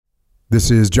This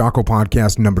is Jocko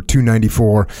Podcast number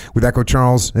 294 with Echo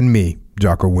Charles and me,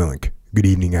 Jocko Willink. Good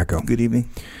evening, Echo. Good evening.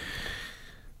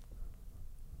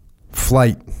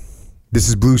 Flight. This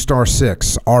is Blue Star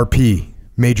 6, RP.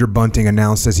 Major Bunting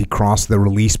announced as he crossed the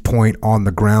release point on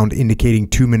the ground, indicating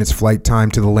 2 minutes flight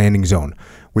time to the landing zone.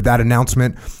 With that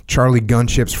announcement, Charlie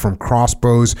gunships from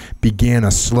crossbows began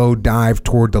a slow dive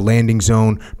toward the landing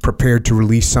zone, prepared to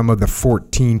release some of the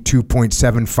 14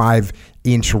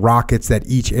 2.75-inch rockets that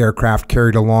each aircraft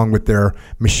carried along with their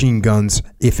machine guns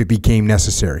if it became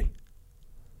necessary.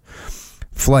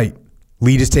 Flight.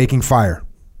 Lead is taking fire.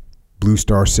 Blue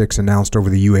Star 6 announced over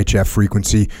the UHF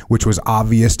frequency, which was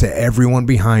obvious to everyone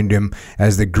behind him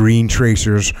as the green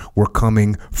tracers were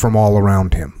coming from all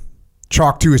around him.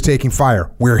 Chalk 2 is taking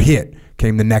fire. We're hit,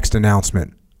 came the next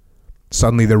announcement.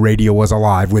 Suddenly the radio was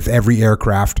alive with every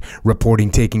aircraft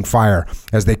reporting taking fire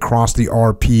as they crossed the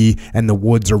RP, and the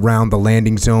woods around the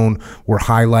landing zone were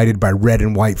highlighted by red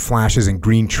and white flashes and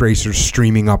green tracers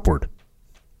streaming upward.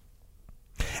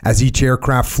 As each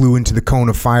aircraft flew into the cone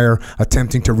of fire,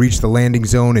 attempting to reach the landing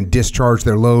zone and discharge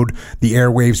their load, the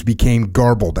airwaves became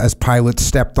garbled as pilots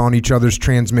stepped on each other's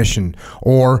transmission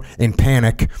or, in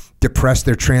panic, depressed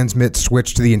their transmit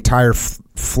switch to the entire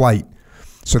flight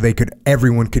so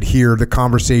everyone could hear the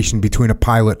conversation between a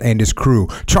pilot and his crew.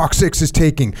 Chalk 6 is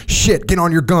taking. Shit, get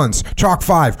on your guns. Chalk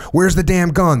 5, where's the damn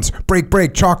guns?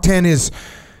 Break. Chalk 10 is...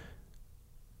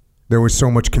 There was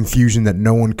so much confusion that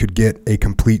no one could get a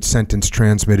complete sentence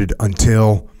transmitted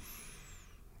until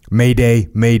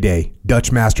Mayday,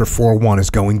 Dutch Master 4-1 is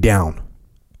going down,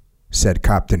 said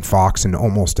Captain Fox in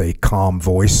almost a calm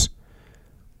voice.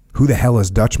 Who the hell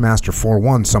is Dutch Master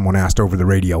 4-1? Someone asked over the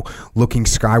radio. Looking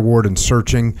skyward and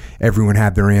searching, everyone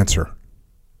had their answer.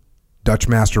 Dutch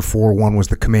Master 4-1 was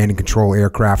the command and control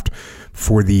aircraft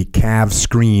for the CAV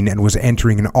screen and was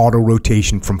entering an auto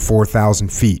rotation from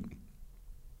 4,000 feet.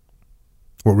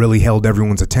 What really held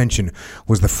everyone's attention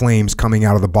was the flames coming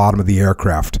out of the bottom of the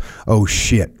aircraft. Oh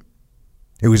shit.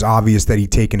 It was obvious that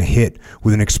he'd taken a hit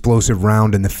with an explosive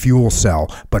round in the fuel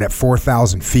cell, but at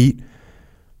 4,000 feet,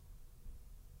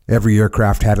 every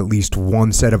aircraft had at least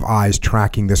one set of eyes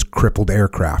tracking this crippled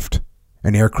aircraft.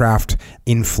 An aircraft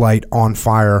in flight on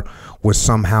fire was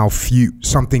somehow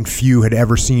something few had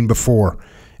ever seen before,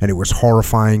 and it was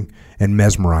horrifying and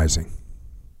mesmerizing.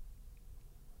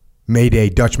 Mayday,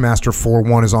 Dutch Master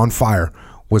 4-1 is on fire,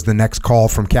 was the next call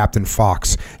from Captain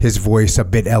Fox, his voice a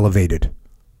bit elevated.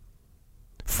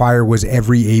 Fire was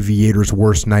every aviator's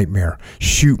worst nightmare.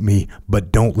 Shoot me,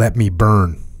 but don't let me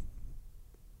burn.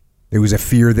 It was a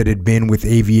fear that had been with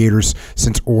aviators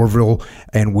since Orville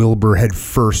and Wilbur had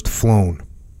first flown.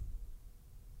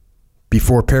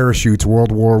 Before parachutes,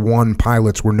 World War I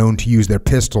pilots were known to use their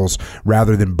pistols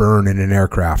rather than burn in an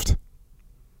aircraft.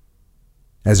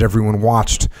 As everyone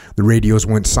watched, the radios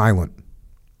went silent.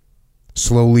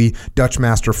 Slowly, Dutch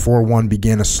Master 4-1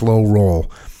 began a slow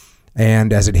roll,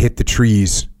 and as it hit the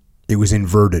trees, it was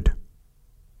inverted.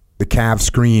 The CAV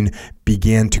screen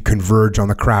began to converge on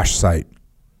the crash site.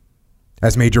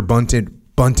 As Major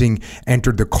Bunting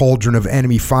entered the cauldron of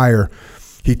enemy fire,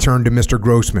 he turned to Mr.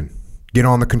 Grossman. Get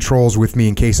on the controls with me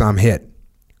in case I'm hit.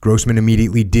 Grossman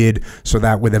immediately did so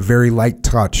that with a very light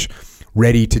touch,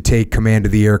 ready to take command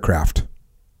of the aircraft.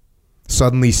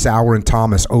 Suddenly, Sauer and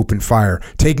Thomas opened fire.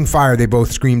 Taking fire, they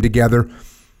both screamed together,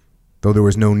 though there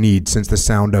was no need since the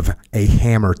sound of a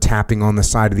hammer tapping on the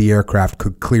side of the aircraft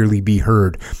could clearly be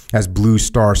heard as Blue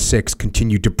Star 6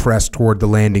 continued to press toward the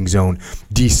landing zone,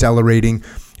 decelerating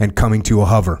and coming to a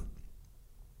hover.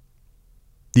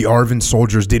 The ARVN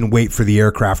soldiers didn't wait for the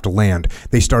aircraft to land.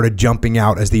 They started jumping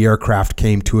out as the aircraft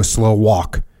came to a slow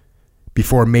walk.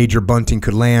 Before Major Bunting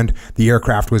could land, the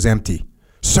aircraft was empty.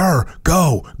 Sir,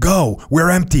 go,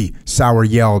 we're empty, Sauer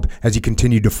yelled as he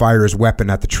continued to fire his weapon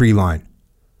at the tree line.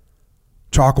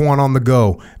 Chalk 1 on the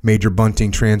go, Major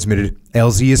Bunting transmitted.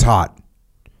 LZ is hot.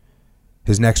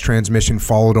 His next transmission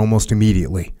followed almost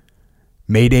immediately.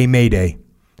 Mayday,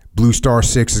 Blue Star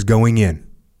 6 is going in.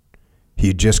 He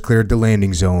had just cleared the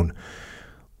landing zone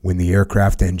when the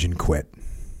aircraft engine quit.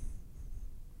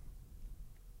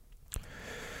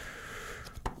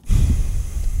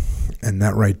 And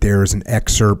that right there is an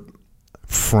excerpt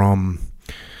from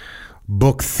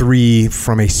Book 3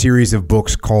 from a series of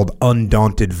books called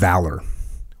Undaunted Valor,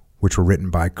 which were written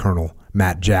by Colonel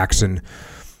Matt Jackson.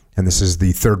 And this is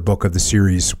the third book of the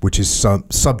series, which is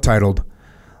subtitled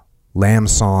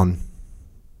Lamson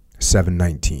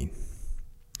 719.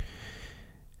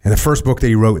 And the first book that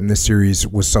he wrote in this series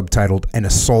was subtitled An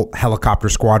Assault Helicopter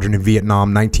Squadron in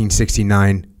Vietnam,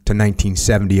 1969 to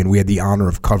 1970. And we had the honor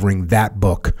of covering that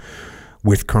book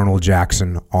with Colonel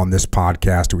Jackson on this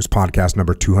podcast. It was podcast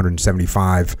number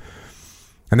 275.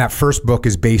 And that first book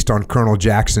is based on Colonel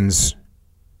Jackson's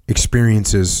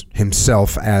experiences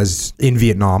himself as in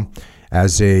Vietnam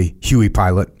as a Huey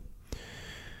pilot.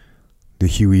 The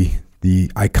Huey, the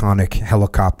iconic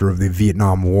helicopter of the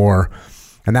Vietnam War.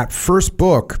 And that first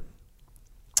book,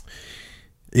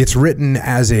 it's written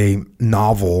as a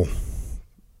novel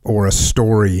or a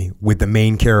story with the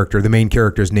main character. The main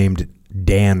character is named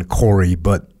Dan Corey,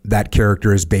 but that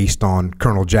character is based on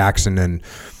Colonel Jackson, and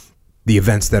the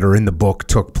events that are in the book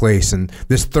took place. And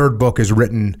this third book is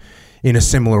written in a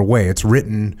similar way. It's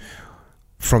written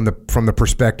from the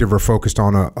perspective or focused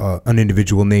on an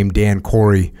individual named Dan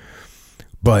Corey,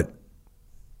 but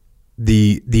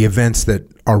the events that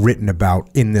are written about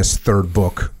in this third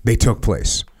book, they took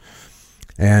place.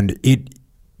 And it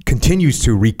continues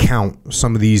to recount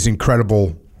some of these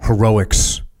incredible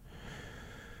heroics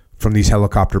from these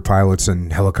helicopter pilots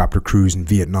and helicopter crews in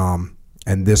Vietnam.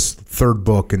 And this third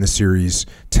book in the series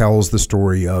tells the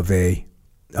story of a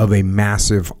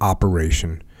massive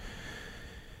operation,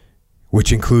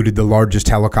 which included the largest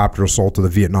helicopter assault of the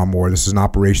Vietnam War. This is an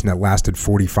operation that lasted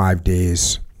 45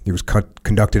 days. It was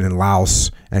conducted in Laos,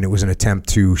 and it was an attempt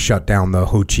to shut down the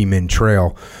Ho Chi Minh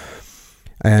Trail.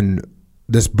 And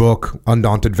this book,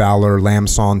 Undaunted Valor, Lam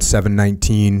Son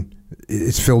 719,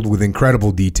 is filled with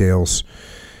incredible details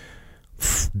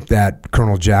that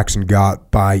Colonel Jackson got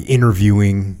by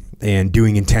interviewing and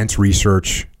doing intense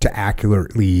research to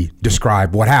accurately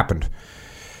describe what happened.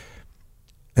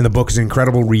 And the book is an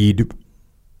incredible read,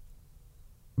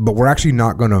 but we're actually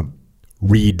not going to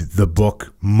read the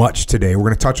book much today. We're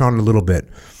going to touch on it a little bit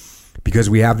because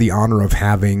we have the honor of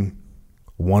having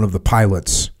one of the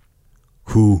pilots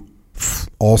who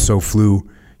also flew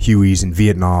Hueys in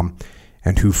Vietnam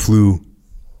and who flew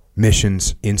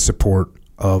missions in support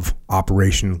of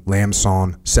Operation Lam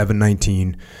Son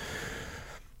 719.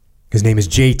 His name is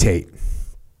Tate.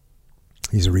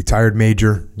 He's a retired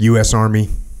major, U.S. Army.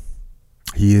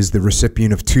 He is the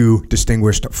recipient of 2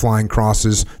 Distinguished Flying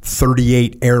Crosses,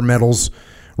 38 air medals,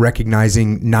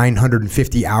 recognizing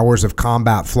 950 hours of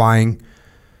combat flying,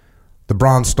 the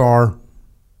Bronze Star,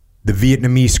 the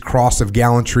Vietnamese Cross of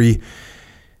Gallantry,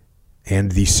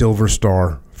 and the Silver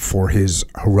Star for his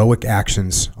heroic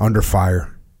actions under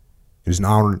fire. It is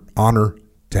an honor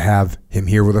to have him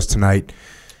here with us tonight.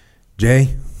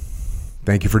 Jay,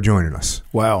 thank you for joining us.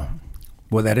 Wow.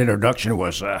 Well, that introduction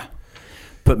was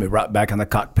put me right back in the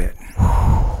cockpit.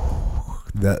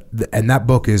 And that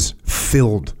book is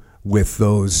filled with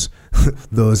those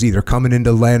either coming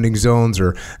into landing zones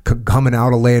or coming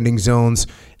out of landing zones.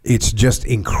 It's just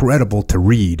incredible to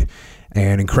read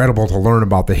and incredible to learn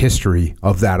about the history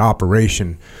of that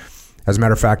operation. As a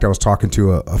matter of fact, I was talking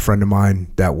to a friend of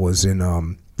mine that was in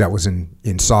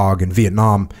SOG in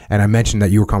Vietnam, and I mentioned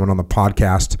that you were coming on the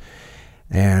podcast,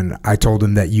 and I told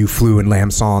him that you flew in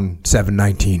Lam Son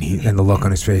 719, and the look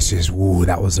on his face is, "Woo,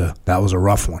 that was a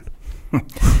rough one."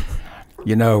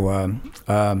 You know,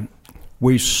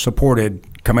 we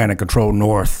supported Command and Control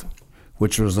North,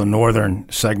 which was the northern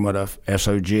segment of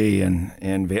SOG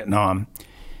in Vietnam,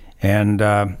 and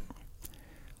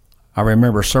I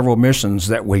remember several missions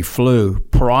that we flew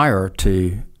prior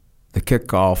to the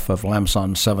kickoff of Lam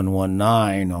Son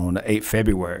 719 on 8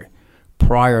 February.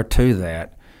 Prior to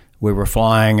that, we were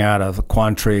flying out of the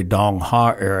Quan Tri Dong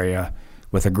Ha area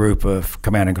with a group of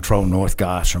Command and Control North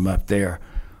guys from up there,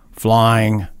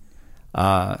 flying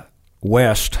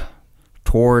west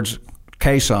towards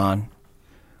Khe Sanh,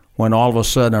 when all of a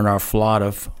sudden in our flight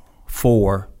of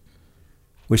 4,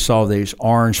 we saw these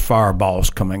orange fireballs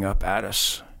coming up at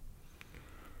us.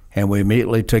 And we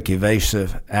immediately took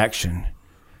evasive action.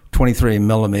 23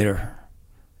 millimeter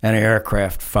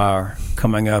anti-aircraft fire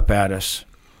coming up at us.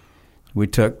 We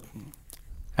took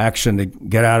action to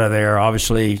get out of there.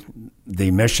 Obviously,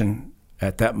 the mission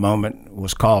at that moment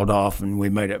was called off, and we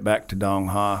made it back to Dong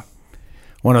Ha.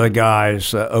 One of the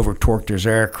guys over-torqued his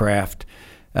aircraft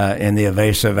in the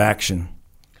evasive action,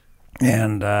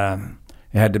 and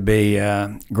it had to be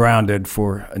grounded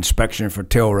for inspection for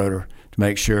tail rotor to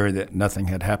make sure that nothing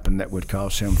had happened that would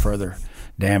cause him further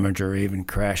damage or even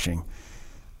crashing.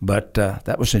 But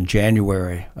that was in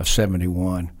January of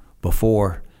 71,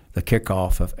 before the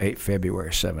kickoff of 8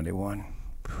 February 71.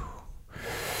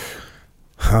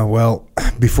 Well,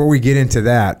 before we get into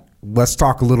that, let's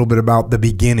talk a little bit about the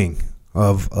beginning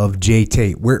of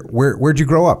Tate. Where'd you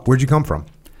grow up? Where'd you come from?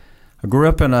 I grew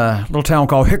up in a little town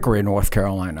called Hickory, North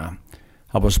Carolina.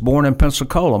 I was born in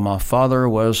Pensacola. My father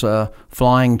was a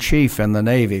flying chief in the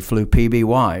Navy, flew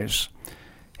PBYs.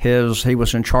 he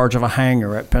was in charge of a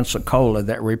hangar at Pensacola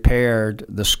that repaired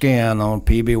the skin on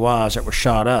PBYs that were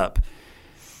shot up.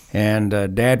 And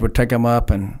Dad would take him up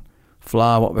and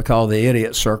fly what we call the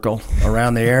idiot circle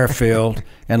around the airfield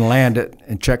and land it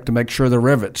and check to make sure the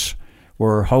rivets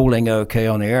were holding okay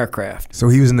on the aircraft. So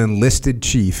he was an enlisted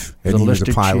chief, and he was a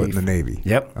pilot in the Navy.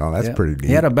 Yep. Oh, that's pretty neat.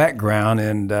 He had a background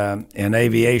in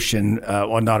aviation.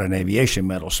 Well, not an aviation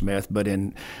metalsmith, but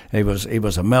he was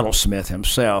a metalsmith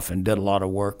himself and did a lot of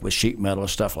work with sheet metal and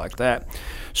stuff like that.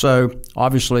 So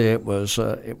obviously it was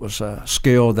a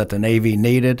skill that the Navy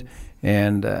needed,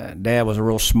 and Dad was a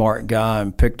real smart guy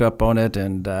and picked up on it,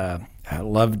 and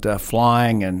loved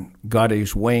flying and got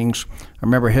his wings. I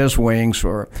remember his wings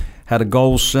had a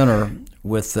gold center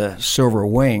with silver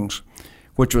wings,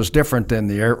 which was different than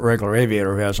the regular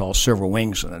aviator who has all silver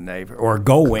wings in the Navy, or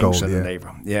gold wings in the Navy.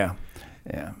 Yeah.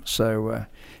 So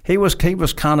he was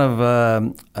kind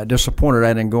of disappointed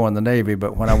I didn't go in the Navy,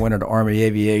 but when I went into Army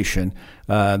Aviation,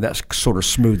 that sort of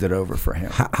smoothed it over for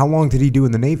him. How long did he do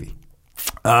in the Navy?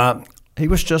 He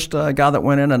was just a guy that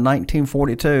went in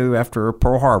 1942 after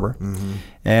Pearl Harbor,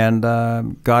 and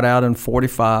got out in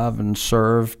 45 and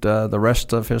served the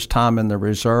rest of his time in the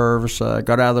reserves. Got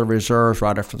out of the reserves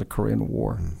right after the Korean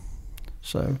War.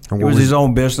 So he was his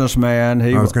own businessman.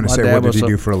 I was going to say, what did he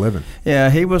do for a living? Yeah,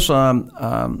 he was a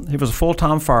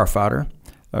full-time firefighter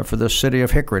for the city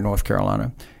of Hickory, North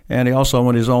Carolina. And he also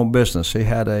owned his own business. He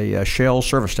had a Shell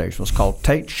service station. It was called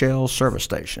Tate Shell Service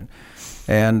Station.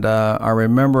 And I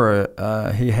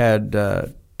remember he had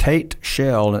Tate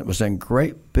Shell, and it was in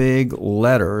great big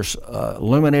letters,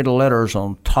 illuminated letters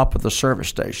on top of the service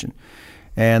station.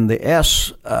 And the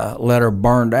S letter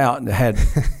burned out, and it had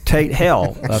Tate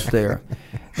Hell up there.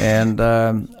 And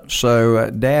so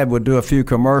Dad would do a few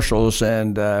commercials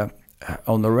and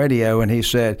on the radio, and he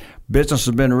said, "Business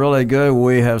has been really good.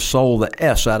 We have sold the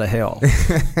S out of hell."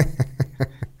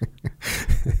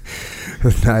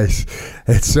 Nice.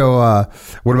 And so,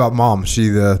 what about Mom?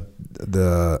 She what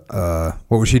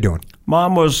was she doing?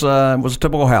 Mom was a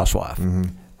typical housewife.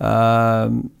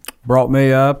 Brought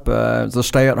me up as a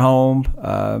stay-at-home.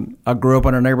 I grew up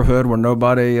in a neighborhood where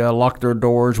nobody locked their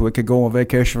doors. We could go on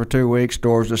vacation for 2 weeks.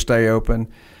 Doors would stay open.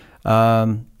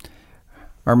 I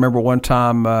remember one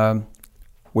time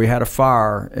we had a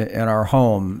fire in our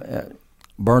home.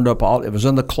 Burned up all. It was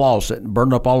in the closet.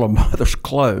 Burned up all of Mother's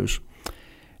clothes.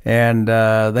 And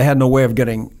they had no way of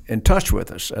getting in touch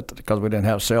with us because we didn't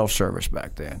have cell service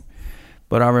back then.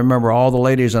 But I remember all the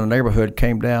ladies in the neighborhood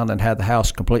came down and had the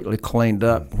house completely cleaned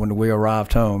up when we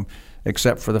arrived home,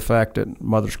 except for the fact that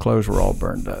Mother's clothes were all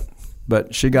burned up.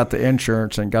 But she got the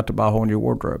insurance and got to buy a whole new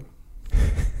wardrobe.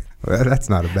 Well, that's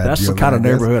not a bad deal. That's the kind of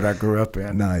neighborhood I grew up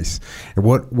in. Nice. And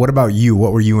what about you?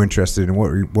 What were you interested in?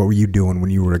 What were you doing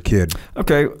when you were a kid?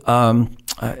 Okay.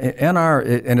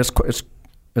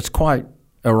 It's quite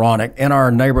ironic. In our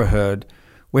neighborhood,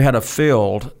 we had a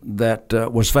field that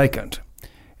was vacant,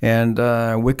 and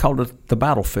we called it the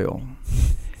battlefield.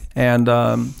 And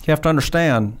you have to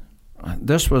understand,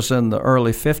 this was in the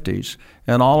early 50s,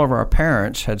 and all of our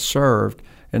parents had served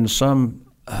in some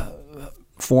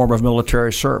form of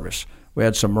military service. We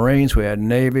had some Marines, we had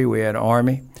Navy, we had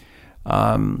Army.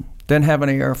 Didn't have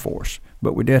any Air Force,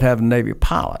 but we did have a Navy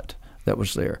pilot that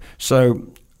was there.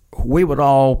 So we would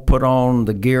all put on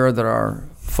the gear that our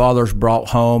fathers brought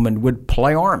home and would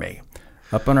play Army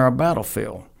up in our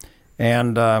battlefield.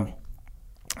 And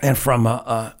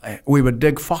we would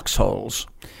dig foxholes,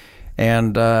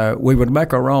 and we would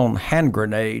make our own hand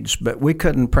grenades, but we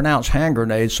couldn't pronounce hand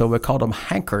grenades, so we called them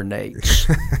hankernades.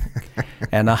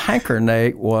 And a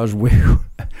hankernade was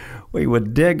we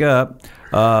would dig up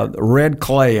red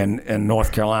clay in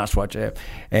North Carolina, that's what you have,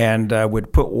 and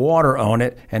we'd put water on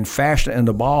it and fashion it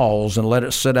into balls and let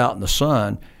it sit out in the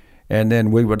sun, and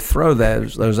then we would throw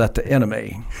those at the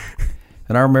enemy.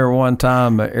 And I remember one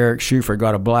time Eric Schufer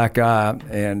got a black eye,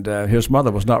 and his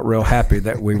mother was not real happy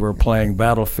that we were playing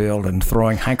battlefield and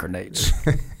throwing hankernades.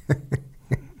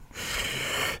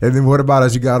 And then what about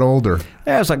as you got older?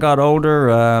 As I got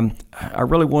older, I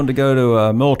really wanted to go to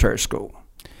a military school.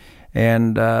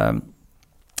 And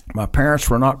my parents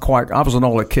were not quite, I was an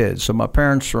older kid, so my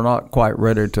parents were not quite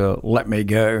ready to let me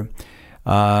go.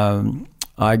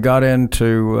 I got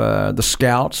into the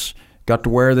Scouts, got to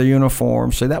wear the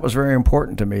uniform. See, that was very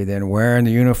important to me then, wearing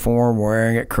the uniform,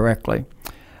 wearing it correctly.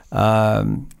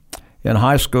 In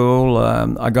high school,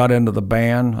 I got into the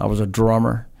band. I was a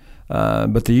drummer.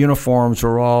 But the uniforms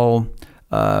were all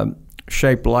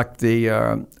shaped like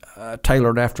the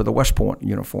tailored after the West Point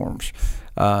uniforms,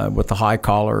 with the high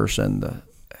collars and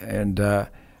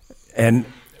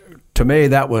to me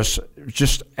that was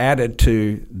just added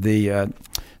to the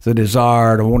the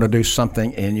desire to want to do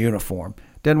something in uniform.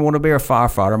 Didn't want to be a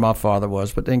firefighter. My father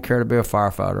was, but didn't care to be a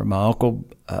firefighter. My uncle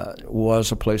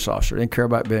was a police officer. Didn't care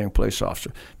about being a police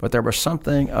officer. But there was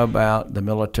something about the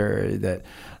military that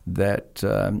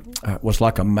was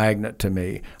like a magnet to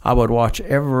me. As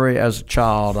a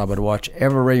child, I would watch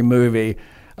every movie,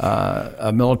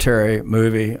 a military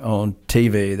movie on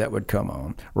TV that would come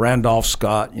on. Randolph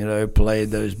Scott, played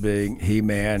those big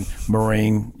He-Man,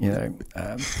 Marine,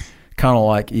 kind of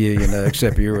like you,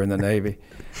 except you were in the Navy.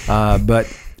 But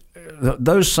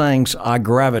those things, I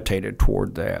gravitated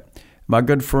toward that. My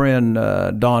good friend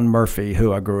Don Murphy,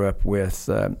 who I grew up with,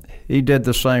 he did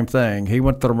the same thing. He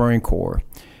went to the Marine Corps.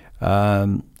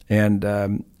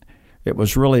 It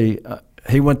was really,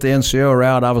 he went the NCO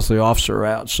route, I was the officer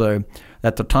route. So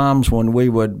at the times when we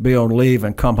would be on leave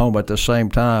and come home at the same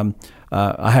time,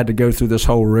 I had to go through this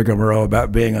whole rigmarole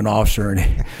about being an officer,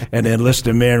 and the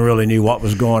enlisted men really knew what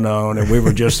was going on, and we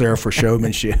were just there for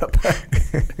showmanship.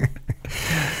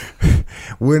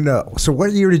 So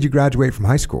what year did you graduate from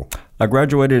high school? I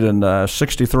graduated in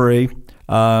 '63.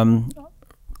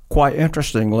 Quite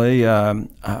interestingly,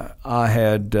 I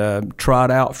had tried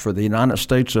out for the United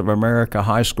States of America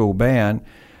high school band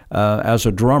as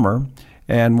a drummer,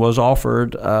 and was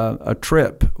offered a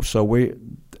trip. So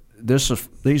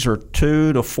these are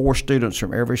 2 to 4 students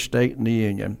from every state in the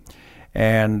Union.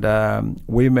 And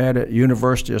we met at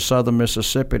University of Southern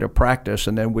Mississippi to practice,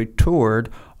 and then we toured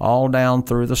all down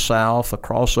through the South,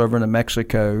 across over to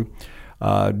Mexico,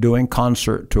 doing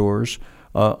concert tours,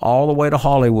 all the way to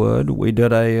Hollywood. We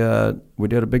did a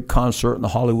big concert in the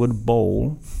Hollywood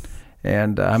Bowl.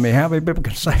 And how many people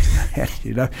can say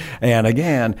that, And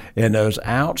again, in those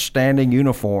outstanding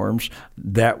uniforms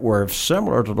that were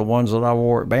similar to the ones that I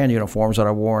wore, band uniforms that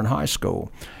I wore in high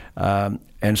school.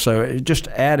 And so it just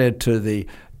added to the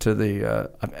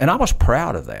and I was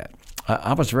proud of that.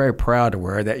 I was very proud to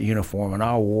wear that uniform, and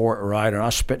I wore it right, and I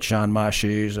spit shined my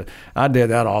shoes. I did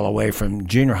that all the way from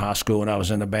junior high school when I was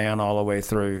in the band all the way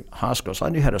through high school, so I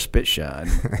knew how to spit shine.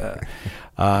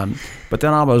 But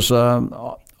then I was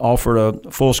offered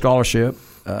a full scholarship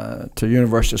to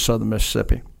University of Southern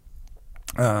Mississippi,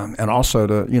 and also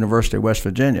to University of West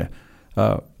Virginia.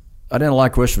 I didn't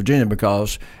like West Virginia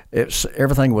because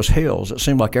everything was hills. It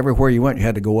seemed like everywhere you went, you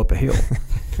had to go up a hill.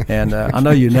 And I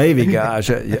know you Navy guys,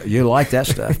 you like that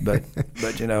stuff, but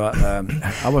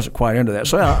I wasn't quite into that.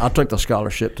 So I took the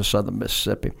scholarship to Southern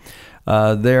Mississippi.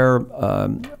 There,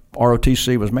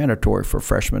 ROTC was mandatory for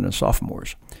freshmen and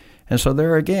sophomores, and so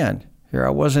there again, here I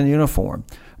was in uniform.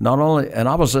 Not only, and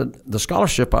the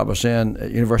scholarship I was in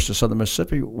at University of Southern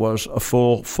Mississippi was a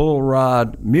full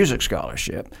ride music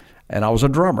scholarship. And I was a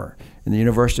drummer in the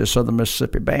University of Southern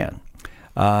Mississippi band.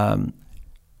 After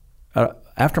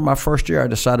my first year, I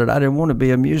decided I didn't want to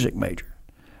be a music major.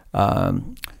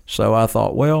 So I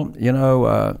thought,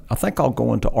 I think I'll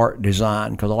go into art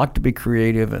design because I like to be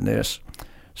creative in this.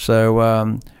 So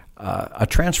I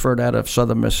transferred out of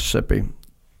Southern Mississippi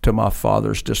to my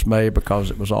father's dismay because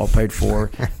it was all paid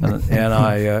for. and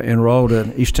I enrolled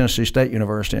at East Tennessee State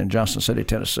University in Johnson City,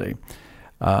 Tennessee.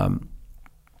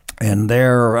 And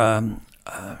there,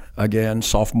 again,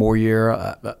 sophomore year,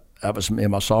 I was in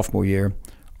my sophomore year,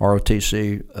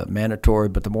 ROTC mandatory.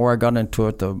 But the more I got into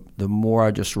it, the more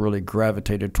I just really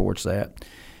gravitated towards that.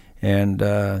 And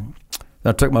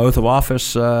I took my oath of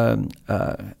office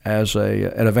as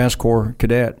an advanced corps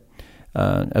cadet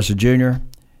as a junior.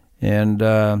 And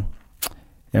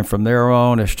from there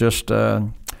on, it's just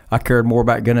I cared more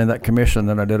about getting that commission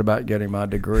than I did about getting my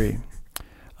degree.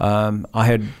 I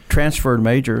had transferred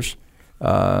majors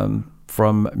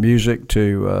from music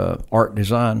to art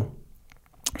design.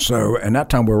 So, and that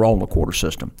time we were all in the quarter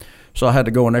system. So I had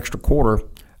to go an extra quarter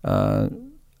to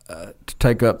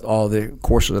take up all the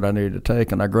courses that I needed to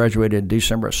take. And I graduated in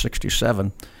December of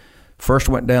 '67. First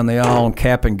went down the aisle in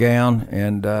cap and gown,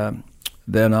 and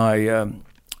then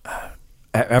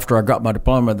after I got my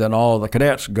diploma, then all the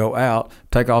cadets go out,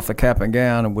 take off the cap and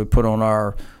gown, and we put on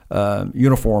our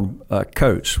uniform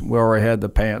coats. We already had the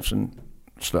pants and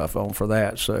stuff on for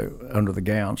that, so under the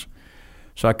gowns.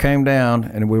 So I came down,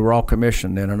 and we were all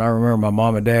commissioned then. And I remember my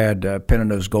mom and dad pinning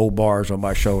those gold bars on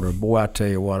my shoulder. Boy, I tell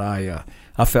you what, I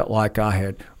felt like I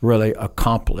had really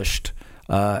accomplished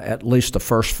at least the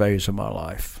first phase of my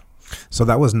life. So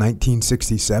that was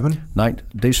 1967?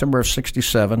 December of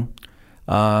 '67.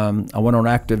 I went on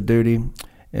active duty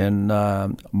in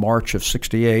March of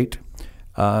 '68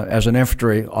 as an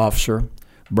infantry officer,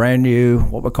 brand new,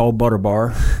 what we call butter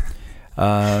bar,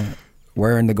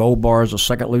 wearing the gold bar as a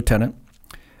second lieutenant.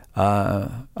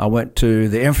 I went to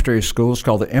the infantry school. It's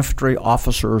called the Infantry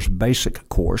Officers Basic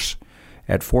Course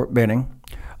at Fort Benning.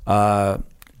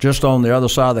 just on the other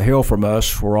side of the hill from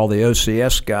us were all the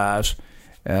OCS guys.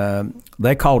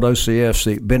 They called OCS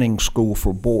the Benning School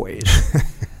for Boys.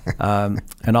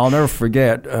 And I'll never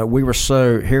forget,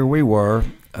 here we were,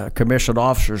 commissioned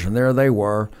officers, and there they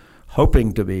were,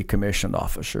 hoping to be commissioned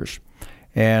officers.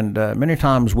 And many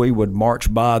times we would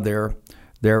march by their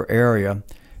area,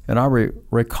 and I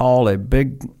recall a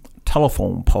big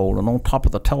telephone pole, and on top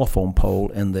of the telephone pole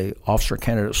in the officer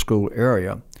candidate school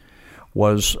area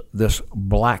was this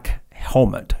black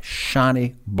helmet,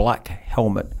 shiny black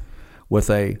helmet with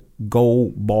a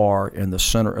gold bar in the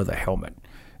center of the helmet.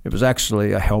 It was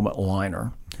actually a helmet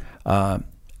liner. What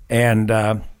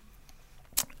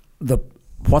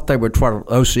they would try to,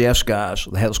 OCS guys,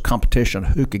 they had this competition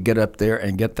who could get up there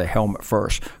and get the helmet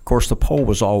first. Of course, the pole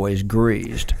was always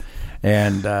greased.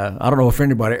 And I don't know if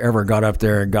anybody ever got up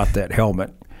there and got that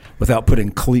helmet without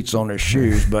putting cleats on their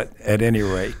shoes, but at any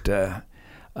rate.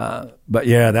 But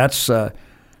yeah,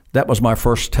 that was my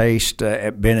first taste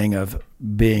at Benning of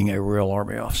being a real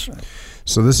Army officer.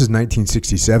 So this is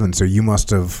 1967, so you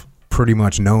must have pretty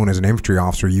much known as an infantry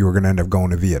officer you were going to end up going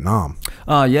to Vietnam.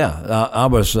 Yeah, I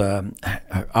was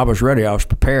ready. I was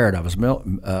prepared. I was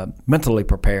mentally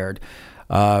prepared.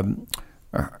 While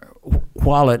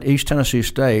at East Tennessee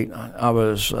State, I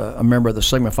was a member of the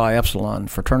Sigma Phi Epsilon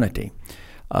fraternity.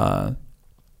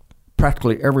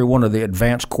 Practically every one of the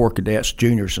advanced corps cadets,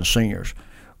 juniors and seniors,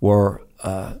 were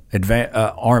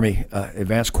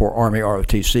advanced corps Army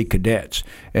ROTC cadets,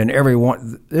 and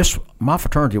my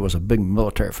fraternity was a big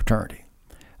military fraternity,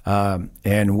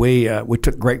 and we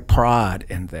took great pride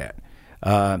in that.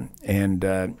 I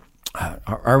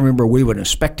remember we would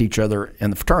inspect each other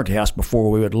in the fraternity house before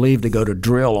we would leave to go to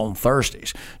drill on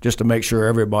Thursdays, just to make sure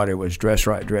everybody was dressed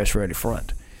right, dressed ready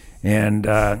front, and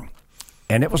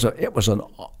it was an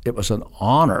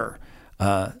honor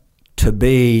to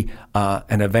be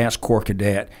an advanced corps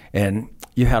cadet, and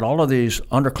you had all of these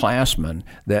underclassmen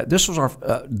that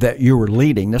that you were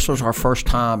leading. This was our first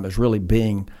time as really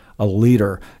being a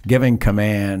leader, giving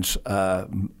commands,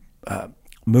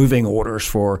 moving orders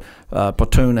for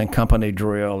platoon and company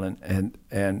drill, and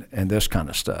this kind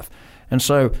of stuff. And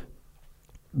so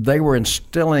they were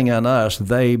instilling in us,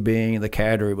 they being the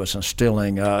cadre was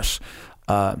instilling us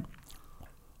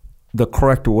the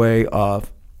correct way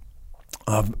of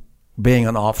being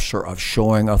an officer, of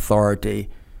showing authority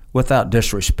without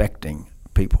disrespecting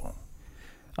people.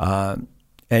 And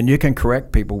you can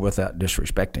correct people without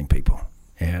disrespecting people.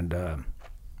 And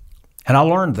I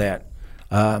learned that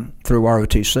through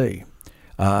ROTC.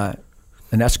 And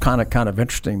that's kind of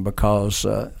interesting because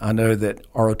I know that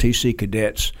ROTC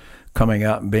cadets coming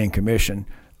out and being commissioned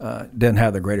didn't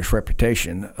have the greatest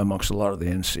reputation amongst a lot of the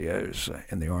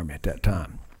NCOs in the Army at that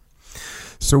time.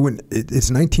 So when it's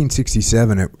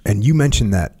 1967, and you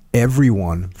mentioned that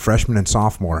everyone, freshman and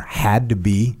sophomore, had to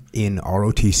be in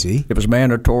ROTC? It was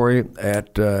mandatory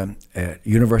at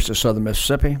University of Southern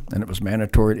Mississippi, and it was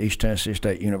mandatory at East Tennessee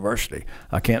State University.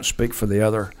 I can't speak for the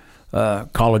other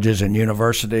colleges and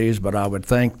universities, but I would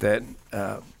think that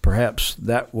perhaps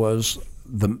that was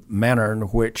the manner in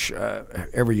which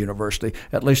every university,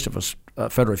 at least if it was a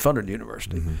federally funded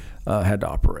university, had to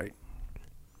operate.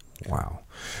 Wow,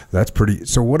 that's pretty.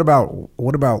 So what about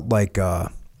like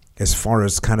as far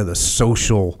as kind of the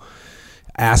social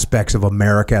aspects of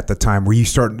America at the time? Were you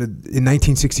starting in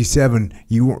 1967?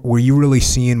 Were you really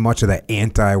seeing much of the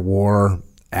anti-war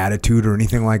attitude or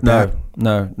anything like that?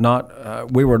 No,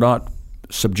 not. We were not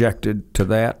subjected to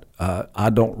that.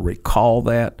 I don't recall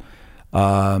that.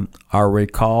 I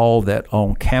recall that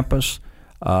on campus.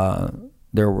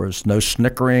 There was no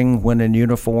snickering when in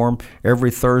uniform.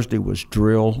 Every Thursday was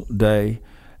drill day,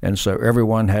 and so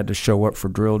everyone had to show up for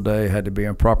drill day, had to be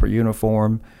in proper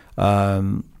uniform.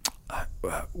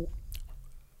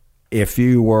 If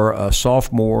you were a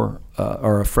sophomore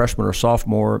or a freshman or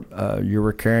sophomore, you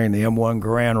were carrying the M1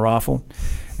 Garand rifle,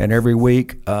 and every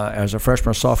week as a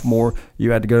freshman or sophomore,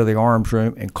 you had to go to the arms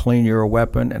room and clean your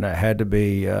weapon, and it had to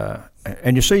be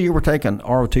and you see, you were taking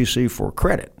ROTC for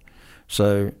credit.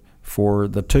 So for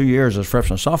the 2 years as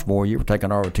freshman and sophomore, you were taking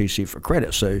ROTC for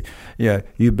credit. So,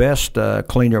 you best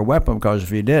clean your weapon, because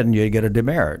if you didn't, you'd get a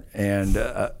demerit. And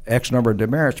X number of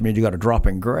demerits means you got a drop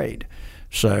in grade.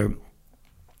 So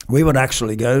we would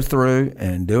actually go through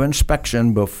and do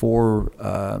inspection before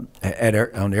on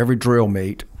every drill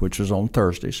meet, which was on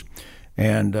Thursdays.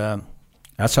 And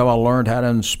that's how I learned how to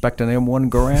inspect an M1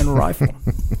 Garand rifle.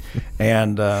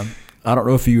 And I don't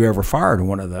know if you ever fired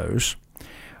one of those.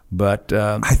 But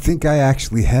I think I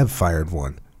actually have fired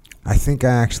one. I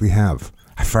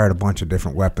fired a bunch of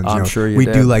different weapons. I'm sure you did.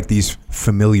 We do like these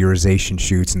familiarization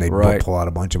shoots, and they pull out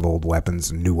a bunch of old weapons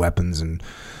and new weapons. And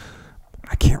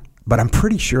I can't, but I'm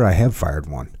pretty sure I have fired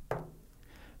one.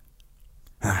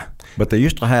 But they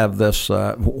used to have this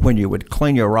when you would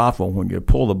clean your rifle, when you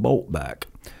pull the bolt back,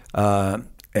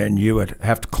 and you would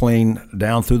have to clean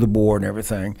down through the bore and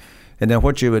everything. And then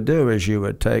what you would do is you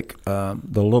would take the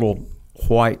little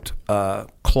white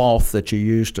cloth that you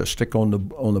use to stick on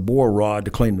the bore rod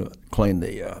to clean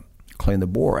the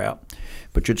bore out.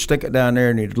 But you'd stick it down there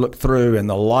and you'd look through, and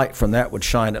the light from that would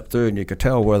shine up through, and you could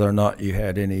tell whether or not you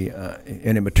had any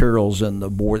materials in the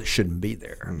bore that shouldn't be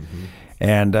there. Mm-hmm.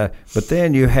 And but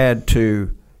then you had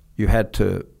to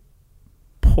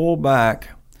pull back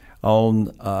on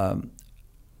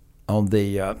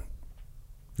the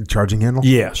charging handle.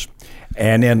 Yes,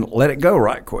 and then let it go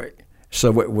right quick,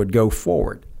 so it would go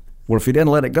forward. Well, if you didn't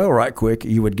let it go right quick,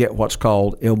 you would get what's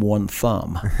called M1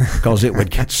 thumb, because it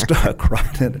would get stuck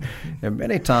right in it. And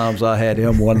many times I had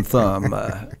M1 thumb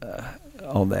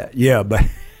on that. Yeah, but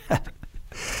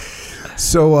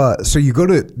so you go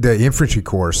to the infantry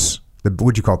course.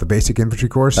 What'd you call it? The basic infantry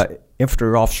course?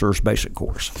 Infantry Officers Basic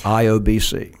Course,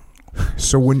 IOBC.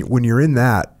 So when you're in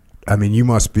that, I mean, you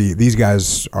must be. These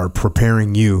guys are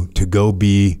preparing you to go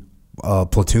be a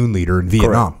platoon leader in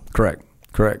Vietnam. Correct.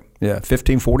 Yeah,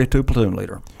 1542 platoon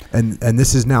leader. And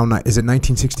this is now, is it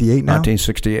 1968 now?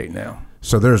 1968 now.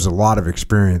 So there's a lot of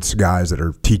experienced guys that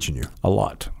are teaching you. A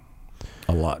lot.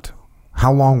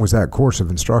 How long was that course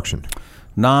of instruction?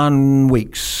 9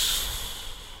 weeks,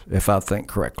 if I think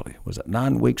correctly. Was it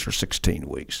 9 weeks or 16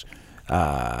 weeks?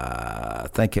 I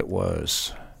think it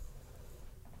was.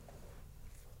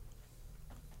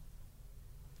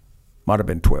 Might have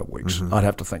been 12 weeks. Mm-hmm. I'd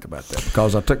have to think about that,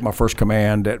 because I took my first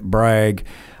command at Bragg.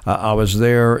 I was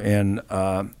there in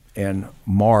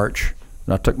March,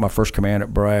 and I took my first command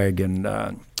at Bragg in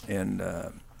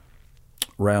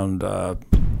around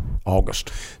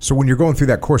August. So when you're going through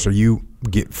that course, are you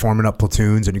forming up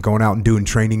platoons and you're going out and doing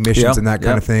training missions and that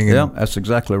kind of thing? Yeah, that's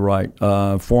exactly right.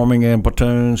 Forming in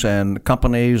platoons and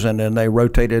companies, and then they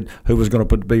rotated who was going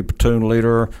to be platoon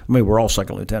leader. I mean, we're all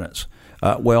second lieutenants.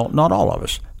 Well, not all of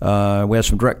us. We had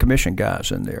some direct commission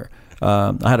guys in there.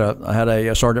 I had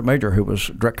a sergeant major who was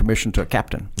direct commissioned to a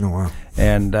captain. Oh wow!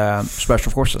 And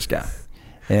special forces guy,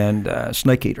 and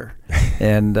snake eater,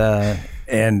 and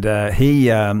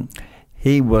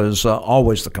he was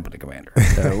always the company commander,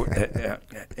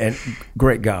 and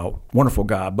great guy, wonderful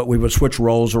guy. But we would switch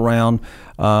roles around.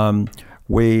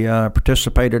 We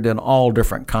participated in all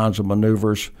different kinds of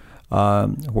maneuvers,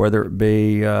 whether it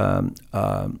be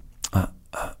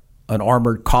an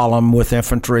armored column with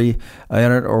infantry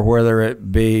in it, or whether it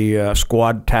be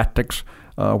squad tactics,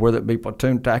 whether it be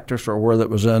platoon tactics, or whether it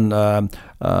was in a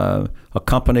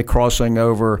company crossing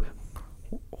over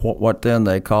what then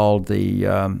they called the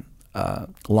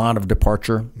line of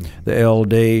departure, the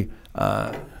LD.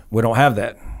 We don't have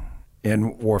that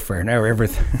in warfare now.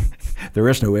 Everything there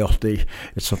is no LD.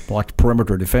 It's like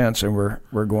perimeter defense, and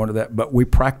we're going to that. But we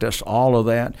practiced all of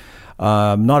that.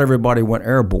 Not everybody went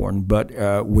airborne,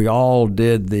 but we all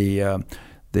did the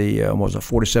was a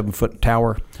 47-foot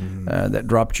tower that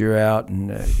dropped you out,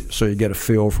 and so you get a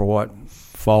feel for what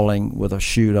falling with a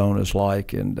chute on is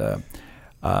like. And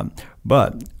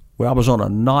but I was on a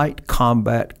night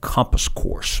combat compass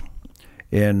course,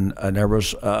 and there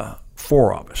was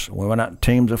 4 of us. We went out in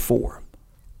teams of 4,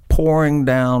 pouring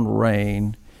down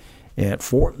rain at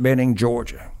Fort Benning,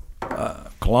 Georgia,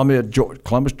 Columbus,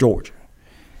 Georgia.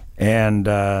 And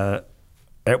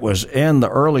it was in the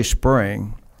early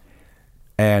spring,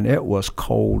 and it was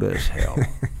cold as hell.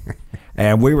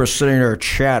 And we were sitting there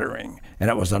chattering, and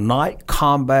it was a night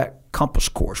combat compass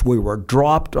course. We were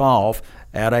dropped off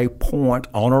at a point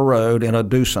on a road in a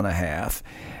deuce and a half.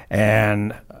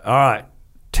 And, all right,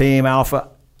 Team Alpha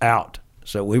out.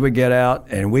 So we would get out,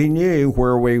 and we knew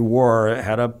where we were. It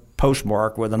had a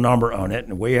postmark with a number on it,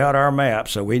 and we had our map,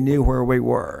 so we knew where we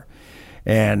were.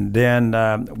 And then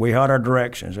we had our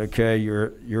directions. Okay,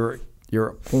 you're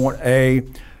at point A.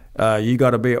 You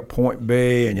got to be at point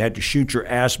B, and you had to shoot your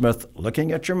azimuth,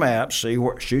 looking at your map,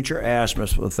 shoot your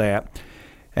azimuth with that,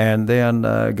 and then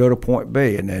go to point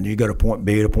B, and then you go to point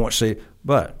B to point C.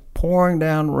 But pouring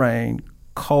down rain,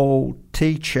 cold,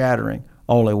 teeth chattering,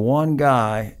 only one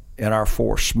guy in our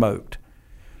force smoked.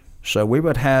 So we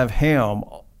would have him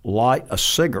light a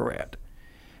cigarette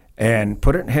and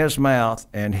put it in his mouth,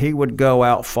 and he would go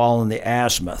out following the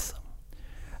azimuth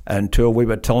until we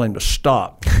would tell him to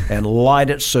stop and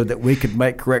light it so that we could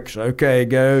make corrections. Okay,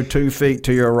 go 2 feet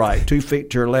to your right, 2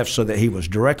 feet to your left, so that he was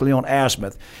directly on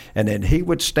azimuth. And then he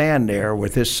would stand there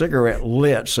with his cigarette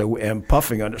lit and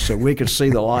puffing on it so we could see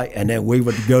the light, and then we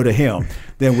would go to him.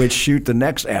 Then we'd shoot the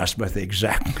next azimuth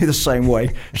exactly the same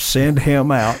way, send him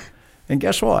out. And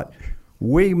guess what?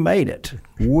 We made it.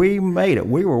 We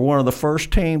were one of the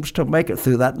first teams to make it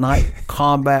through that night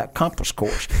combat compass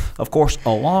course. Of course,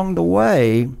 along the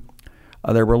way,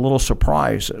 there were little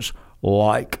surprises,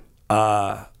 like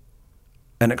an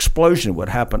explosion would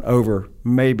happen over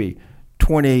maybe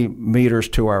 20 meters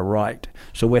to our right.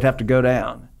 So we'd have to go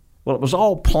down. Well, it was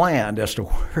all planned as to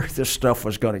where this stuff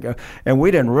was going to go. And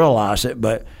we didn't realize it,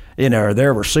 but,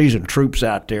 there were seasoned troops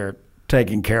out there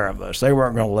taking care of us. They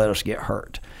weren't going to let us get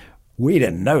hurt. We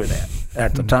didn't know that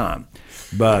at the time.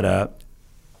 But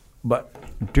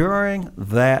during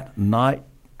that night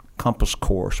compass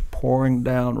course, pouring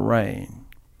down rain,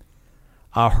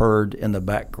 I heard in the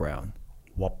background,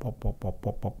 whoop, whoop, whoop, whoop,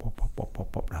 whoop, whoop, whoop, whoop, whoop,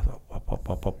 whoop, whoop, whoop,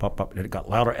 whoop, whoop, whoop, whoop. It got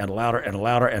louder and louder and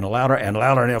louder and louder and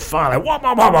louder, and then finally, whoop,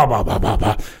 whoop, whoop, whoop, whoop, whoop,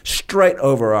 whoop, straight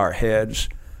over our heads,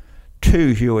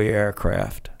 2 Huey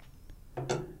aircraft.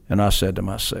 And I said to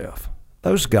myself,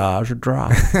 those guys are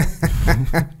dry.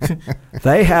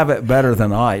 They have it better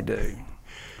than I do.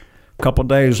 A couple of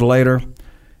days later,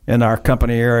 in our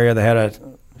company area, they had a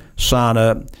sign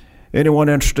up, anyone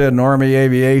interested in Army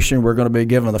aviation, we're going to be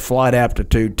giving the flight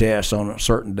aptitude test on a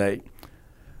certain date.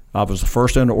 I was the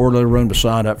first in the orderly room to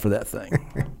sign up for that thing.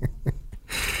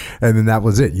 And then that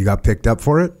was it. You got picked up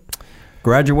for it?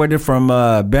 Graduated from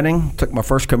Benning, took my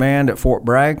first command at Fort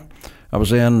Bragg. I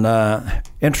was in,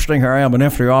 interesting, here I am, an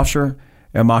infantry officer,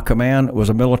 and my command was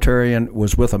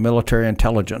was with a military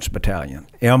intelligence battalion,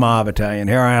 MI battalion.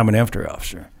 Here I am, an infantry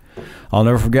officer. I'll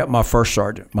never forget my first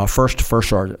sergeant,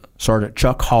 Sergeant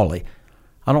Chuck Hawley.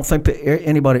 I don't think that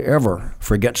anybody ever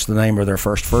forgets the name of their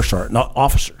first sergeant, not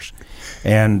officers.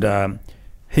 And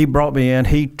he brought me in.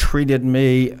 He treated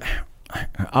me.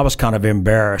 I was kind of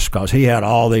embarrassed because he had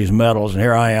all these medals, and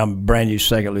here I am, brand new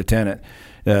second lieutenant,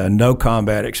 no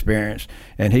combat experience,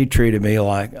 and he treated me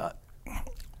like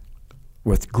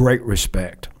with great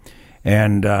respect.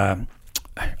 And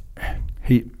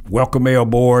he welcomed me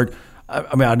aboard.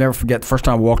 I mean, I'll never forget the first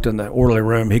time I walked in the orderly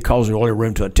room. He calls the orderly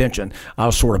room to attention. I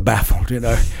was sort of baffled,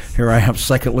 Here I am,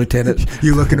 second lieutenant.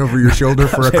 You looking over your shoulder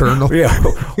for a colonel? Yeah.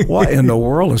 What in the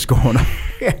world is going on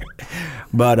here?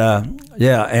 But,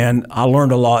 and I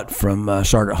learned a lot from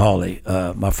Sergeant Hawley,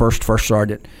 my first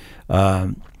sergeant.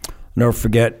 Never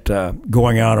forget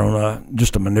going out on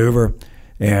just a maneuver,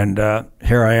 and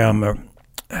here I am.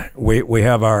 We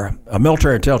have our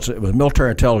military intelligence. It was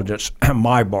military intelligence,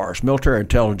 MIBARS, military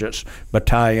intelligence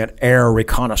battalion air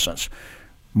reconnaissance.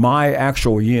 My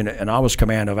actual unit, and I was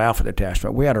command of Alpha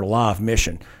Detachment. We had a live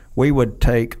mission. We would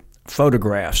take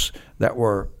photographs that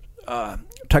were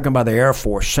taken by the Air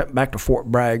Force, sent back to Fort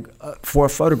Bragg, for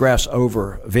photographs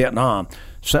over Vietnam,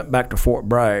 sent back to Fort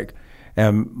Bragg.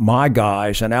 And my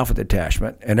guys in Alpha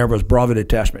Detachment, and there was Bravo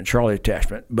Detachment, Charlie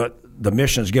Detachment, but the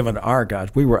missions given to our guys,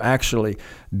 we were actually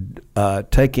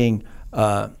taking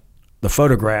the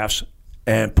photographs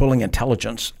and pulling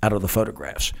intelligence out of the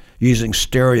photographs using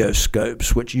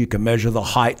stereoscopes, which you can measure the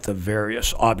height of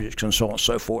various objects and so on and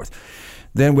so forth.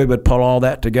 Then we would pull all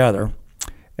that together,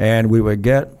 and we would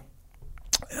get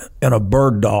in a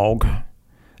bird dog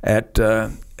at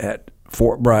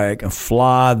Fort Bragg and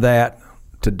fly that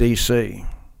to D.C.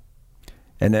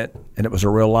 and it was a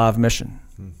real live mission.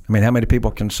 I mean, how many people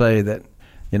can say that,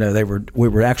 we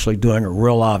were actually doing a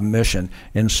real live mission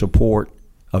in support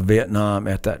of Vietnam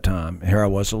at that time. Here I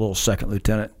was, a little second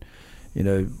lieutenant,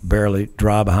 barely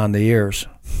dry behind the ears.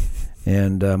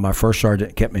 And my first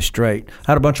sergeant kept me straight.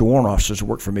 I had a bunch of warrant officers who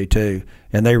worked for me too,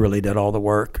 and they really did all the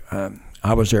work.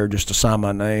 I was there just to sign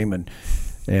my name and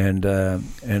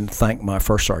thank my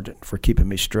first sergeant for keeping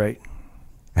me straight.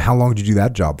 How long did you do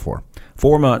that job for?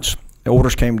 4 months. The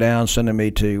orders came down sending me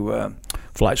to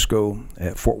flight school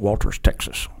at Fort Walters,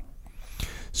 Texas.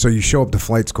 So you show up to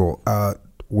flight school.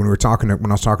 When I was talking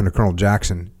to Colonel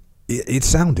Jackson, it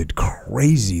sounded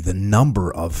crazy, the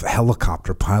number of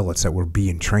helicopter pilots that were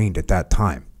being trained at that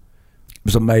time. It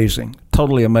was amazing,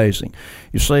 totally amazing.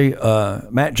 You see,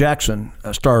 Matt Jackson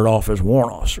started off as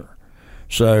warrant officer,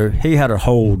 so he had a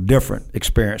whole different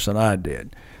experience than I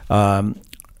did.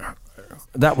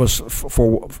 That was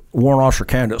for Warrant Officer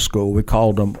Candidate School. We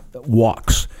called them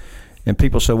WOCs. And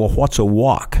people say, well, what's a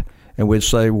WOC? And we'd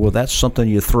say, well, that's something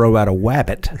you throw at a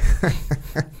wabbit.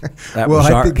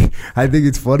 I think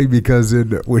it's funny because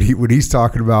when he's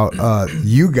talking about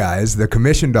you guys, the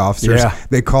commissioned officers,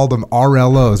 they called them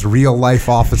RLOs, real life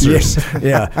officers.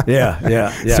 Yeah.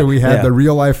 So we had the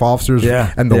real life officers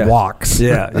and the WOCs.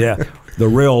 Yeah. The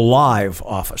real live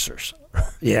officers.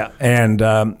 Yeah.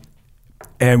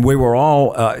 And we were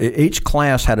all, each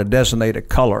class had a designated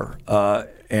color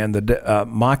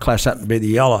my class happened to be the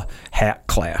yellow hat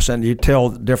class, and you tell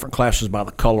different classes by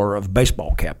the color of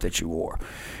baseball cap that you wore.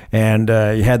 And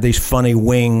you had these funny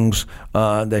wings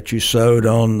that you sewed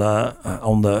on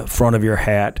the front of your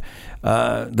hat.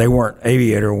 They weren't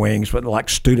aviator wings, but like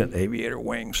student aviator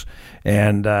wings.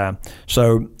 And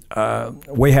so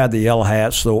we had the yellow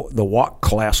hats, the WAC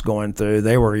class going through.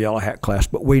 They were a yellow hat class,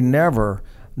 but we never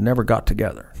got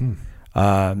together.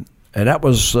 And that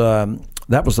was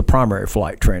the primary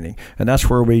flight training, and that's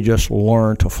where we just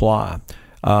learned to fly.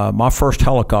 My first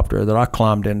helicopter that I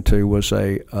climbed into was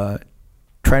a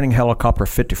Training Helicopter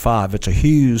 55. It's a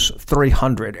Hughes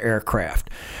 300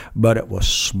 aircraft, but it was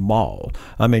small.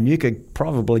 I mean, you could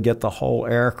probably get the whole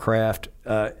aircraft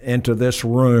into this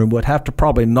room. Would have to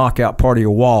probably knock out part of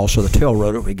your wall so the tail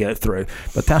rotor would get through,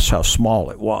 but that's how small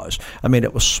it was. I mean,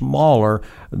 it was smaller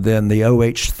than the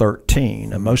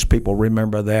OH-13, and most people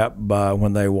remember that by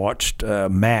when they watched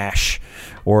MASH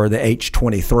or the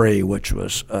H-23, which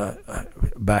was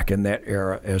back in that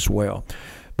era as well.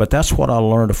 But that's what I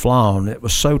learned to fly on. It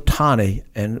was so tiny,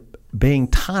 and being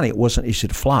tiny, it wasn't easy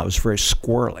to fly. It was very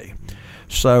squirrely.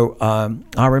 So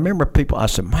I remember people, I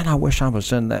said, man, I wish I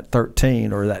was in that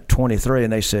 13 or that 23.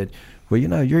 And they said, well,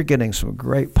 you're getting some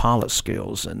great pilot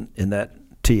skills in that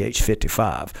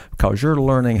TH-55 because you're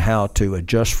learning how to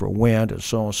adjust for wind and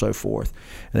so on and so forth.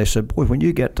 And they said, boy, when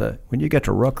you get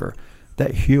to Rucker,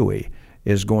 that Huey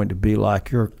is going to be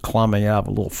like you're climbing out of a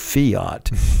little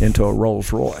Fiat into a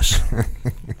Rolls Royce.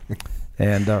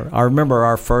 And I remember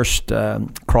our first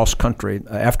cross country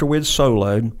after we'd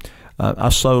soloed. I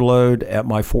soloed at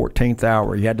my 14th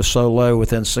hour. You had to solo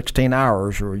within 16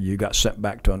 hours or you got sent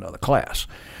back to another class.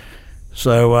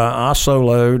 So I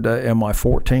soloed in my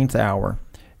 14th hour,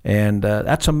 and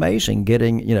that's amazing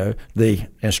getting, the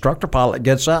instructor pilot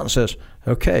gets out and says,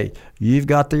 okay, you've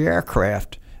got the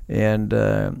aircraft, and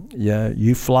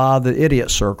you fly the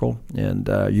idiot circle, and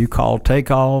you call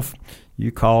takeoff,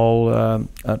 you call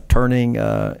turning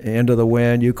into the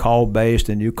wind, you call based,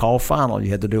 and you call final. You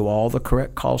had to do all the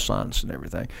correct call signs and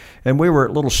everything. And we were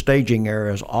at little staging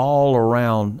areas all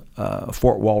around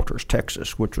Fort Walters,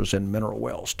 Texas, which was in Mineral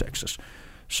Wells, Texas.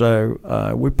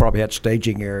 So we probably had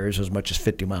staging areas as much as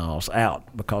 50 miles out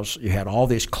because you had all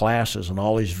these classes and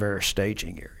all these various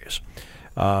staging areas.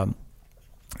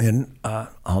 And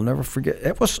I'll never forget,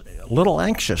 it was a little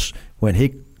anxious when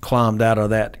he climbed out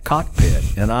of that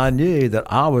cockpit, and I knew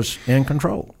that I was in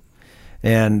control.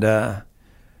 And but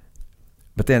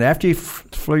then after you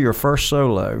flew your first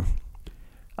solo,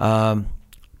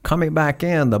 coming back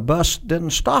in, the bus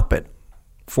didn't stop at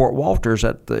Fort Walters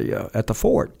at the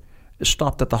fort. It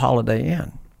stopped at the Holiday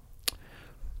Inn.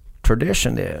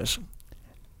 Tradition is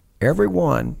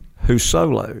everyone who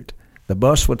soloed, the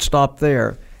bus would stop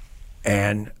there,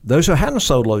 and those who hadn't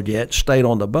soloed yet stayed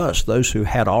on the bus. Those who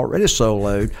had already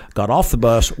soloed got off the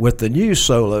bus with the new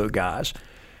solo guys,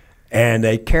 and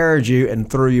they carried you and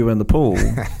threw you in the pool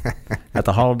at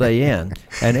the Holiday Inn.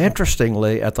 And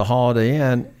interestingly, at the Holiday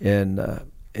Inn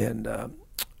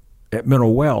at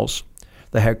Mineral Wells,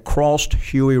 they had crossed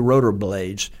Huey rotor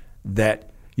blades that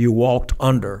you walked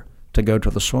under to go to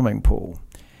the swimming pool.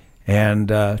 And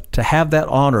to have that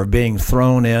honor of being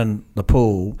thrown in the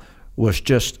pool was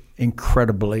just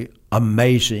incredibly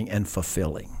amazing and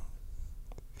fulfilling.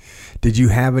 Did you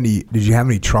have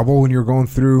any trouble when you were going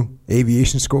through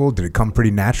aviation school? Did it come pretty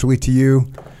naturally to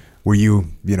you? Were you,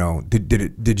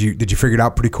 did you figure it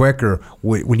out pretty quick, or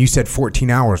when you said 14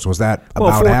 hours, was that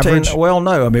about average? Well,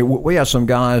 no. I mean, we had some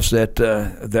guys that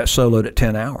soloed at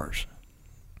 10 hours.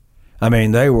 I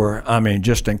mean, they were,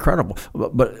 just incredible.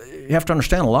 But you have to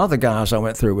understand, a lot of the guys I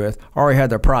went through with already had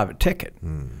their private ticket.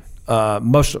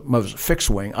 Most fixed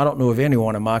wing. I don't know of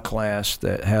anyone in my class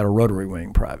that had a rotary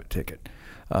wing private ticket.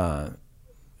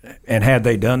 And had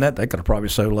they done that, they could have probably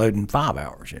soloed in 5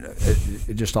 hours.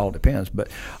 It just all depends. But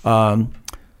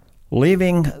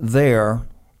leaving there,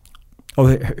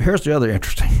 here's the other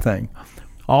interesting thing.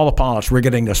 All the pilots, we're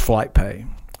getting this flight pay.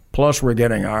 Plus we're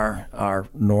getting our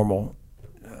normal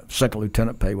second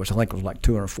lieutenant pay, which I think was like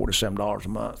 $247 a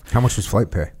month. How much was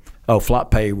flight pay? Oh, flight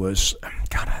pay was,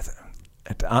 God,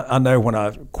 I know when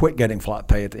I quit getting flight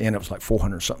pay at the end, it was like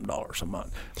 $400-something a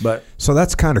month. But so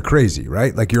that's kind of crazy,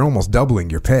 right? Like you're almost doubling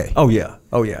your pay. Oh yeah.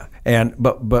 And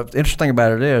but the interesting thing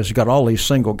about it is you got all these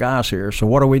single guys here. So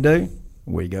what do?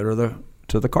 We go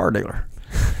to the car dealer.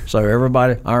 So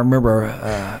everybody, I remember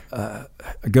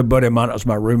a good buddy of mine, that was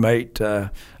my roommate. He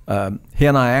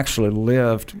and I actually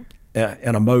lived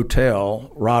in a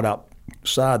motel right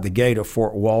outside the gate of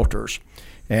Fort Walters,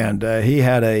 and he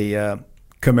had a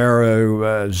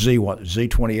Camaro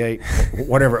Z28,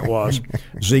 whatever it was,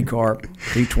 Z car,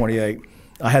 E28,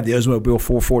 I had the Oldsmobile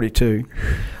 442,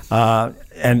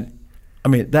 and I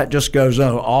mean that just goes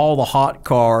on. All the hot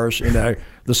cars, the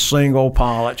single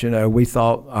pilots. We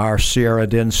thought our Sierra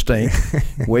didn't stink.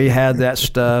 We had that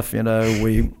stuff.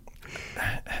 We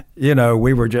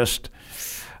were just.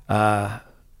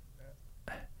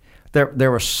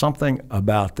 There was something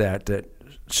about that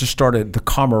just started, the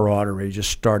camaraderie just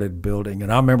started building.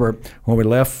 And I remember when we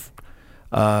left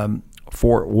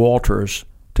Fort Walters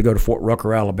to go to Fort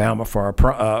Rucker, Alabama for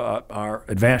our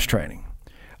advanced training.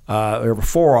 There were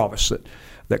 4 of us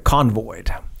that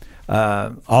convoyed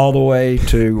all the way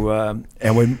to,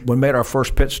 and we made our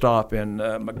first pit stop in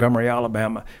Montgomery,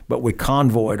 Alabama, but we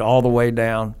convoyed all the way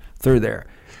down through there.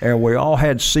 And we all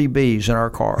had CBs in our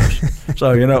cars.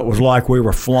 So, it was like we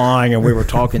were flying and we were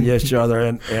talking to each other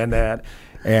and that.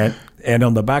 And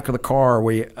on the back of the car,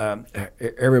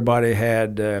 everybody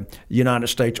had United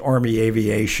States Army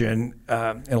Aviation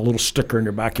and a little sticker in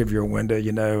the back of your window,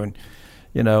 And,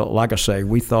 like I say,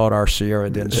 we thought our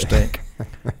Sierra didn't stink.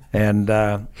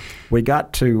 And we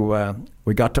got to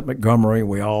Montgomery.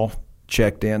 We all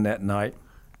checked in that night.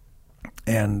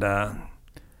 And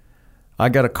I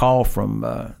got a call from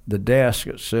the desk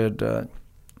that said,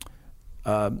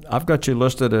 I've got you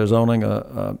listed as owning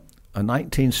a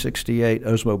 1968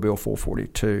 Oldsmobile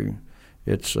 442.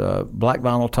 It's black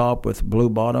vinyl top with blue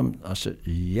bottom. I said,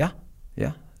 yeah,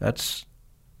 that's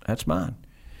mine.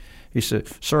 He said,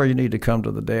 sir, you need to come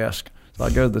to the desk. So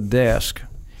I go to the desk,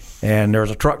 and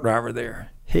there's a truck driver there.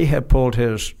 He had pulled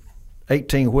his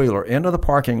 18-wheeler into the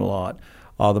parking lot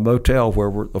of the motel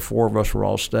where the 4 of us were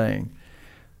all staying.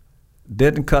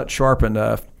 Didn't cut sharp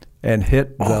enough and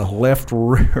hit the left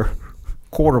rear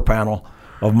quarter panel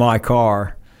of my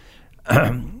car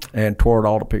and tore it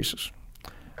all to pieces.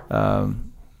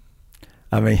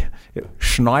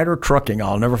 Schneider Trucking,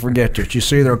 I'll never forget it. You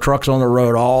see their trucks on the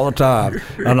road all the time,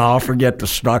 and I'll forget to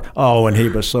start. Oh, and he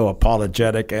was so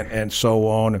apologetic and so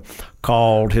on, and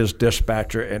called his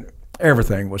dispatcher, and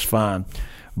everything was fine.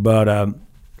 But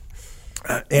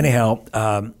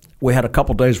anyhow, we had a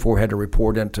couple days before we had to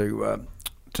report into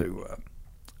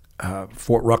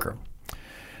Fort Rucker.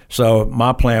 So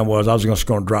my plan was I was just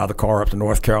going to drive the car up to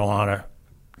North Carolina,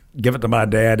 give it to my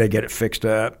dad, they'd get it fixed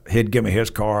up. He'd give me his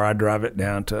car, I'd drive it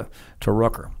down to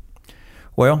Rucker.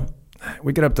 Well,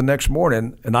 we get up the next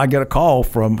morning, and I get a call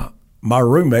from my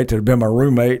roommate that had been my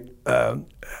roommate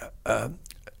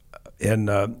in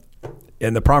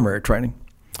the primary training.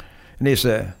 And he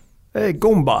said, hey,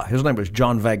 Goomba. His name was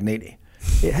John Vagnini.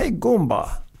 Hey,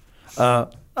 Goomba.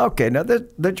 Okay, now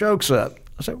the joke's up.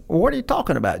 I said, well, what are you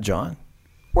talking about, John?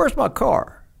 Where's my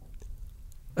car?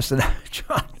 I said,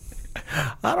 John,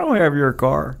 I don't have your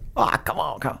car. Oh, come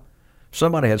on.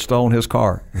 Somebody had stolen his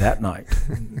car that night.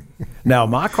 Now,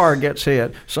 my car gets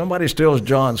hit. Somebody steals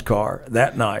John's car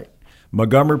that night.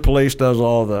 Montgomery police does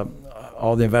all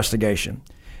the investigation.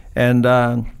 And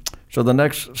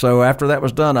so after that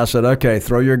was done, I said, okay,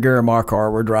 throw your gear in my car.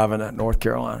 We're driving to North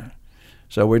Carolina.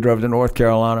 So we drove to North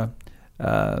Carolina,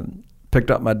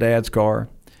 picked up my dad's car.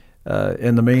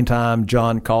 In the meantime,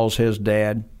 John calls his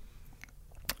dad,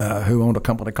 who owned a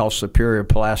company called Superior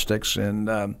Plastics in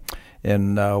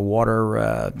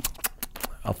Water,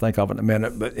 I'll think of it in a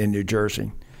minute, but in New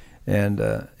Jersey.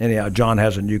 And anyhow, John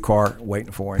has a new car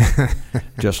waiting for him,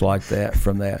 just like that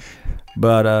from that.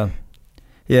 But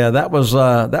that was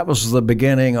the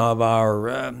beginning of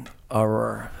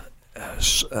our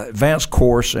advanced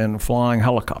course in flying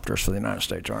helicopters for the United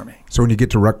States Army. So when you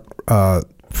get to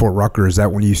Fort Rucker, is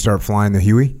that when you start flying the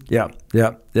Huey? Yeah.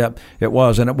 It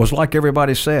was, and it was like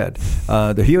everybody said.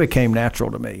 The Huey came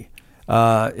natural to me.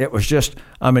 It was just,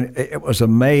 it was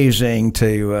amazing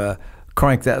to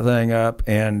crank that thing up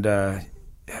and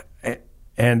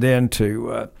then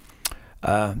to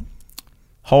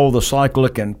hold the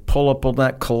cyclic and pull up on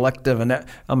that collective, and that.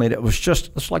 It was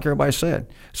just, it's like everybody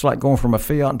said. It's like going from a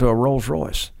Fiat into a Rolls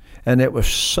Royce, and it was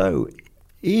so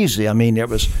easy. It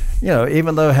was,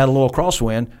 even though it had a little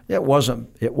crosswind, it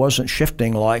wasn't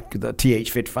shifting like the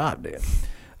TH-55 did.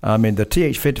 The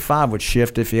TH-55 would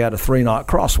shift if you had a 3-knot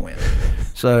crosswind.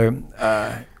 So,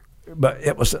 but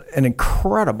it was an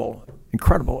incredible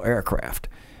aircraft.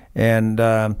 And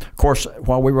of course,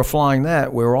 while we were flying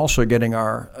that, we were also getting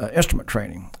our instrument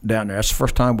training down there. That's the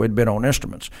first time we'd been on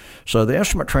instruments. So the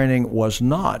instrument training was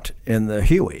not in the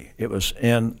Huey. It was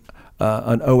in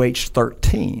an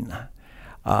OH-13.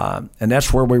 And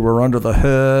that's where we were under the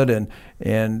hood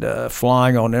and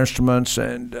flying on instruments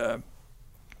and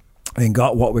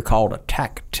got what we called a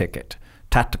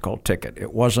tactical ticket.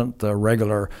 It wasn't the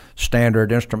regular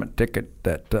standard instrument ticket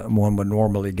that one would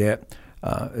normally get,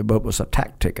 but it was a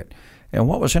TAC ticket. And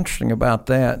what was interesting about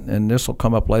that, and this will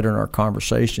come up later in our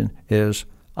conversation, is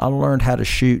I learned how to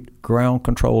shoot ground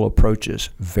control approaches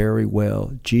very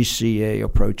well, GCA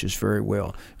approaches very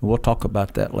well. And we'll talk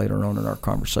about that later on in our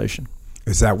conversation.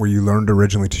 Is that where you learned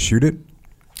originally to shoot it?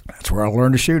 That's where I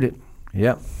learned to shoot it.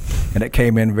 Yep. And it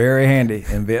came in very handy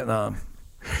in Vietnam.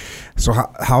 So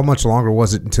how much longer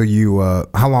was it until you,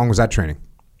 how long was that training?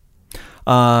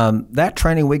 That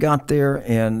training we got there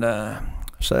in,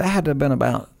 so that had to have been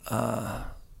about,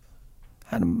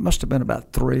 must have been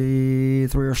about three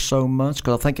or so months,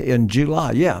 because I think in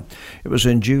July, it was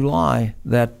in July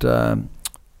that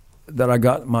I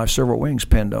got my silver wings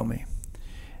pinned on me.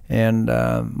 And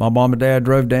my mom and dad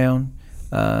drove down.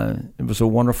 It was a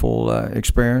wonderful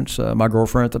experience. My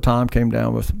girlfriend at the time came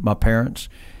down with my parents.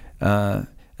 And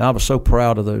I was so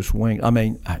proud of those wings. I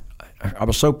mean, I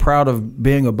was so proud of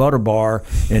being a butter bar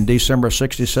in December of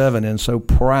 '67, and so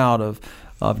proud of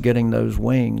getting those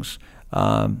wings.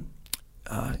 Later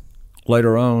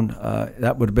on,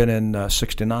 that would have been in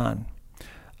 '69,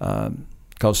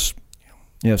 because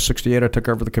 '68 I took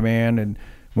over the command and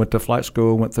went to flight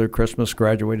school, went through Christmas,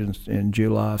 graduated in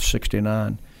July of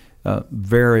 '69.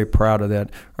 Very proud of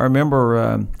that. I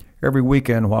remember every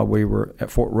weekend while we were at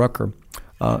Fort Rucker,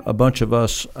 a bunch of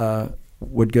us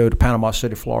would go to Panama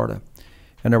City, Florida.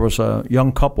 And there was a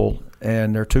young couple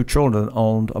and their 2 children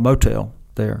owned a motel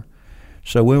there.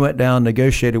 So we went down,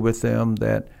 negotiated with them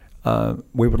that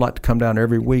we would like to come down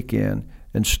every weekend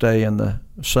and stay in the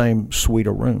same suite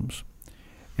of rooms.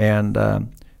 And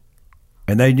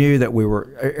they knew that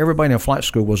everybody in flight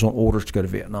school was on orders to go to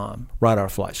Vietnam right out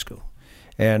of flight school.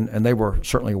 And they were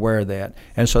certainly aware of that.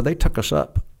 And so they took us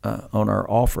up on our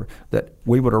offer that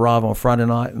we would arrive on Friday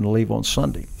night and leave on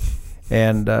Sunday.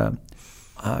 And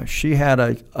she had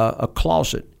a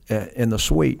closet in the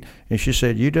suite, and she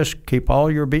said, "You just keep all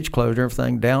your beach clothes,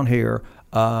 everything down here.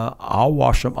 I'll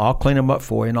wash them, I'll clean them up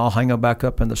for you, and I'll hang them back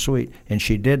up in the suite." And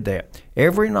she did that.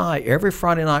 Every night, every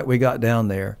Friday night we got down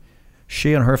there,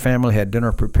 she and her family had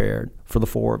dinner prepared for the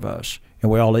 4 of us,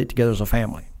 and we all ate together as a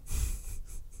family.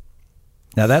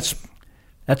 Now that's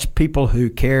people who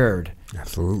cared.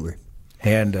 Absolutely.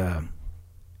 And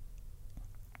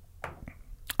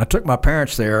I took my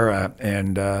parents there,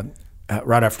 and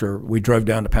right after we drove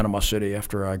down to Panama City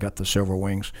after I got the silver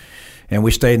wings, and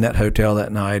we stayed in that hotel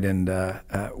that night and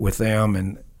with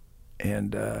them,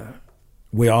 and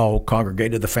we all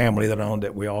congregated. The family that owned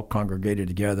it, we all congregated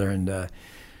together, and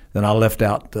then I left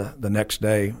out the next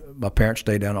day. My parents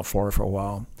stayed down in Florida for a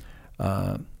while,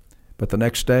 but the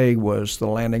next day was the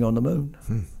landing on the moon.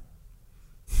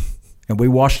 And we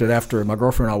watched it after, my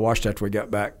girlfriend and I watched after we got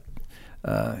back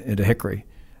into Hickory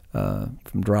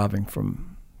from driving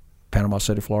from Panama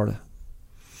City, Florida.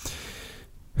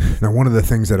 Now, one of the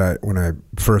things that when I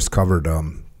first covered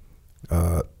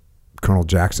Colonel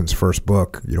Jackson's first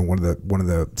book, one of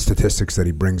the statistics that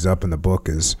he brings up in the book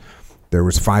is there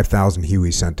was 5,000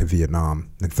 Hueys sent to Vietnam,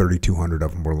 and 3,200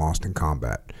 of them were lost in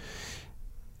combat.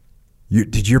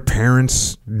 Did your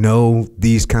parents know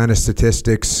these kind of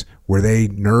statistics? Were they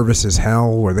nervous as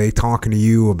hell? Were they talking to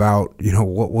you about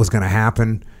what was going to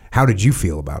happen? How did you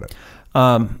feel about it?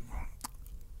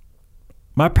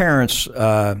 My parents,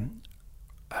 I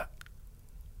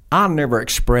never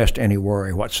expressed any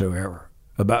worry whatsoever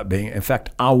about being. In fact,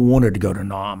 I wanted to go to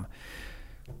Nam.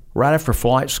 Right after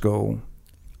flight school,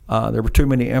 there were too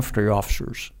many infantry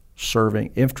officers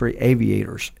serving infantry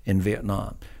aviators in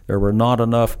Vietnam. There were not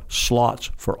enough slots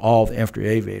for all the infantry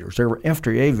aviators. There were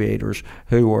infantry aviators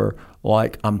who were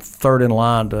like, I'm third in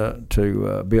line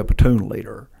to be a platoon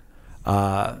leader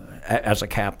as a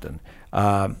captain.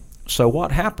 So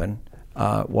what happened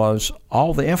was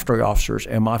all the infantry officers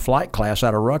in my flight class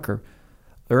out of Rucker,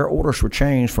 their orders were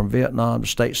changed from Vietnam to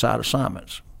stateside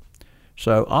assignments.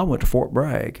 So I went to Fort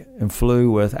Bragg and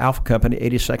flew with Alpha Company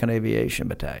 82nd Aviation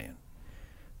Battalion.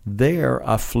 There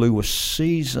I flew with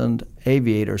seasoned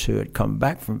aviators who had come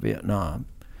back from Vietnam.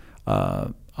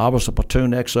 I was a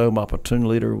platoon XO. My platoon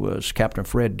leader was Captain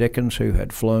Fred Dickens, who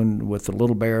had flown with the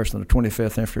Little Bears in the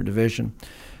 25th Infantry Division.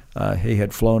 He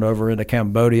had flown over into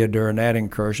Cambodia during that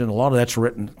incursion. A lot of that's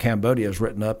Cambodia is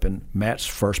written up in Matt's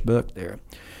first book there.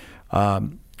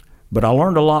 But I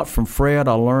learned a lot from Fred.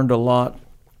 I learned a lot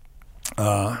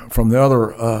from the other,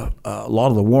 a lot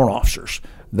of the warrant officers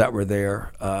that were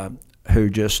there who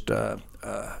just,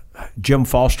 Jim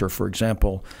Foster, for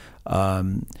example,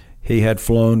 he had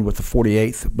flown with the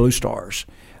 48th Blue Stars,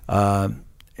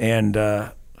 and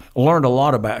learned a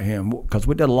lot about him because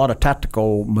we did a lot of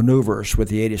tactical maneuvers with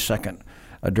the 82nd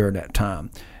during that time.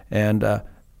 And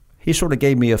he sort of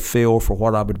gave me a feel for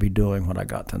what I would be doing when I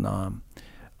got to Nam.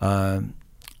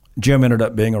 Jim ended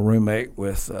up being a roommate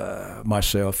with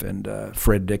myself and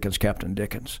Fred Dickens, Captain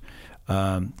Dickens.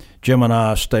 Jim and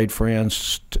I stayed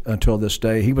friends until this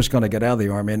day. He was going to get out of the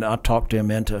Army, and I talked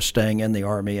him into staying in the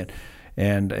Army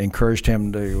and encouraged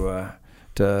him to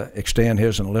extend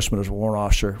his enlistment as a warrant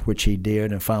officer, which he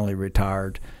did, and finally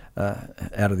retired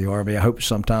out of the Army. I hope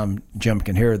sometime Jim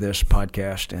can hear this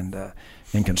podcast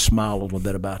and can smile a little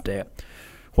bit about that.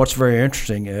 What's very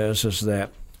interesting is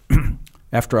that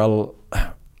after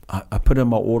I put in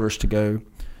my orders to go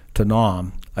to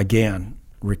Nam, again,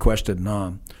 requested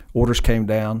Nam, orders came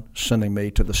down sending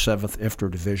me to the 7th Infantry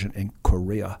Division in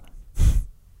Korea.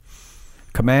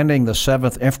 Commanding the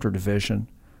 7th Infantry Division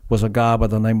was a guy by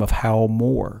the name of Hal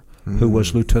Moore, who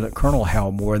was Lieutenant Colonel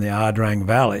Hal Moore in the Ia Drang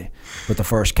Valley with the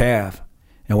 1st Cav.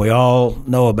 And we all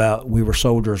know about we were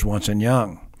soldiers once and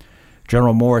young.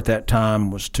 General Moore at that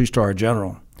time was 2-star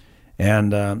general,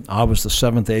 and I was the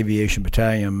 7th Aviation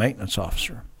Battalion maintenance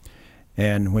officer.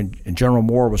 And when General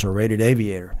Moore was a rated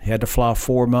aviator, he had to fly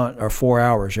 4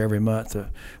 hours every month to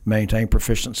maintain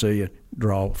proficiency and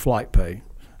draw flight pay.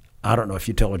 I don't know if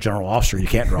you tell a general officer you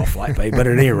can't draw flight pay, but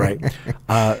at any rate,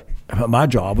 my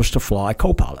job was to fly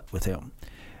co-pilot with him,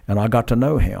 and I got to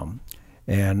know him.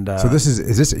 And so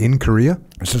is this in Korea?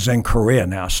 This is in Korea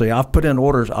now. See, I've put in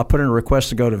orders. I put in a request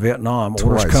to go to Vietnam.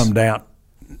 Twice. Orders come down,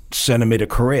 sending me to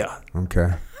Korea.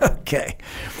 Okay. Okay.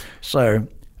 So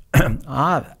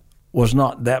I was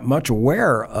not that much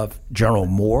aware of General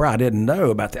Moore. I didn't know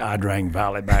about the Ia Drang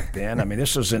Valley back then. I mean,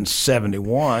 this was in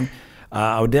 71.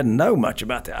 I didn't know much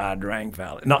about the Ia Drang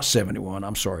Valley. Not 71,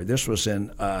 I'm sorry. This was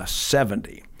in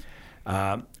 70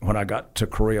 when I got to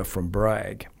Korea from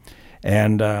Bragg.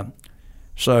 And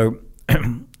so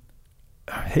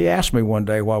he asked me one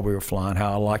day while we were flying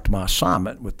how I liked my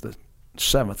assignment with the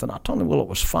 7th. And I told him, well, it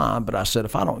was fine. But I said,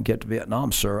 if I don't get to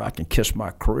Vietnam, sir, I can kiss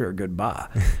my career goodbye.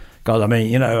 Because, I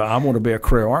mean, I want to be a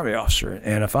career Army officer.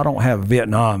 And if I don't have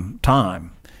Vietnam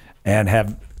time and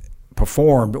have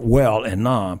performed well in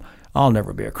Nam, I'll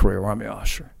never be a career Army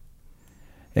officer.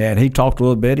 And he talked a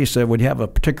little bit. He said, would you have a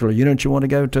particular unit you want to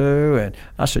go to? And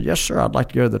I said, yes, sir, I'd like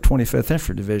to go to the 25th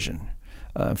Infantry Division,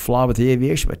 fly with the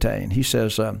Aviation Battalion. He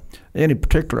says, any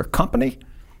particular company?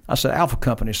 I said, Alpha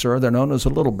Company, sir. They're known as the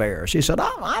Little Bears. He said,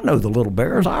 I know the Little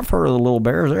Bears. I've heard of the Little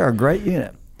Bears. They're a great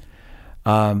unit.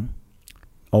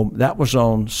 That was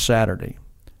on Saturday.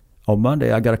 On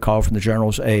Monday, I got a call from the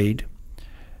General's aide,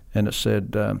 and it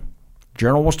said,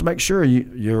 General wants to make sure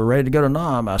you're ready to go to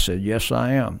Nam. I said, yes,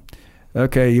 I am.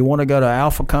 Okay, you want to go to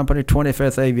Alpha Company,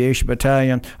 25th Aviation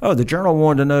Battalion? Oh, the General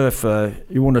wanted to know if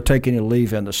you want to take any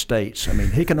leave in the States. I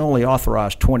mean, he can only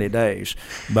authorize 20 days.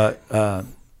 But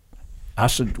I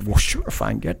said, well, sure, if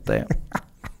I can get that.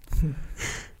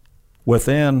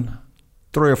 Within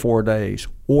 3 or 4 days,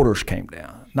 orders came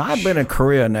down. Now, I've been in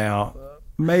Korea now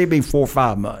maybe 4 or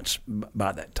 5 months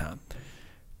by that time.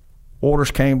 Orders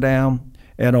came down.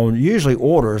 And on usually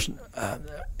orders,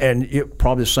 and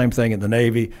probably the same thing in the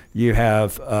Navy, you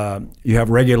have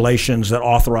regulations that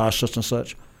authorize such and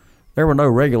such. There were no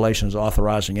regulations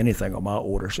authorizing anything on my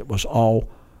orders. It was all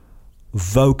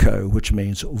VOCO, which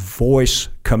means voice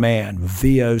command,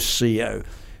 VOCO,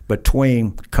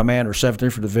 between Commander 7th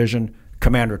Infantry Division,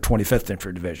 Commander 25th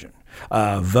Infantry Division,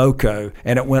 VOCO.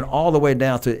 And it went all the way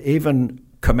down to even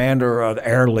Commander of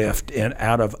Airlift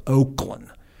out of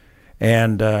Oakland.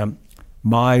 And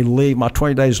my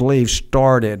 20 days leave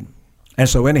started. And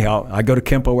so anyhow, I go to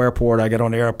Kempo Airport, I get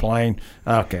on the airplane,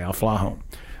 okay, I'll fly home.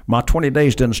 My 20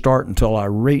 days didn't start until I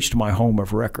reached my home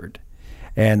of record.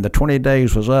 And the 20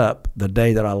 days was up the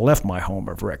day that I left my home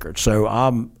of record. So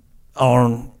I'm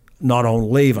not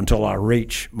on leave until I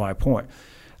reach my point.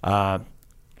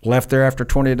 Left there after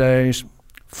 20 days,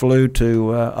 flew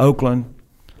to Oakland,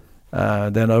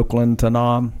 then Oakland to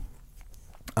Nam.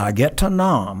 I get to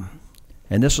Nam,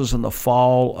 and this was in the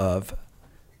fall of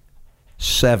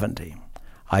 70.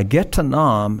 I get to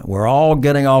Nam, we're all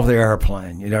getting off the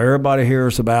airplane. Everybody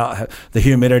hears about the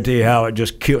humidity, how it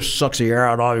just sucks the air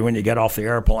out of you when you get off the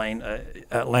airplane,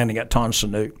 landing at Tan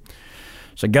Son Nhut.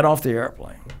 So get off the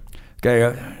airplane.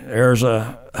 Okay, there's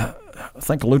I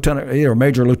think a lieutenant, either a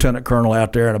major lieutenant colonel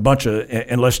out there and a bunch of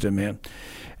enlisted men.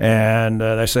 And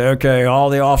they say, okay, all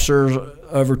the officers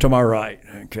over to my right.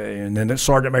 Okay, and then the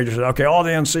sergeant major says, okay, all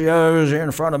the NCOs here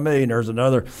in front of me. And there's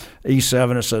another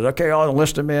E7 that says, okay, all the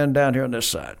enlisted men down here on this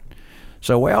side.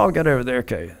 So we all get over there.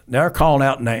 Okay, now they're calling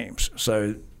out names.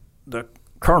 So the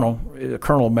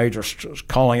colonel major is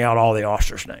calling out all the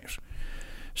officers' names.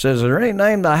 Says, is there any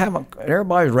name that I haven't,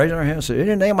 everybody's raising their hand, said,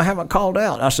 any name I haven't called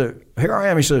out? I said, here I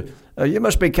am. He said, you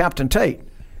must be Captain Tate.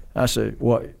 I said,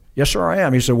 what? Yes, sir, I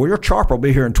am. He said, well, your chopper will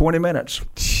be here in 20 minutes.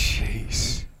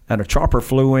 Jeez. and a chopper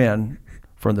flew in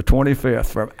from the 25th,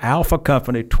 from Alpha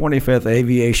Company 25th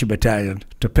Aviation Battalion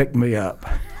to pick me up.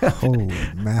 Holy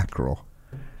mackerel.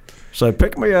 So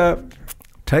pick me up,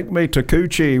 take me to Cu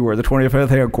Chi, where the 25th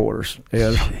headquarters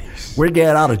is. Jeez. We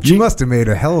get out of Jeep. You must have made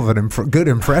a hell of a good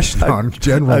impression on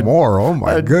General Moore. Oh,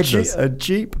 my goodness. A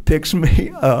Jeep picks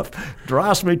me up,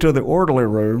 drives me to the orderly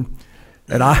room,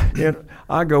 and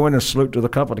I go in and salute to the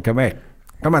company commander,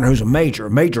 who's a major.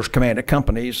 Majors command at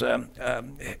companies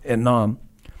in Nam.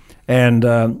 And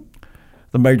the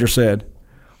major said,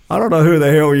 "I don't know who the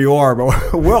hell you are,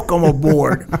 but welcome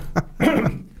aboard."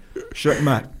 Shook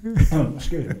my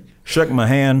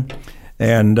hand,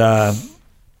 and that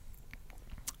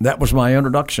was my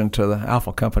introduction to the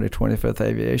Alpha Company 25th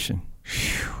Aviation.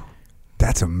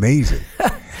 That's amazing.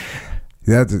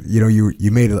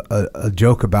 You made a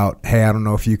joke about, hey, I don't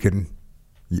know if you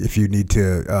need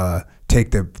to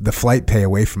take the flight pay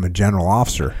away from a general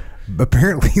officer.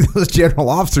 Apparently, those general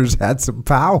officers had some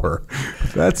power.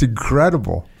 That's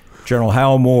incredible. General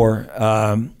Hal Moore,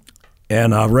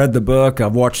 and I've read the book.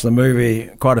 I've watched the movie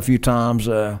quite a few times.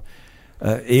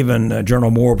 Even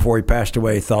General Moore, before he passed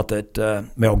away, thought that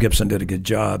Mel Gibson did a good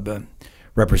job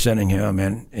representing him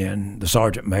and the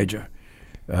sergeant major.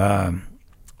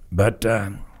 But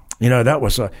he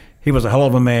was a hell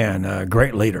of a man, a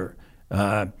great leader.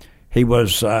 He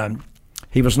was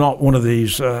not one of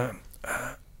these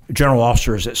general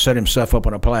officers that set himself up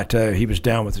on a plateau. He was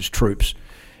down with his troops,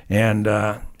 and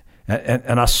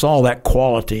I saw that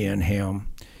quality in him,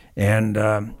 and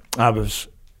I was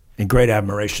in great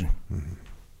admiration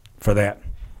for that.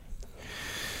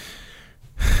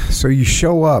 So you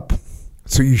show up.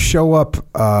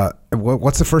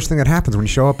 What's the first thing that happens when you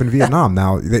show up in Vietnam?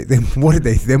 Now,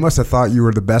 they must have thought you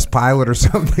were the best pilot or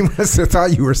something. They must have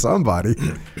thought you were somebody.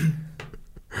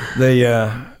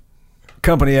 The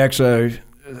company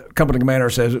company commander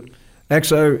says,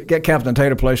 "XO, get Captain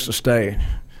Tate a place to stay."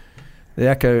 The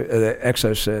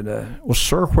XO said, "Well,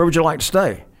 sir, where would you like to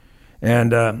stay?"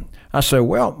 And I said,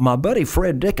 "Well, my buddy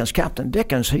Fred Dickens, Captain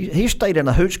Dickens, he stayed in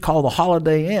a hooch called the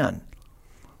Holiday Inn."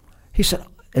 He said,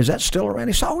 "Is that still around?"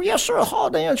 He said, "Oh, yes, sir, the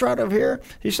Holiday Inn's right over here."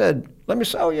 He said, "Let me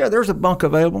say, oh, yeah, there's a bunk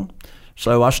available."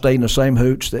 So I stayed in the same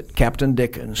hooch that Captain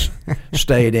Dickens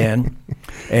stayed in.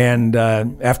 And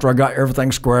after I got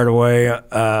everything squared away,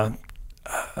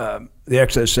 the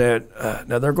XO said,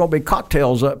 "Now there are going to be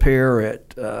cocktails up here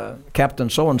at Captain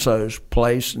So-and-so's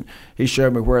place." And he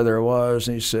showed me where there was.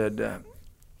 And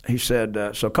he said,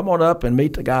 "So come on up and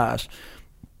meet the guys."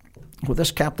 Well,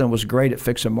 this captain was great at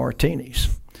fixing martinis.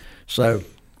 So,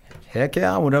 heck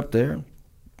yeah, I went up there,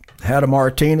 had a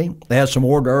martini. They had some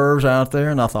hors d'oeuvres out there,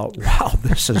 and I thought, wow,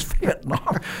 this is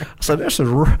Vietnam. So this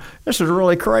is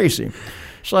really crazy.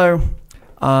 So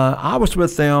I was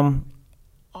with them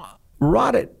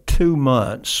right at 2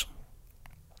 months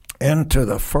into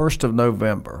the 1st of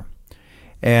November,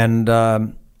 and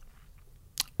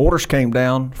orders came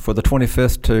down for the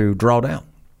 25th to draw down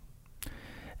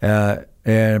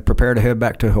and prepare to head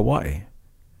back to Hawaii.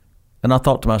 And I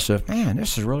thought to myself, man,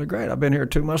 this is really great. I've been here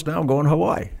 2 months now. I'm going to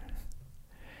Hawaii.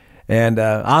 And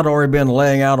I'd already been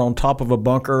laying out on top of a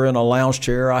bunker in a lounge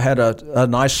chair. I had a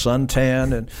nice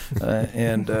suntan,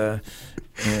 and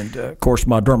of course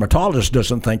my dermatologist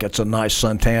doesn't think it's a nice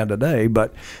suntan today.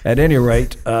 But at any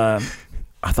rate, I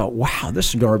thought, wow,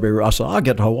 this is going to be. I said, I'll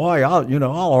get to Hawaii. I'll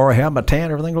already have my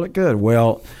tan. Everything will look good.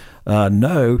 Well,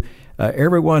 no,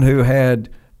 everyone who had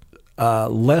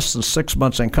less than 6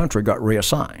 months in country got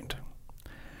reassigned.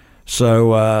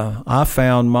 So I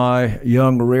found my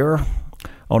young rear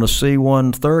on a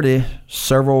C-130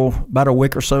 about a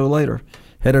week or so later,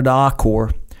 headed to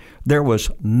I-Corps.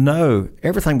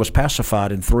 Everything was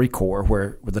pacified in 3 Corps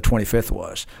where the 25th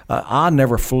was. I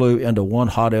never flew into one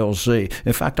hot LZ.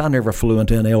 In fact, I never flew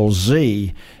into an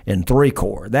LZ in 3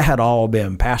 Corps. That had all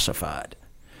been pacified.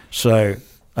 So,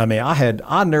 I mean,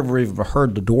 I never even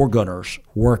heard the door gunners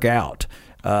work out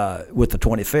with the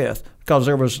 25th because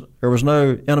there was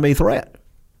no enemy threat.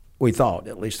 We thought,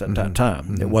 at least at that time.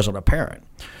 Mm-hmm. It wasn't apparent.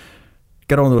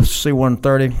 Get on the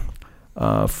C-130,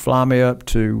 fly me up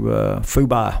to Phu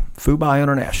Bai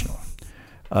International,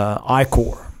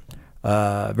 I-Corps,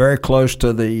 very close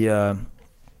to the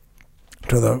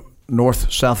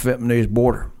North-South Vietnamese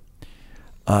border.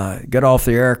 Get off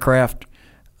the aircraft,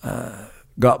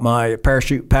 got my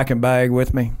parachute packing bag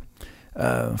with me,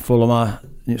 full of my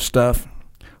stuff,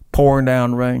 pouring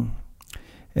down rain,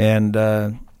 and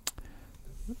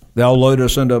they all loaded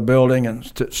us into a building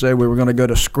and said we were going to go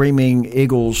to Screaming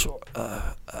Eagles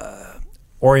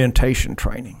orientation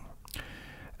training.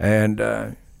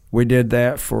 And we did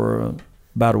that for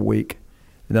about a week,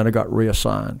 and then I got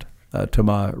reassigned to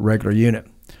my regular unit.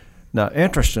 Now,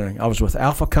 interesting, I was with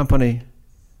Alpha Company,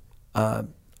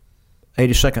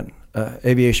 82nd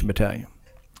Aviation Battalion.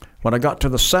 When I got to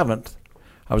the 7th,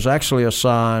 I was actually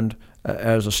assigned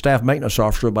as a staff maintenance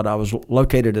officer, but I was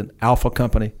located in Alpha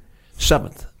Company,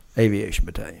 7th Aviation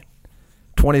Battalion.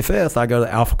 25th, I go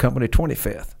to Alpha Company,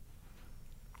 25th.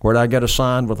 Where did I get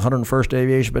assigned with 101st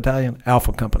Aviation Battalion?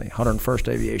 Alpha Company, 101st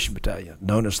Aviation Battalion,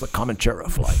 known as the Comanchero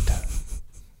Flight.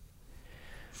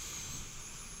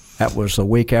 That was a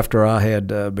week after I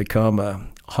had become a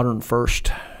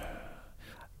 101st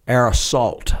Air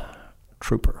Assault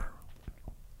Trooper.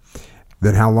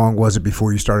 Then how long was it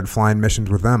before you started flying missions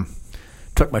with them?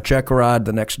 Took my check ride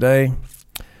the next day.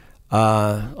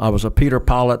 I was a Peter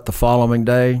pilot the following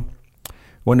day.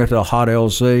 Went into a hot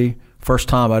LZ. First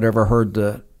time I'd ever heard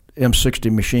the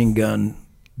M60 machine gun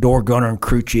door gunner and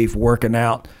crew chief working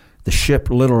out. The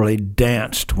ship literally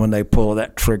danced when they pulled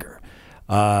that trigger.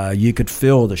 You could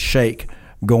feel the shake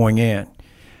going in.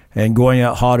 And going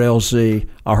out hot LZ,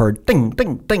 I heard ding,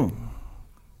 ding, ding.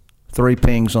 3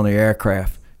 pings on the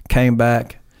aircraft. Came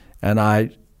back, and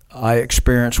I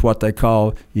experienced what they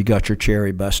call, you got your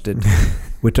cherry busted.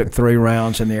 We took 3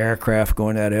 rounds in the aircraft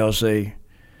going at LZ.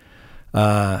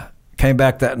 Came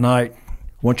back that night.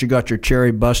 Once you got your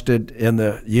cherry busted in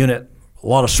the unit, a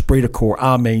lot of esprit de corps.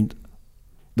 I mean,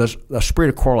 the esprit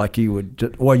de corps like you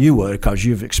would, well, you would because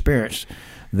you've experienced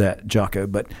that, Jocko.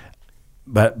 But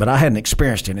I hadn't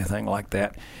experienced anything like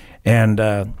that.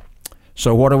 And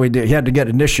so what do we do? You had to get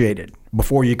initiated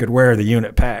before you could wear the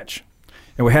unit patch.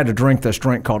 And we had to drink this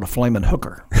drink called a Flamin'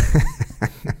 Hooker.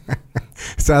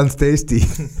 Sounds tasty.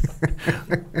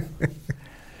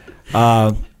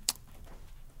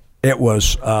 It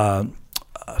was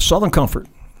Southern Comfort.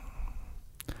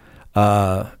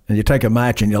 And you take a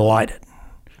match and you light it.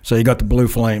 So you got the blue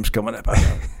flames coming up out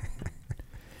of it.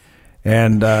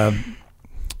 And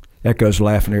Echo's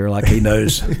laughing here like he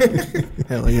knows.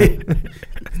 Hell yeah.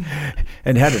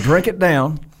 And you had to drink it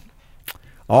down,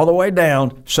 all the way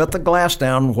down, set the glass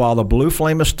down while the blue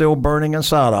flame is still burning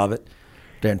inside of it,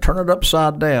 then turn it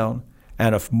upside down,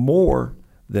 and if more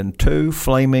than 2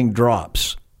 flaming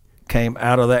drops came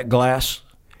out of that glass,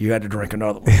 you had to drink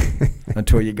another one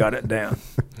until you got it down.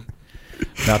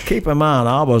 Now, keep in mind,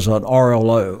 I was an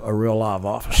RLO, a real live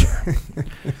officer.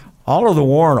 All of the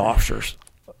warrant officers,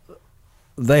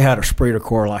 they had a esprit de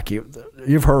corps like you.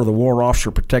 You've heard of the Warrant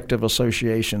Officer Protective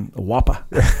Association, the WAPA.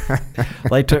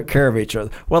 They took care of each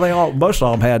other. Well, most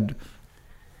of them had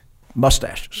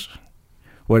mustaches.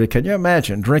 Well, can you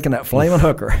imagine drinking that Flamin'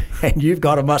 Hooker and you've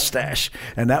got a mustache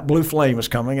and that blue flame is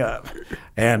coming up?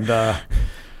 And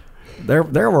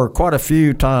there were quite a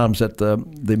few times that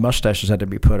the mustaches had to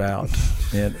be put out.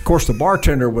 And, of course, the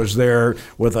bartender was there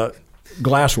with a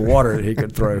glass of water that he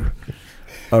could throw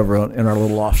over in our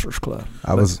little officers club.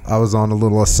 I was on a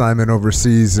little assignment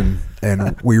overseas, and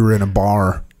we were in a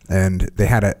bar, and they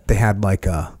had like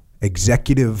a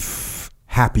executive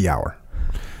happy hour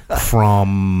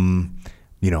from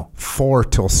 4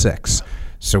 till 6.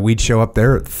 So we'd show up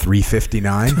there at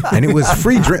 3:59, and it was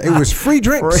free. It was free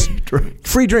drinks,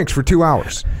 free drinks for 2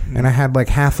 hours, and I had like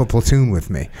half a platoon with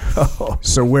me. Oh.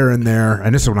 So we're in there,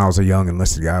 and this is when I was a young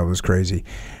enlisted guy. It was crazy,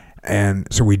 and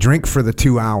so we drink for the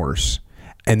 2 hours.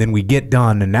 And then we get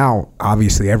done, and now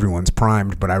obviously everyone's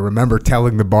primed. But I remember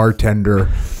telling the bartender,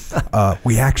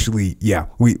 we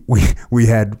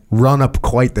had run up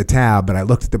quite the tab. And I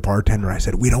looked at the bartender. I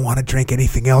said, "We don't want to drink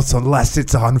anything else unless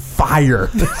it's on fire."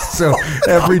 So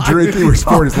every drink he was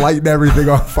pouring is lighting everything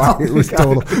on fire. It was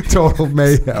total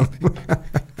mayhem.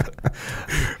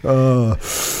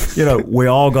 We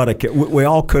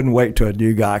all couldn't wait till a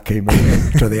new guy came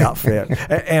in to the outfit,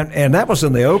 and that was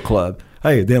in the O Club.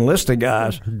 Hey, the enlisted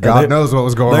guys. God knows what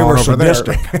was going on over there.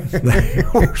 They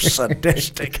were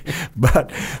sadistic,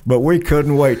 but we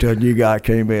couldn't wait till a new guy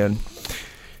came in.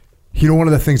 One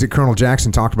of the things that Colonel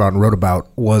Jackson talked about and wrote about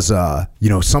was,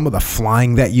 some of the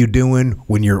flying that you're doing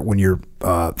when you're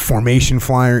formation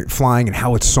flying, and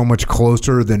how it's so much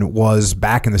closer than it was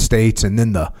back in the States, and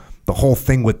then the whole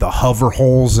thing with the hover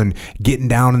holes and getting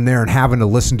down in there and having to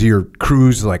listen to your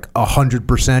crews like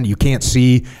 100%. You can't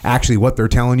see actually what they're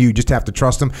telling you. You just have to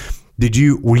trust them.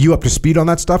 Were you up to speed on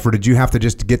that stuff, or did you have to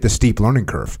just get the steep learning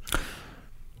curve?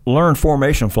 Learned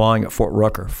formation flying at Fort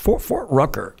Rucker. Fort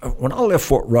Rucker, when I left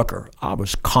Fort Rucker, I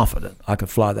was confident I could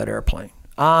fly that airplane.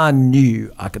 I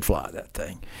knew I could fly that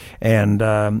thing.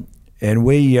 And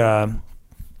we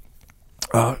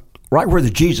right where the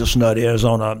Jesus nut is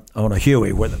on a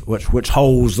Huey, which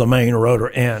holds the main rotor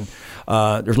in,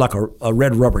 there's like a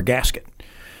red rubber gasket.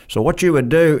 So what you would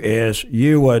do is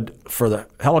you would, for the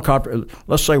helicopter,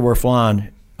 let's say we're flying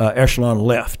echelon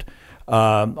left,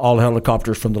 all the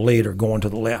helicopters from the lead are going to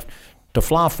the left. To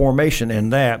fly formation in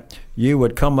that, you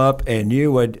would come up and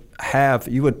you would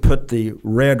put the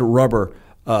red rubber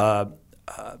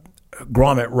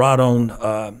grommet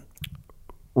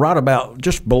right about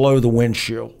just below the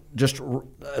windshield, just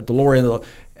at the lower end of the.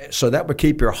 So that would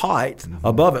keep your height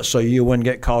above it, so you wouldn't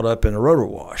get caught up in the rotor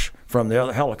wash from the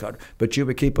other helicopter. But you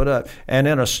would keep it up, and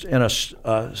in a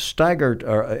staggered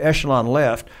or echelon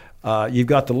left. You've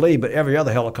got the lead, but every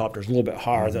other helicopter is a little bit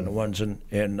higher than the ones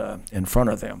in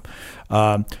front of them.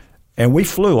 And we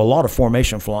flew a lot of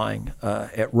formation flying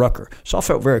at Rucker, so I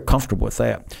felt very comfortable with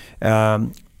that.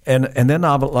 And then,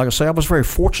 like I say, I was very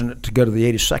fortunate to go to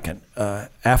the 82nd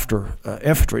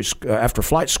after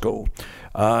flight school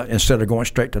instead of going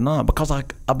straight to non, because I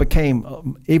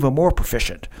became even more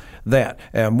proficient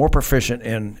more proficient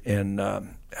in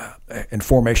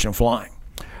formation flying.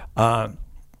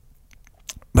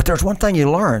 But there's one thing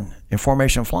you learn in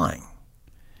formation flying,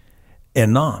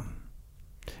 in non,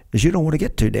 is you don't want to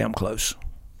get too damn close,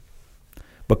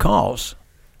 because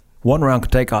one round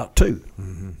could take out two,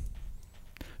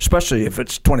 especially if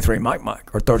it's 23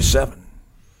 Mike or 37,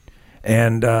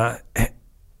 and you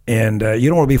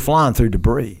don't want to be flying through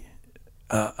debris.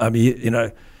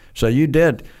 So you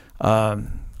did,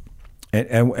 and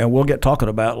we'll get talking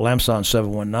about Lamson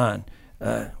 719.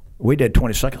 We did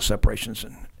 20-second separations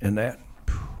in that.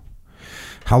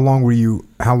 How long were you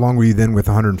then with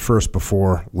 101st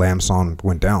before Lamson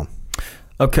went down?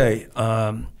 Okay,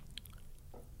 so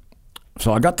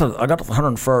I got to the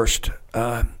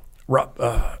 101st.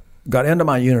 Got into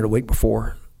my unit a week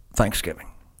before Thanksgiving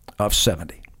of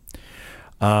 70.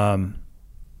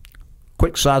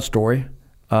 Quick side story: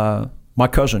 my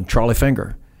cousin Charlie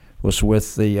Finger was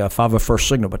with the 501st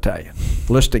Signal Battalion,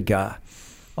 listed guy,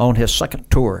 on his second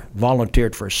tour,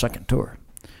 volunteered for his second tour.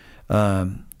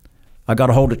 I got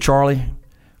a hold of Charlie,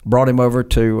 brought him over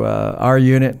to our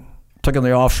unit, took him to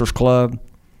the officers' club.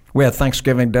 We had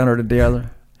Thanksgiving dinner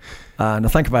together. Now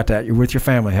think about that. You're with your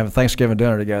family having Thanksgiving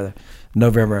dinner together,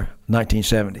 November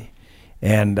 1970.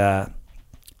 And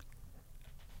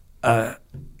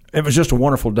it was just a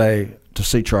wonderful day to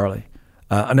see Charlie.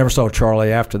 I never saw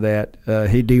Charlie after that.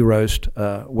 He de-roast,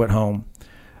 went home.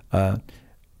 I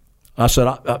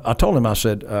told him, I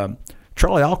said,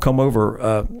 Charlie, I'll come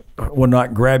over one night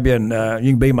and grab you, and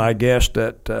you can be my guest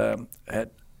at the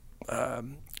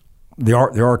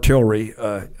artillery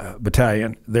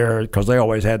battalion there, because they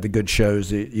always had the good shows,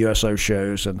 the USO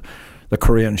shows and the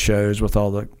Korean shows with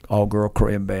all the all-girl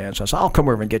Korean bands. I said, I'll come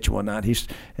over and get you one night.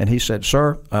 He said,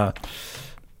 sir, I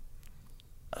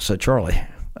said, Charlie,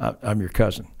 I'm your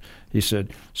cousin. He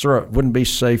said, sir, it wouldn't be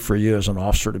safe for you as an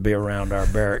officer to be around our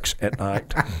barracks at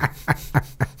night.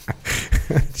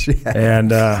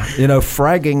 And,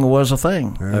 fragging was a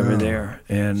thing over there.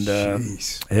 And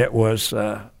it was,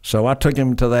 so I took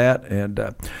him to that. And,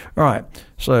 all right,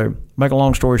 so make a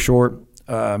long story short,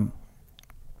 I'm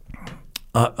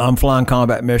flying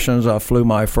combat missions. I flew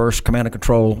my first command and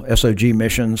control SOG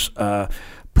missions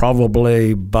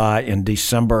probably in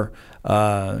December,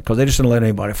 because they just didn't let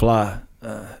anybody fly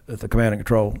at the command and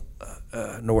control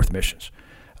North missions.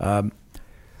 You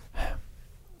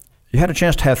had a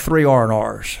chance to have 3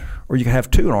 R&Rs, or you could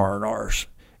have 2 R&Rs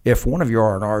if one of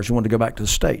your R&Rs you wanted to go back to the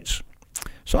States.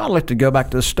 So I elected to go back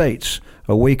to the States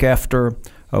a week after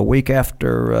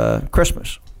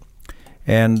Christmas,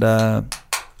 and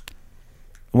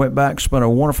went back, spent a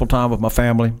wonderful time with my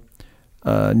family.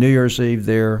 New Year's Eve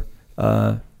there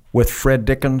with Fred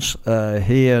Dickens.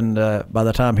 He and by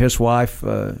the time his wife,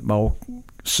 my old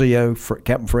CO,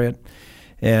 Captain Fred,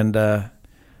 and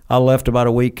I left about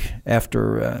a week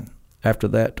after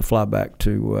that to fly back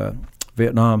to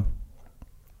Vietnam.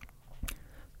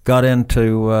 Got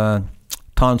into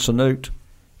Tan Son Nhut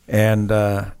and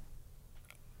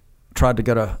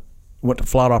went to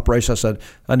flight operations. I said,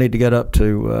 I need to get up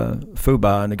to Phu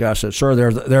Bai. And the guy said, sir,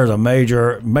 there's a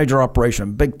major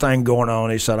operation, big thing going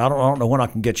on. He said, I don't know when I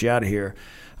can get you out of here.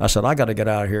 I said, I got to get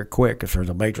out of here quick if there's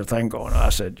a major thing going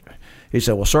on. He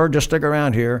said, well, sir, just stick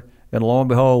around here. And lo and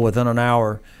behold, within an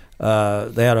hour,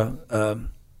 they had a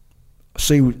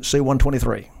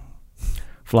C-123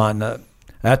 flying up.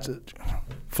 That's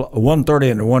 130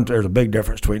 and there's a big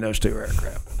difference between those two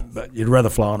aircraft. But you'd rather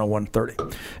fly on a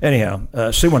 130. Anyhow,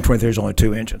 C-123 is only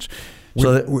 2 engines.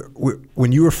 So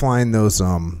when you were flying those,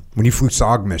 when you flew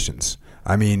SOG missions,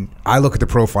 I mean, I look at the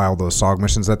profile of those SOG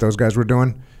missions that those guys were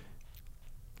doing,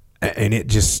 and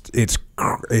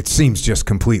it seems just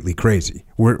completely crazy.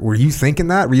 Were you thinking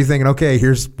that? Were you thinking, okay,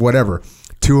 here's whatever,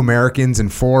 2 Americans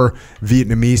and 4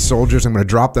 Vietnamese soldiers, I'm going to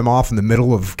drop them off in the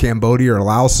middle of Cambodia or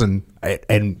Laos, and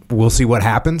we'll see what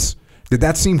happens? Did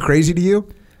that seem crazy to you?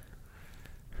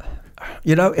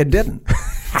 It didn't.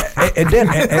 It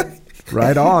didn't.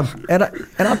 Right on. And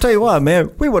I'll tell you what,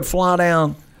 man, we would fly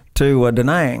down to Da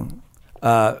Nang.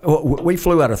 We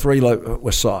flew out of three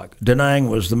with SOG. Da Nang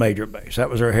was the major base. That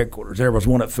was our headquarters. There was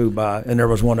one at Phu Bai, and there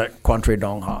was one at Quan Tri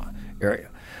Dong Ha area.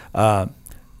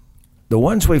 The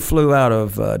ones we flew out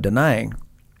of Da Nang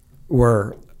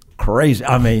were crazy.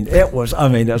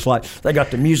 It's like they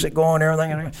got the music going,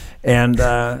 everything,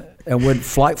 and we'd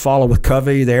flight follow with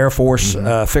Covey, the Air Force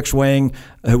fixed wing,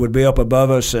 who would be up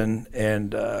above us and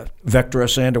vector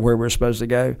us into where we were supposed to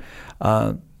go.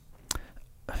 I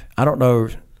don't know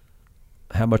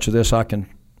how much of this I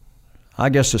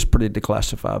guess it's pretty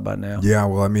declassified by now. Yeah,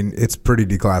 well, it's pretty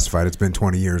declassified. It's been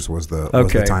 20 years was the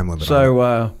time limit.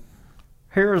 So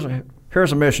here's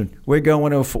a mission. We go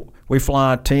in, we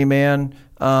fly a team in.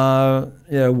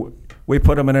 We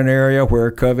put them in an area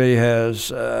where Covey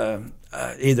has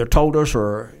either told us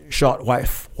or shot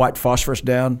white phosphorus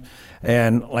down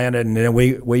and landed, and then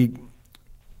we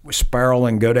spiral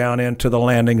and go down into the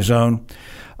landing zone.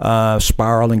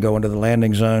 Spiral and go into the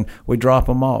landing zone. We drop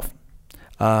them off.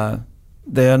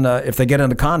 Then if they get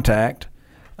into contact,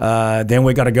 then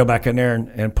we got to go back in there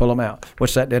and pull them out,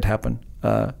 which that did happen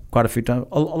quite a few times.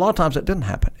 A lot of times it didn't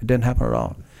happen. It didn't happen at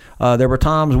all. There were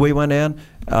times we went in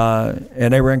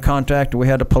and they were in contact, and we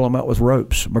had to pull them out with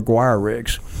ropes, McGuire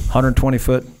rigs,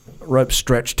 120-foot ropes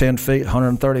stretched 10 feet,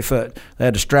 130 foot. They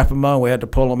had to strap them on. We had to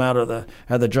pull them out of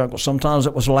the jungle. Sometimes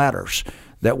it was ladders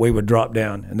that we would drop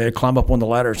down, and they'd climb up on the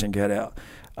ladders and get out.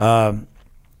 And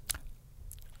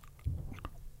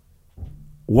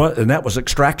that was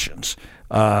extractions.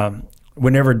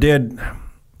 We never did.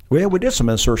 We did some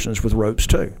insertions with ropes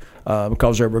too,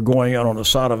 because they were going out on the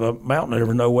side of a mountain. There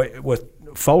was no way with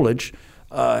foliage,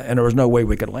 and there was no way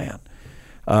we could land.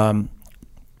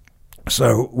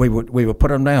 So we would put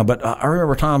them down. But I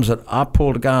remember times that I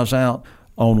pulled guys out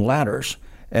on ladders,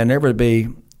 and there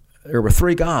were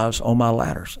three guys on my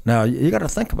ladders. Now you got to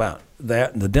think about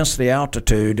that and the density,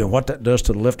 altitude, and what that does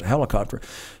to the lift of helicopter.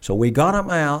 So we got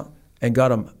them out and got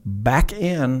them back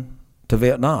in to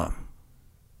Vietnam.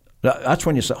 That's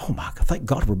when you say, "Oh my God, thank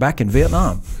God we're back in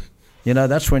Vietnam."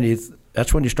 That's when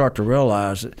you start to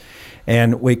realize it.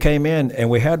 And we came in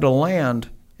and we had to land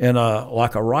in a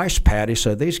rice paddy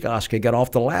so these guys could get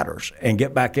off the ladders and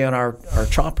get back in our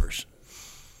choppers.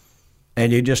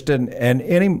 And you just didn't. And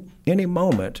any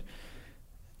moment,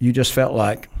 you just felt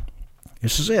like,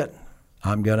 this is it.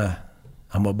 I'm gonna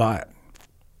buy it.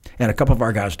 And a couple of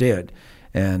our guys did,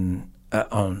 and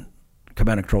on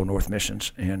Command and Control North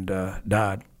missions, and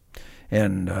died.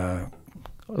 And a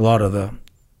lot of the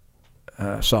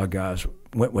SOG guys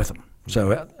went with them.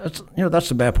 So that's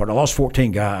the bad part. I lost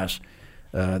 14 guys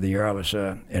the year I was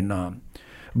in Nam.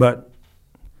 But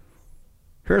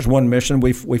here's one mission.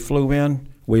 We flew in.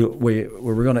 We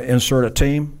were going to insert a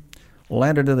team.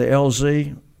 Landed in the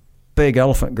LZ, big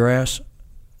elephant grass,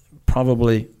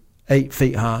 probably 8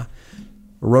 feet high.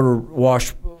 Rotor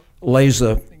wash lays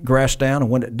the grass down,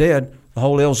 and when it did, the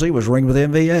whole LZ was ringed with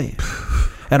NVA.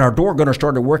 And our door gunner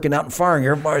started working out and firing.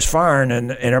 Everybody's firing,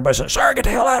 and everybody said, "Sir, get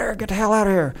the hell out of here! Get the hell out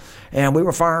of here!" And we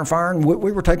were firing.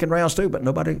 We were taking rounds too, but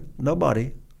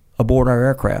nobody aboard our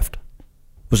aircraft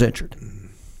was injured.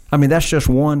 That's just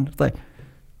one thing.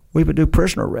 We would do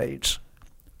prisoner raids.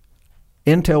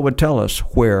 Intel would tell us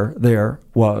where there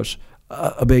was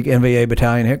a big NVA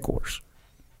battalion headquarters.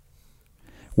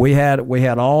 We had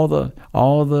all the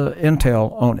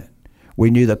intel on it. We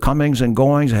knew the comings and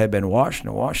goings had been watched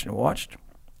and watched and watched.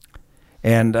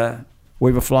 And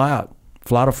we would fly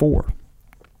to 4.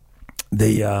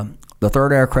 The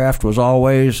third aircraft was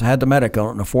always had the medic on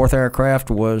it, and the fourth aircraft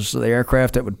was the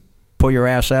aircraft that would pull your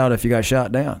ass out if you got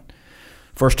shot down.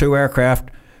 First 2 aircraft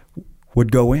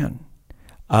would go in.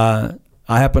 I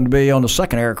happened to be on the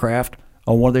second aircraft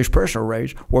on one of these prisoner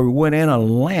raids where we went in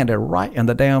and landed right in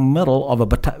the damn middle of a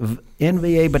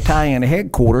NVA battalion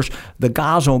headquarters. The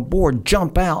guys on board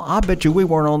jump out. I bet you we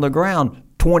weren't on the ground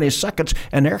 20 seconds,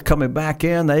 and they're coming back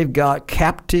in. They've got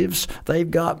captives. They've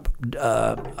got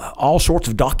all sorts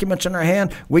of documents in their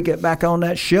hand. We get back on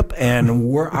that ship,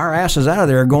 and our asses out of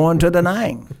there going to Da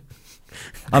Nang.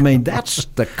 That's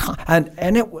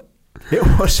and it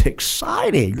was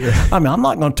exciting. Yeah. I'm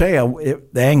not going to tell you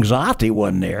the anxiety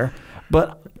wasn't there,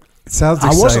 but it sounds I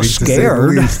wasn't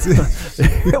scared. To say the least.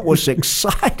 It was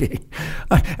exciting.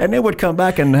 And they would come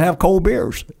back and have cold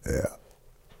beers. Yeah.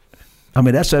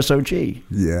 That's SOG.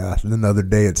 Yeah, another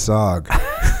day at SOG.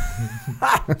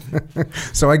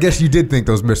 So I guess you did think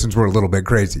those missions were a little bit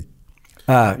crazy.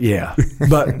 Yeah,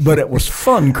 but it was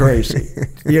fun crazy.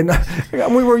 We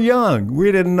were young.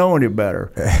 We didn't know any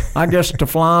better. I guess to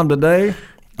fly them today,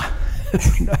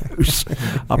 Who knows?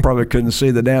 I probably couldn't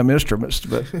see the damn instruments,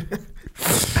 but.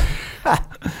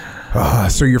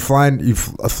 So you fly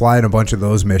in a bunch of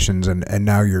those missions, and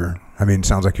now it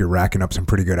sounds like you're racking up some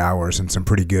pretty good hours and some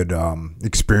pretty good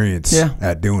experience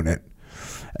at doing it.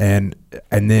 And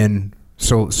then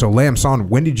so Lam Son,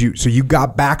 when did you? So you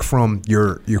got back from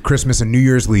your Christmas and New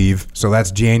Year's leave. So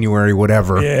that's January,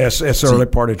 whatever. Yes, it's early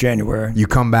part of January. You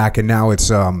come back, and now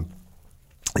it's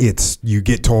you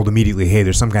get told immediately, hey,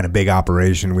 there's some kind of big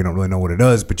operation. We don't really know what it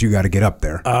is, but you got to get up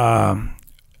there.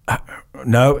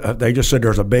 No, they just said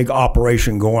there's a big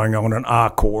operation going on in I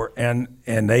Corps, and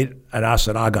I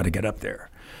said I got to get up there.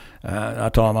 I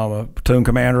told them I'm a platoon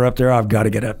commander up there. I've got to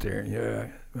get up there.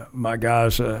 Yeah, my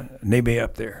guys need me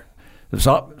up there.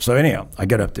 So anyhow, I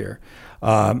get up there.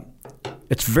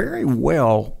 It's very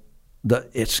well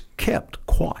it's kept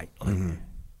quietly.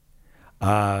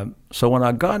 So when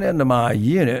I got into my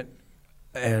unit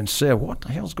and said, "What the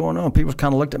hell's going on?" People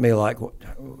kind of looked at me like,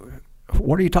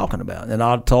 "What are you talking about?" And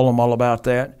I told them all about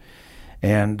that.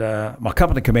 And my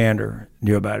company commander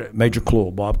knew about it, Major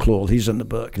Kluhl, Bob Kluhl. He's in the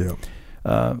book.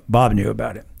 Yeah. Bob knew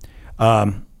about it.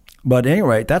 But at any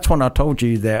rate, that's when I told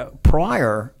you that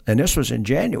prior, and this was in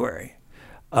January,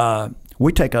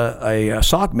 we take a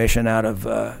SOC mission out of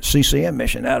CCM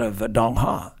mission out of Dong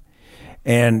Ha.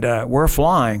 And we're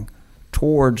flying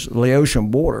towards the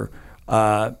Laotian border,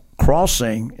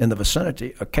 crossing in the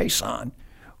vicinity of Khe Sanh,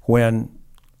 when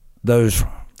those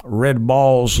orange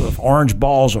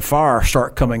balls of fire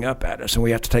start coming up at us, and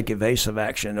we have to take evasive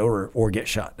action or get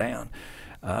shot down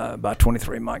by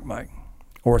 23 Mike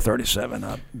or 37.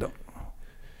 I don't.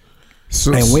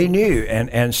 And we knew,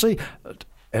 and see,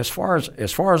 as far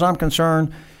as I'm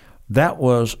concerned, that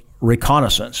was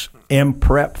reconnaissance in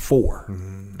prep for.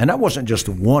 And that wasn't just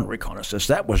one reconnaissance.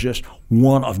 That was just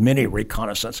one of many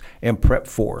reconnaissance in prep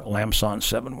for Lam Son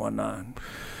 719.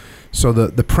 So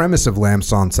the premise of Lam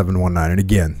Son 719, and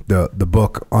again, the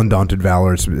book Undaunted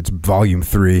Valor, it's volume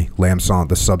 3, Lam Son,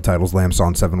 the subtitle's Lam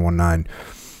Son 719.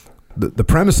 The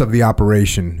premise of the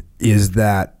operation is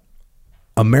that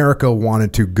America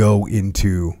wanted to go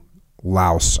into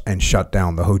Laos and shut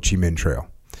down the Ho Chi Minh Trail.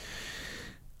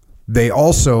 They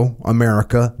also,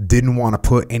 America, didn't want to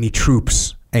put any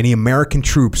American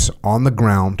troops on the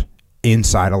ground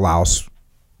inside of Laos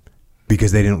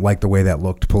because they didn't like the way that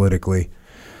looked politically.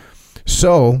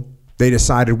 So they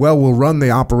decided, well, we'll run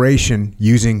the operation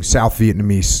using South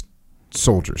Vietnamese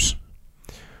soldiers.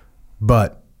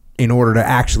 But in order to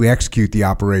actually execute the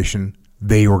operation,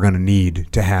 they were going to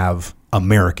need to have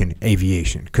American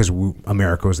aviation because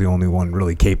America was the only one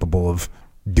really capable of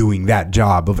doing that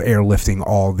job of airlifting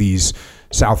all these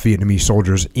South Vietnamese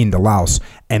soldiers into Laos.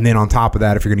 And then on top of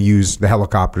that, if you're going to use the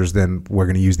helicopters, then we're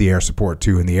going to use the air support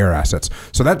too and the air assets.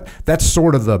 So that's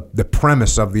sort of the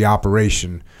premise of the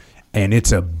operation. And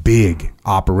it's a big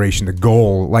operation. The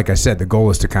goal, like I said,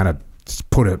 is to kind of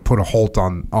put a halt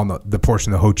on the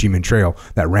portion of the Ho Chi Minh Trail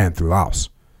that ran through Laos.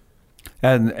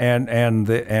 And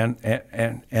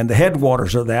the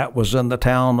headwaters of that was in the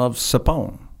town of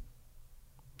Sapong.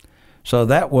 So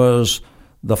that was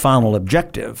the final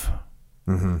objective,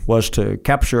 was to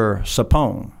capture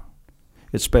Sapong.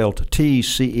 It's spelled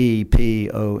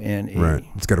Tcepone. Right.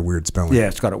 It's got a weird spelling. Yeah,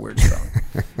 it's got a weird spelling.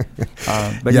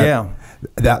 But yeah.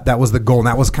 That was the goal, and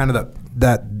that was kind of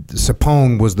that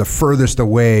Sapong was the furthest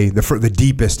away, the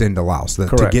deepest into Laos.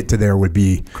 To get to there would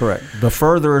be correct. The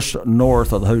furthest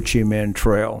north of the Ho Chi Minh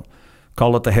Trail.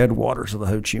 Call it the headwaters of the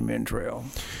Ho Chi Minh Trail.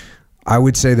 I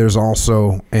would say there's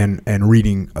also, and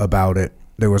reading about it,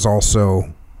 there was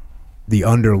also the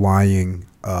underlying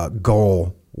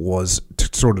goal was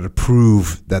to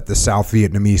prove that the South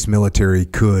Vietnamese military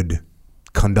could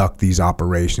conduct these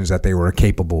operations, that they were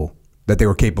capable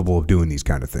of doing these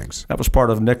kind of things. That was part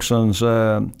of Nixon's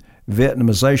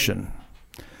Vietnamization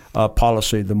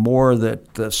policy. The more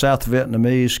that the South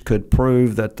Vietnamese could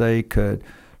prove that they could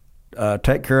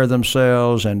take care of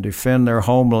themselves and defend their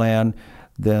homeland,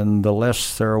 then the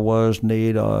less there was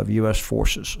need of U.S.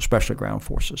 forces, especially ground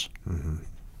forces. Mm-hmm.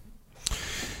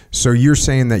 So you're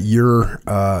saying that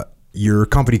your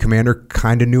company commander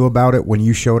kind of knew about it when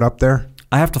you showed up there?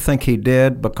 I have to think he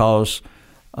did, because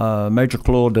Major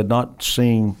Kluhl did not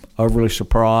seem overly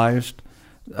surprised.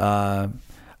 In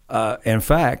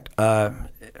fact,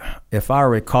 if I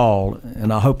recall,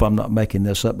 and I hope I'm not making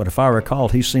this up, but if I recall,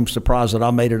 he seemed surprised that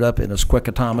I made it up in as quick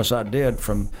a time as I did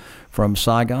from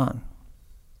Saigon.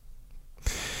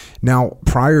 Now,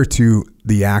 prior to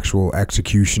the actual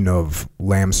execution of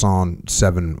Lam Son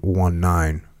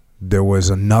 719, there was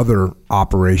another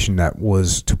operation that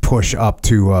was to push up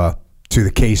to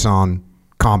the Khe Sanh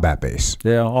combat base.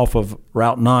 Yeah, off of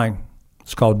Route 9.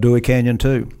 It's called Dewey Canyon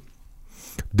 2.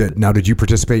 Now, did you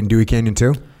participate in Dewey Canyon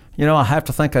too? I have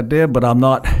to think I did, but I'm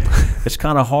not. It's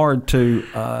kind of hard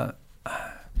to,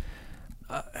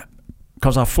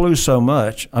 because I flew so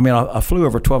much. I mean, I flew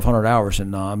over 1,200 hours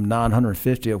in NAM,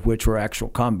 950 of which were actual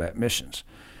combat missions.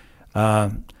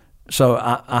 So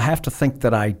I have to think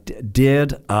that I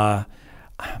did. I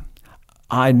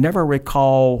never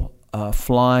recall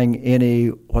flying any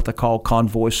what they call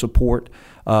convoy support.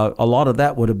 A lot of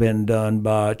that would have been done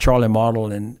by Charlie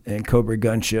Model and Cobra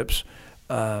gunships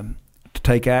to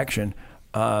take action.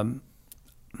 No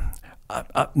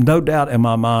doubt in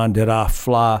my mind did I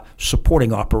fly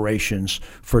supporting operations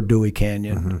for Dewey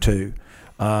Canyon too,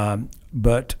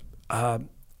 but I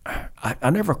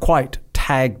never quite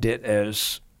tagged it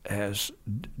as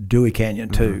Dewey Canyon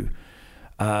too.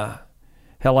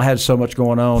 Hell, I had so much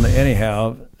going on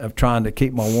anyhow of trying to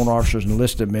keep my warrant officers and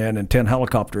enlisted men and 10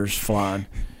 helicopters flying.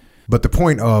 But the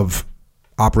point of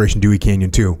Operation Dewey Canyon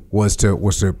 2 was to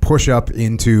push up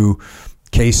into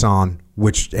Quezon,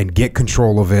 and get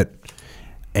control of it,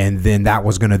 and then that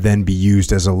was going to then be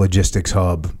used as a logistics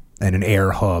hub and an air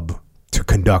hub to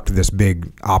conduct this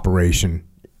big operation,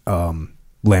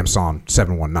 Lamson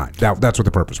 719. That's what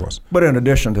the purpose was. But in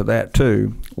addition to that,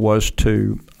 too, was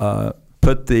to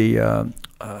put the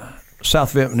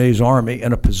South Vietnamese Army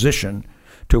in a position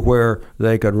to where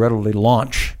they could readily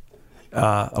launch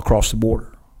across the border.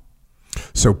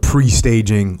 So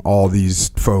pre-staging all these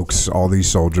folks, all these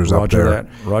soldiers up there,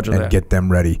 and get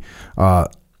them ready.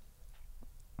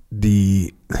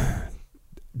 The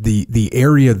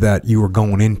area that you were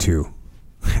going into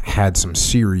had some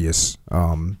serious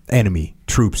enemy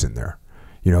troops in there.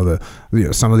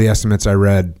 Some of the estimates I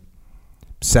read: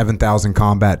 7,000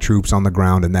 combat troops on the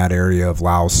ground in that area of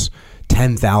Laos,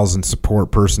 10,000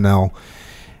 support personnel.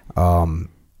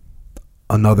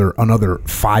 Another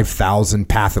 5,000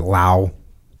 Pathet Lao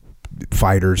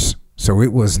fighters. So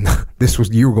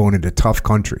you were going into tough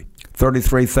country.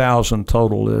 33,000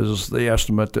 total is the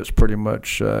estimate that's pretty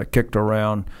much kicked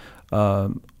around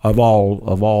of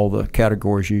all the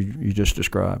categories you just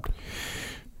described.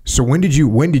 So when did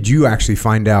you actually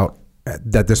find out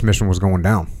that this mission was going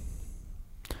down?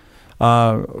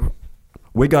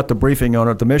 We got the briefing on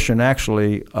it. The mission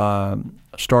actually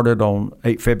started on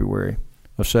 8 February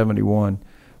of 71.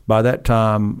 By that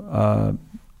time,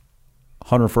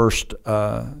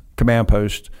 101st Command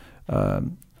Post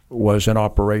was in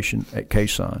operation at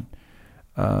Quezon.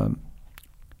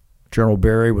 General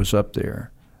Berry was up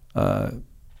there.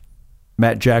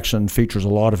 Matt Jackson features a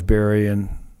lot of Berry in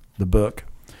the book.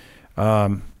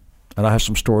 And I have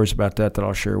some stories about that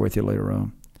I'll share with you later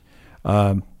on.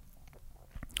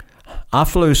 I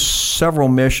flew several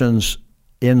missions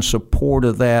in support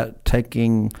of that,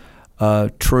 taking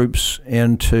troops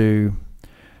into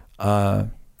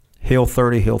Hill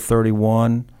 30, Hill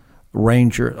 31.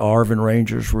 Arvin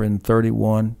Rangers were in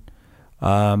 31.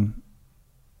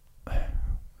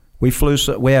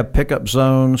 We have pickup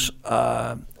zones,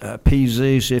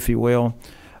 PZs, if you will,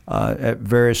 at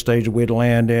various stages we'd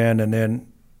land in, and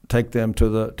then take them to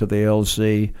the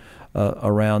LZ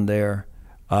around there.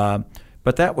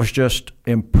 But that was just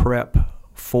in prep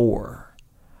for.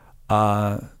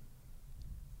 And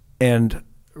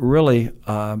really,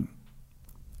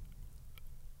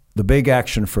 the big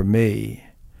action for me,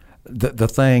 the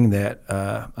thing that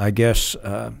I guess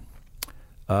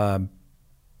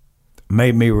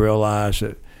made me realize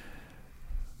that,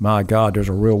 my God, there's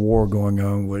a real war going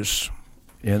on, was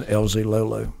in LZ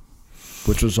Lolo,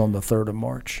 which was on the 3rd of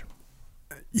March.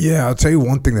 Yeah, I'll tell you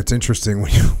one thing that's interesting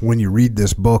when you read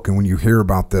this book and when you hear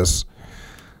about this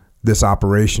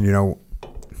operation.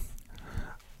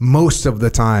 Most of the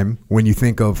time when you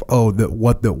think of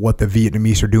what the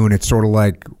Vietnamese are doing, it's sort of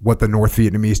like what the North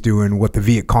Vietnamese doing, what the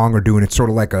Viet Cong are doing. It's sort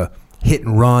of like a hit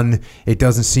and run. It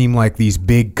doesn't seem like these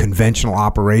big conventional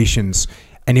operations.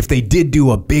 And if they did do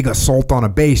a big assault on a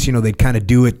base, they'd kind of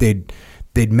do it.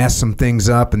 They'd mess some things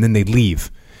up and then they'd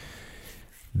leave.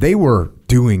 They were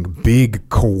doing big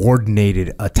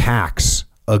coordinated attacks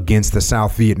against the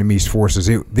South Vietnamese forces.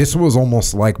 This was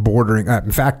almost like bordering.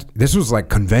 In fact, this was like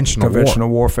conventional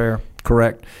warfare.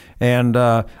 Correct. And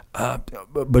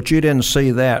but you didn't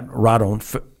see that right on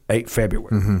 8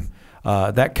 February.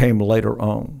 Mm-hmm. That came later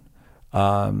on,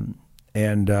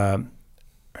 and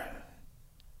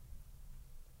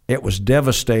it was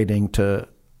devastating to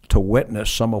witness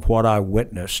some of what I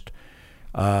witnessed.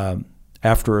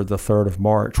 After the 3rd of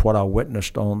March, what I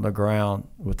witnessed on the ground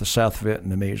with the South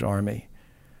Vietnamese Army,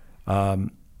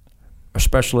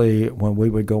 especially when we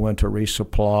would go into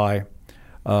resupply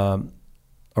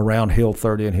around Hill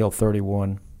 30 and Hill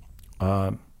 31.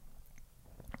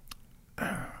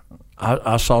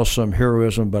 I saw some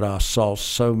heroism, but I saw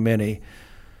so many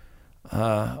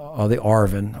of the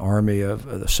ARVN, Army of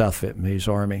the South Vietnamese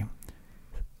Army,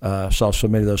 saw so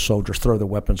many of those soldiers throw their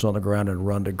weapons on the ground and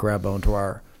run to grab onto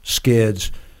our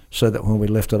skids so that when we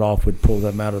lifted off, we'd pull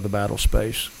them out of the battle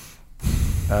space.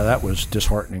 That was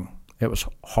disheartening. It was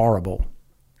horrible.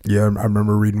 Yeah, I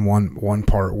remember reading one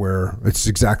part where it's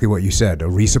exactly what you said. A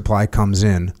resupply comes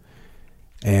in,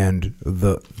 and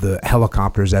the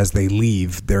helicopters, as they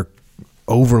leave, they're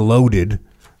overloaded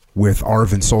with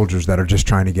ARVN soldiers that are just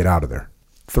trying to get out of there.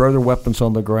 Throw their weapons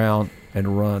on the ground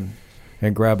and run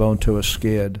and grab onto a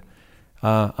skid.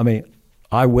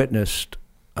 I witnessed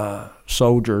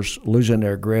soldiers losing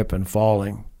their grip and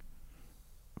falling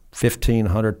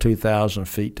 1,500, 2,000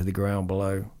 feet to the ground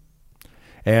below.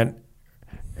 And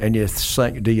you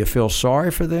think, do you feel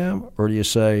sorry for them, or do you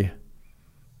say,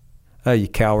 "Oh, you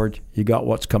coward, you got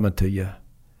what's coming to you"?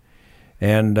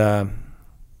 And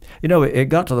it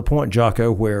got to the point,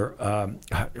 Jocko, where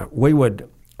we would.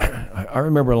 I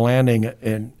remember landing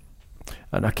in,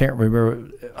 and I can't remember.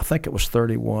 I think it was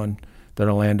 31 that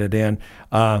I landed in,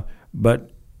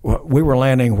 but we were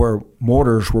landing where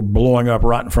mortars were blowing up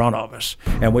right in front of us,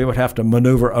 and we would have to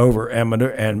maneuver over,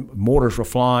 and mortars were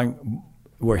flying.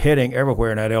 We're hitting everywhere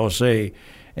in that LZ,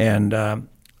 and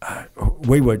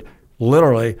we would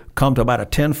literally come to about a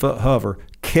 10-foot hover,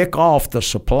 kick off the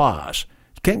supplies.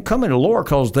 Can't come any lower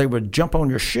because they would jump on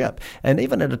your ship. And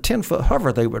even at a 10-foot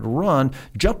hover, they would run,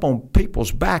 jump on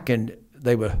people's back, and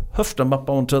they would hoof them up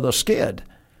onto the skid.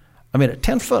 I mean, a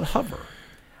 10-foot hover.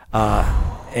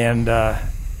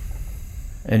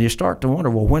 And you start to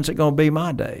wonder, well, when's it going to be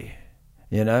my day?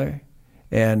 You know?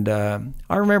 And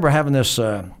I remember having this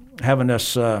thing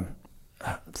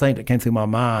that came through my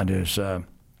mind is,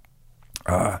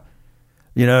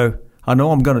 I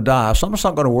know I'm going to die, so I'm just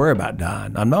not going to worry about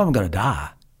dying. I know I'm going to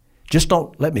die. Just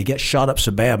don't let me get shot up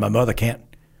so bad my mother can't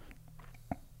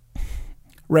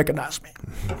recognize me.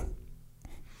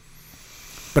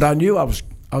 But I knew I was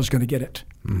going to get it.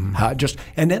 Mm-hmm.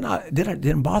 And then it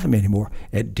didn't bother me anymore.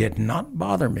 It did not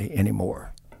bother me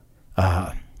anymore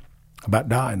about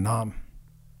dying.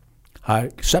 I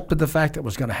accepted the fact that it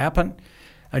was going to happen.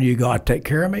 I knew God would take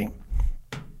care of me.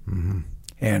 Mm-hmm.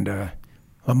 And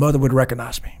my mother would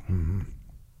recognize me. Mm-hmm.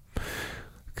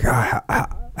 God,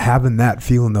 having that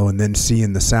feeling, though, and then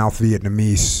seeing the South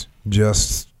Vietnamese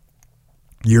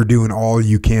you're doing all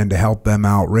you can to help them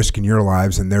out, risking your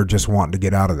lives, and they're just wanting to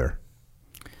get out of there.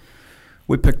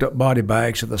 We picked up body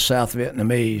bags of the South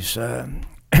Vietnamese,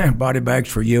 body bags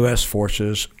for U.S.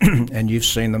 forces, and you've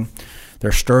seen them.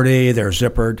 They're sturdy, they're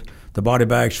zippered. The body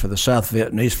bags for the South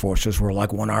Vietnamese forces were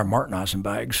like 1 hour Martinizing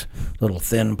bags, little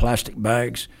thin plastic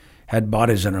bags, had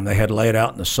bodies in them. They had laid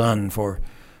out in the sun for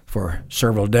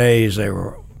several days. They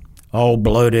were all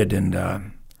bloated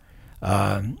and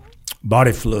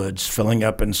body fluids filling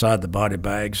up inside the body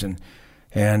bags. And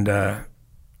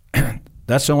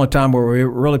that's the only time where we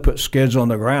really put skids on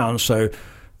the ground so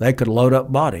they could load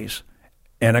up bodies.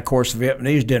 And, of course, the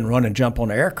Vietnamese didn't run and jump on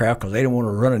the aircraft because they didn't want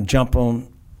to run and jump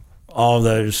on all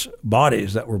those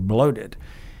bodies that were bloated.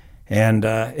 And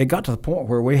it got to the point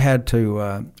where we had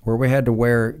to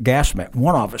wear gas mask.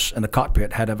 One of us in the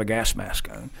cockpit had to have a gas mask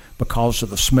on because of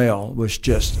the smell was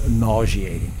just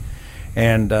nauseating.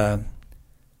 And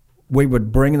we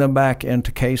would bring them back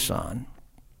into Khe Sanh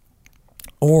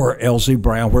or LZ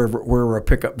Brown, wherever a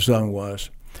pickup zone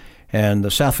was, and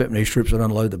the South Vietnamese troops would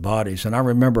unload the bodies. And I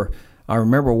remember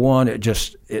one.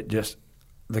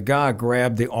 The guy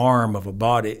grabbed the arm of a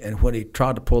body, and when he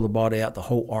tried to pull the body out, the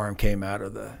whole arm came out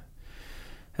of the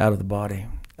body.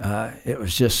 It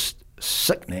was just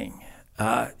sickening.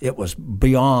 It was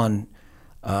beyond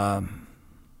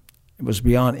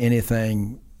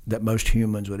anything that most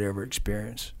humans would ever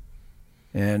experience.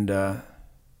 And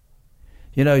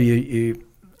you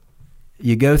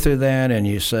go through that and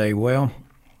you say, well,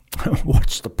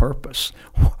 what's the purpose?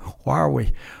 Why are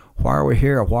we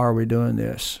here? Why are we doing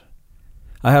this?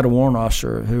 I had a warrant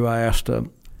officer who I asked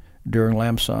during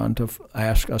Lam Son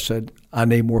I said, I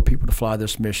need more people to fly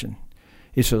this mission.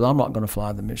 He said, I'm not going to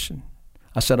fly the mission.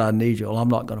 I said, I need you. Well, I'm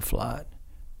not going to fly it.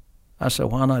 I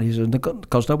said, why not? He said,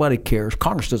 because nobody cares.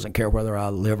 Congress doesn't care whether I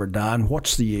live or die, and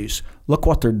what's the use? Look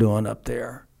what they're doing up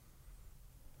there.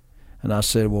 And I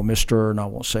said, well, Mr., and I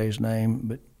won't say his name,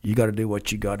 but you got to do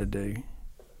what you got to do.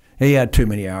 He had too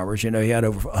many hours. He had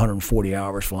over 140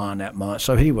 hours flying that month.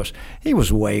 So he was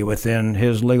way within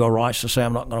his legal rights to say,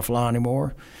 I'm not going to fly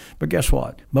anymore. But guess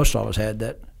what? Most of us had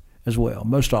that as well.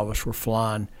 Most of us were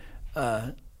flying,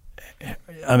 dead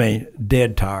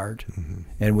tired, mm-hmm.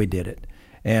 and we did it.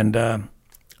 And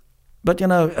but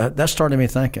that started me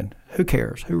thinking, who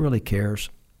cares? Who really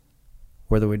cares?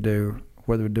 whether we do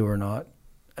or not,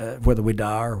 whether we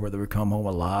die or whether we come home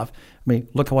alive. I mean,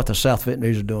 look at what the South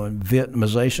Vietnamese are doing.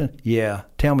 Vietnamization? Yeah,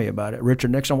 tell me about it.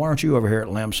 Richard Nixon, why aren't you over here at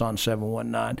Lamson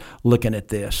 719 looking at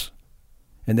this?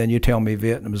 And then you tell me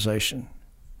Vietnamization.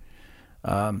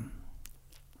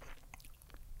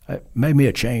 It made me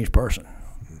a changed person.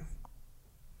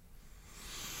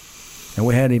 And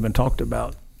we hadn't even talked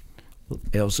about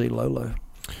LZ Lolo.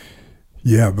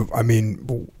 Yeah, but I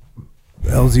mean,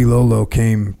 LZ Lolo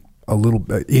came a little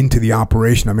bit into the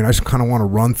operation. I mean, I just kind of want to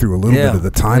run through a little bit of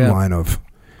the timeline of.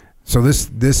 So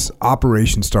this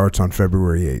operation starts on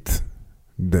February 8th.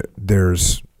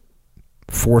 There's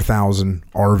 4,000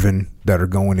 ARVN that are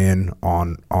going in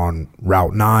on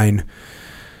Route 9.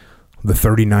 The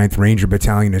 39th Ranger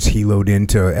Battalion is heloed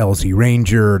into LZ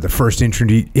Ranger. The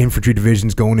 1st Infantry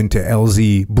Division's going into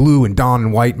LZ Blue and Dawn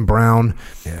and White and Brown.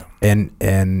 Yeah. And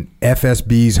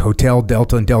FSB's Hotel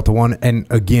Delta and Delta 1. And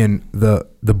again, the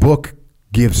book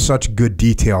gives such good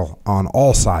detail on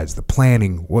all sides, the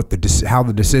planning, how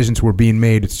the decisions were being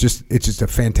made. It's just a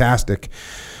fantastic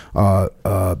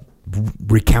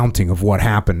recounting of what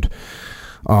happened.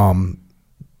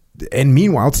 And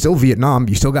meanwhile, it's still Vietnam.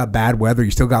 You still got bad weather. You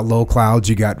still got low clouds.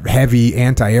 You got heavy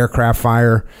anti-aircraft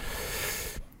fire.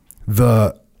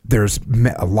 There's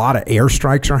a lot of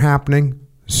airstrikes are happening.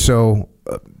 So,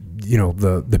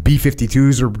 the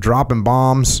B-52s are dropping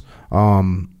bombs.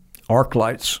 Arc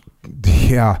lights.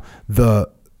 Yeah.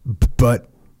 But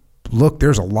look,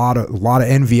 there's a lot of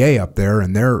NVA up there,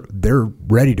 and they're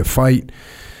ready to fight.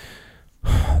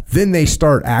 Then they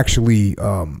start actually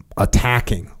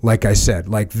attacking. Like I said,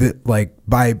 by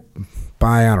I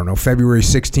don't know, February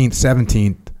 16th,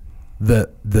 17th,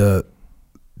 the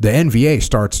NVA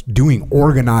starts doing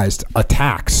organized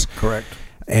attacks. Correct.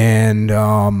 And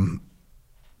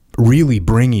really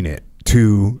bringing it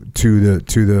to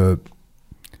the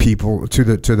people, to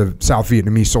the South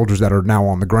Vietnamese soldiers that are now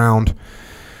on the ground.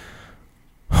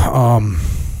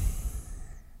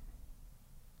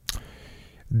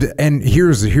 And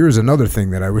here's another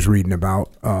thing that I was reading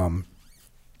about.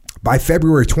 By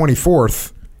February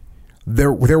 24th,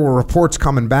 there were reports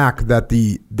coming back that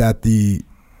the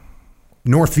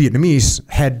North Vietnamese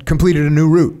had completed a new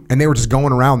route, and they were just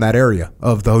going around that area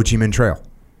of the Ho Chi Minh Trail.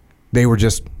 They were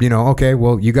just, okay,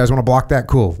 well, you guys want to block that?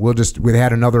 Cool. We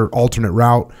had another alternate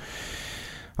route.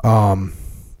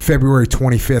 February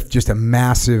 25th, just a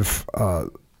massive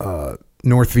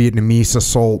North Vietnamese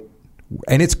assault.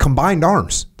 And it's combined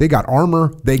arms. They got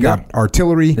armor. They got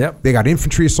artillery. Yep. They got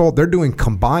infantry assault. They're doing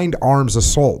combined arms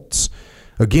assaults.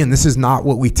 Again, this is not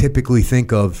what we typically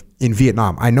think of in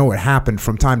Vietnam. I know it happened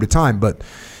from time to time, but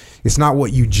it's not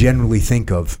what you generally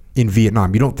think of in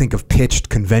Vietnam. You don't think of pitched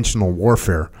conventional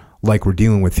warfare like we're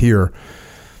dealing with here.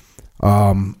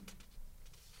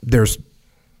 There's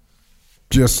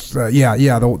just,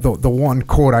 the one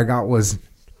quote I got was,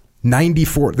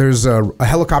 94. There's a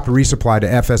helicopter resupply to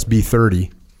FSB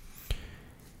 30,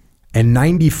 and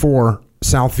 94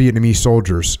 South Vietnamese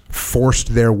soldiers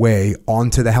forced their way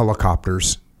onto the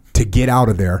helicopters to get out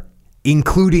of there,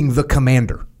 including the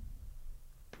commander.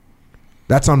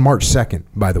 That's on March 2nd,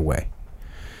 by the way.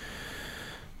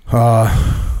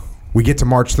 We get to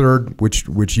March 3rd,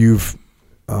 which you've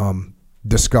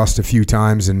discussed a few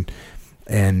times, and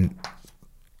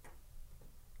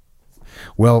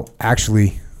well,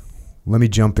 actually, let me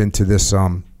jump into this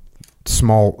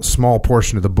small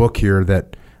portion of the book here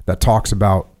that talks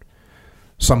about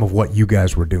some of what you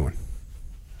guys were doing.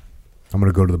 I'm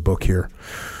going to go to the book here.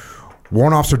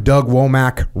 Warrant Officer Doug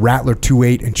Womack, Rattler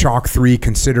 28, and Chalk 3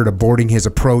 considered aborting his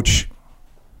approach,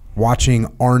 watching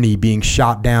Arnie being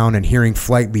shot down and hearing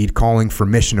flight lead calling for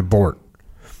mission abort.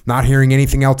 Not hearing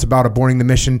anything else about aborting the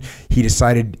mission, he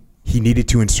decided he needed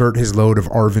to insert his load of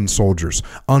ARVN soldiers.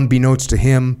 Unbeknownst to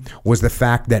him was the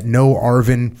fact that no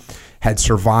ARVN had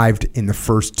survived in the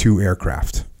first 2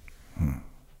 aircraft.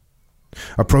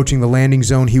 Approaching the landing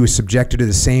zone, he was subjected to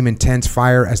the same intense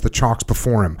fire as the Chalks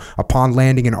before him. Upon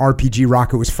landing, an RPG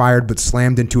rocket was fired but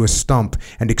slammed into a stump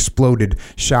and exploded,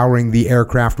 showering the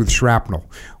aircraft with shrapnel.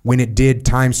 When it did,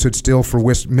 time stood still for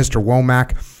Mr.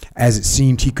 Womack, as it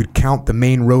seemed he could count the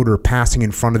main rotor passing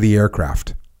in front of the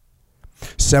aircraft.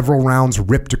 Several rounds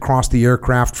ripped across the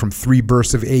aircraft from 3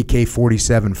 bursts of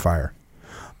AK-47 fire.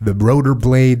 The rotor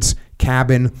blades,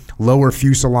 cabin, lower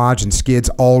fuselage, and skids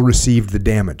all received the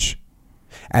damage.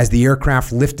 As the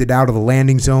aircraft lifted out of the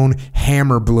landing zone,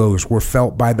 hammer blows were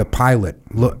felt by the pilot,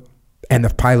 and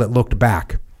the pilot looked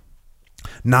back.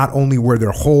 Not only were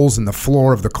there holes in the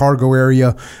floor of the cargo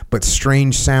area, but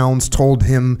strange sounds told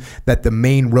him that the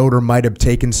main rotor might have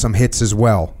taken some hits as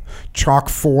well. Chalk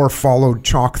 4 followed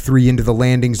Chalk 3 into the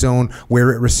landing zone,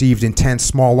 where it received intense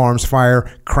small arms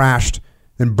fire, crashed,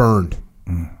 and burned.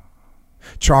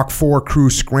 Chalk 4 crew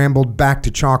scrambled back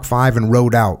to Chalk 5 and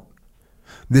rode out.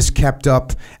 This kept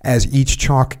up as each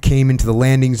Chalk came into the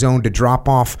landing zone to drop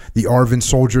off the ARVN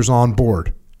soldiers on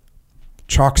board.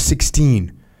 Chalk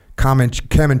 16,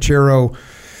 Comanchero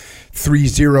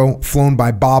 30, flown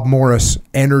by Bob Morris,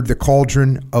 entered the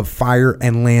cauldron of fire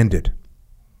and landed.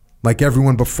 Like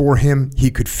everyone before him,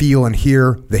 he could feel and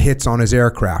hear the hits on his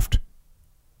aircraft.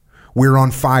 "We're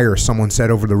on fire," someone said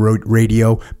over the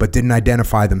radio, but didn't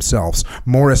identify themselves.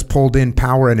 Morris pulled in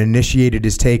power and initiated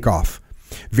his takeoff.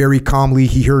 Very calmly,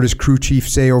 he heard his crew chief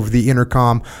say over the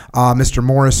intercom, "Mr.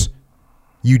 Morris,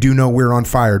 you do know we're on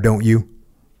fire, don't you?"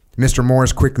 Mr.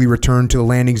 Morris quickly returned to the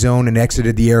landing zone and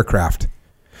exited the aircraft.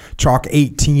 Chalk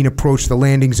 18 approached the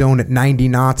landing zone at 90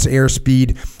 knots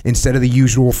airspeed instead of the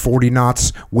usual 40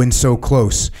 knots when so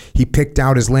close. He picked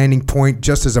out his landing point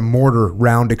just as a mortar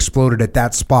round exploded at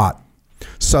that spot.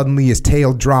 Suddenly, his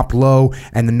tail dropped low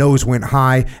and the nose went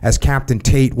high as Captain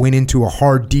Tate went into a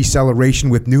hard deceleration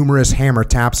with numerous hammer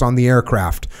taps on the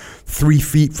aircraft. 3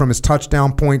 feet from his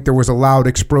touchdown point, there was a loud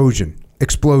explosion.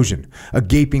 A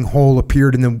gaping hole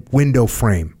appeared in the window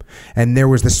frame, and there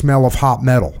was the smell of hot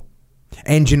metal.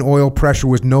 Engine oil pressure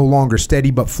was no longer steady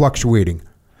but fluctuating.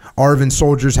 ARVN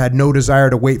soldiers had no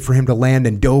desire to wait for him to land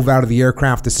and dove out of the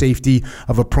aircraft to safety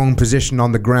of a prone position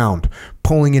on the ground.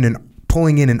 Pulling in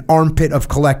an armpit of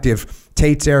collective,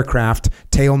 Tate's aircraft,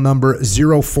 tail number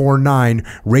 049,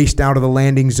 raced out of the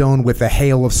landing zone with a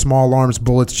hail of small arms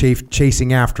bullets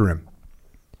chasing after him.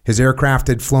 His aircraft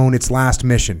had flown its last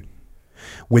mission.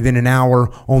 Within an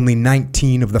hour, only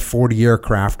 19 of the 40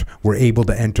 aircraft were able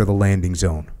to enter the landing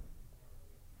zone.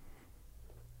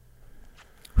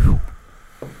 Whew.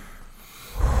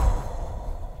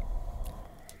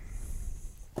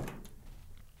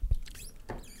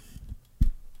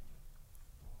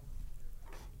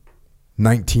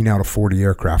 19 out of 40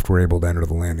 aircraft were able to enter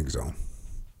the landing zone.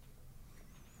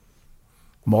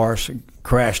 Morris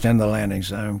crashed in the landing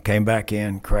zone, came back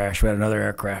in, crashed. We had another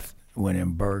aircraft went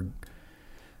in Berg,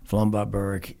 flown by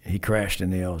Berg. He crashed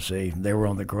in the LZ. They were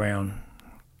on the ground.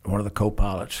 One of the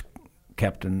co-pilots,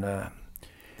 Captain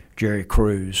Jerry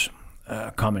Cruz,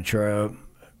 Comanchero,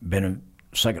 been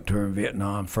a second tour in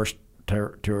Vietnam, first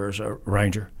tour as a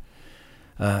Ranger.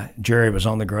 Jerry was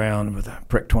on the ground with a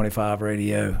Prick 25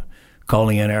 radio,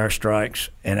 calling in airstrikes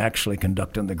and actually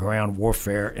conducting the ground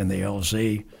warfare in the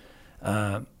LZ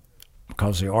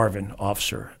because the ARVN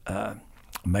officer,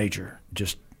 Major,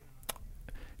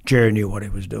 Jerry knew what he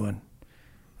was doing.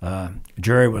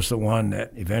 Jerry was the one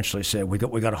that eventually said, we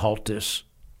got to halt this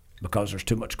because there's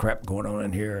too much crap going on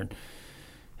in here.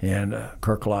 And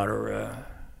Kirklider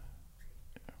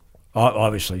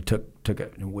obviously took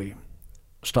it, and we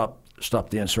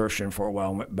stopped the insertion for a while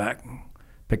and went back and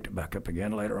picked it back up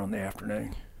again later on in the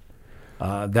afternoon.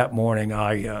 That morning,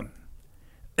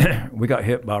 we got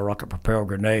hit by a rocket propelled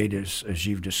grenade, as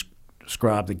you've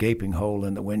described, the gaping hole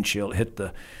in the windshield. It hit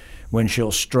the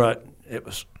windshield strut. It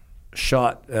was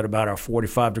shot at about a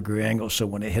 45-degree angle, so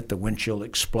when it hit the windshield, it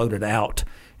exploded out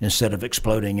instead of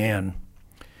exploding in.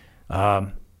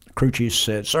 Crew chief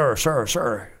said,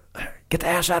 sir, get the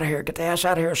ass out of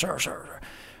here, sir.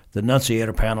 The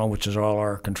annunciator panel, which is all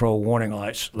our control warning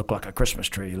lights, looked like a Christmas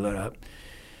tree lit up.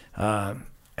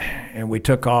 And we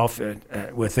took off.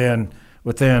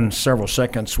 Within several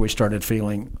seconds, we started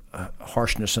feeling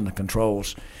harshness in the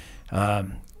controls.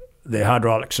 The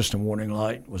hydraulic system warning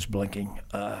light was blinking,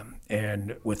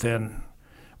 and within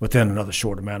another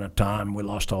short amount of time, we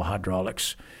lost all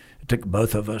hydraulics. It took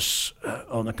both of us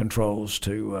on the controls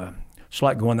to, it's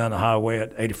like going down the highway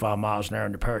at 85 miles an hour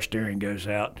and the power steering goes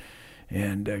out,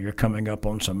 and you're coming up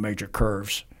on some major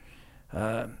curves.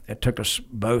 It took us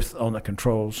both on the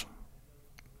controls.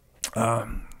 We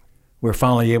were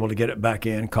finally able to get it back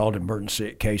in, called emergency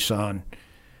at Quezon.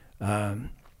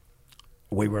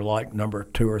 We were like number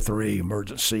 2 or 3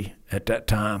 emergency at that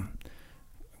time.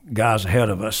 Guys ahead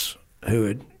of us who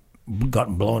had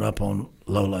gotten blown up on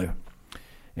Lolo.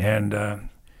 And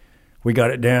we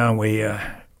got it down. We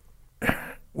had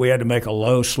to make a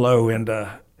low, slow, and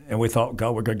we thought,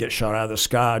 God, we're going to get shot out of the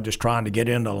sky just trying to get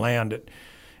into land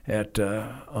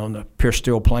on the pure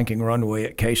steel planking runway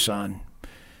at Quezon.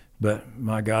 But,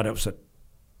 my God, it was a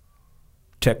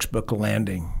textbook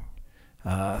landing.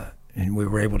 And we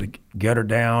were able to get her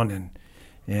down,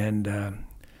 and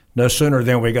no sooner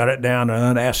than we got it down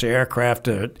and unasked the aircraft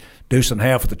to deuce in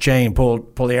half with the chain, pull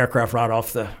the aircraft right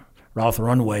off the We're off the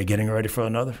runway getting ready for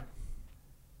another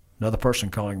person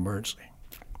calling emergency.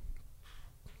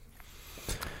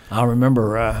 I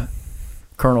remember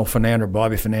Colonel Fernander,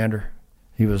 Bobby Fernander.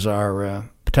 He was our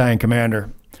battalion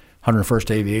commander,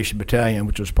 101st Aviation Battalion,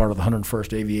 which was part of the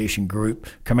 101st Aviation Group,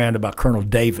 commanded by Colonel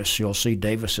Davis. You'll see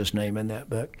Davis's name in that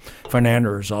book.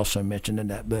 Fernander is also mentioned in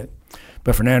that book.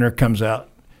 But Fernander comes out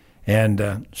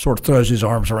and sort of throws his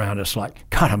arms around us like,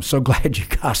 God, I'm so glad you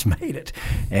guys made it.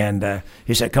 And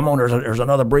he said, come on, there's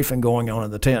another briefing going on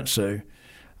in the tent. So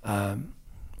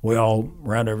we all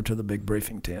ran over to the big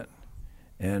briefing tent.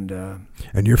 And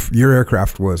your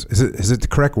aircraft was, is it the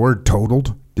correct word,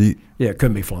 totaled? Yeah, it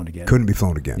couldn't be flown again. Couldn't be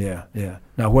flown again. Yeah.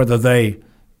 Now, whether they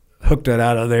hooked it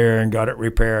out of there and got it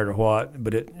repaired or what,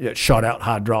 but it shot out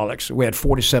hydraulics. We had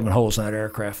 47 holes in that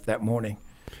aircraft that morning.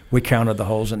 We counted the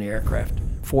holes in the aircraft,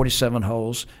 47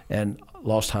 holes, and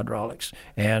lost hydraulics.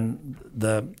 And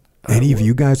any of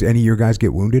your guys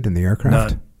get wounded in the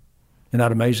aircraft? None. Isn't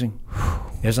that amazing?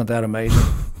 Isn't that amazing?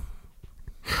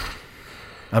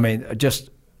 I mean, it just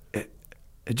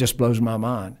blows my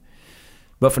mind.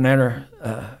 But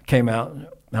Fernander came out, and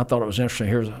I thought it was interesting.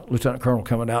 Here's a lieutenant colonel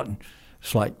coming out, and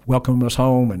it's like, welcome us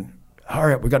home, and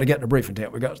hurry up, we got to get in the briefing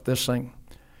tent. We got this thing.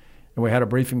 And we had a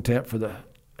briefing tent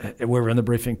we were in the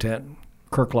briefing tent.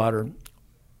 Kirklider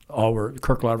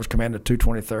was commanded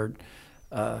 223rd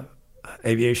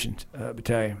Aviation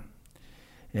Battalion.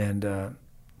 And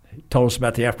he told us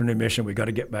about the afternoon mission. We got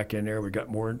to get back in there. We got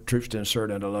more troops to insert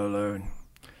into Lolo.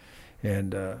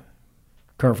 And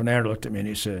Colonel Fernander looked at me and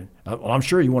he said, well, I'm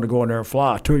sure you want to go in there and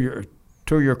fly. Two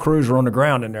of your crews are on the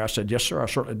ground in there. I said, yes, sir, I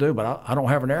certainly do, but I don't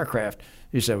have an aircraft.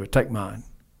 He said, well, take mine.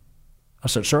 I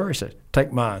said, sir? He said,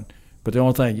 take mine. But the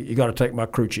only thing, you got to take my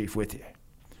crew chief with you.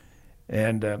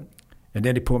 And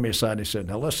then he pulled me aside and he said,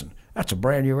 now listen, that's a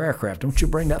brand new aircraft. Don't you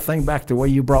bring that thing back the way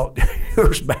you brought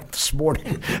yours back this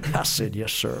morning. I said,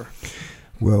 yes, sir.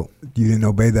 Well, you didn't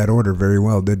obey that order very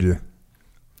well, did you?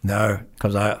 No,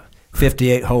 because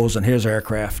 58 holes in his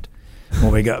aircraft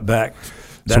when we got back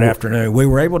that afternoon. We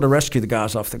were able to rescue the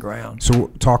guys off the ground. So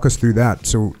talk us through that.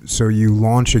 So you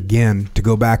launch again to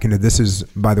go back into,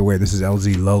 by the way, this is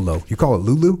LZ Lolo. You call it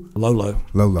Lulu?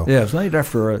 Lolo. Yeah, it's named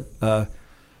after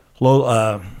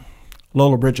Lola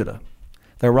Brigida.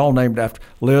 They were all named after.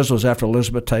 Liz was after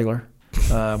Elizabeth Taylor.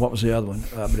 What was the other one?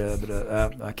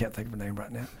 I can't think of her name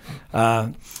right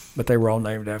now. But they were all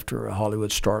named after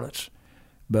Hollywood starlets.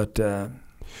 But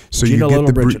so you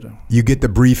get the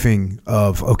briefing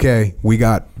of, okay, we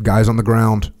got guys on the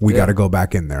ground, we got to go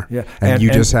back in there. Yeah. And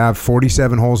you just have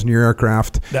 47 holes in your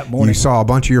aircraft. That morning. You saw a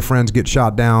bunch of your friends get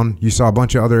shot down. You saw a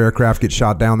bunch of other aircraft get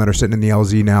shot down that are sitting in the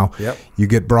LZ now. Yep. You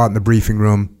get brought in the briefing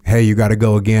room. Hey, you got to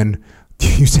go again.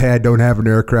 You say, I don't have an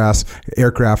aircraft.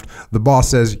 The boss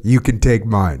says, you can take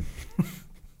mine.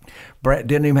 Brand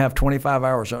didn't even have 25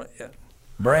 hours on it yet.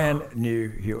 Brand new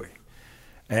Huey.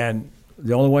 And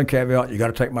the only one caveat, you got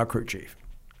to take my crew chief.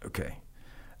 Okay.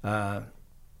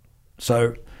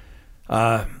 So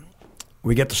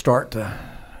we get the start.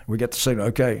 We get the signal.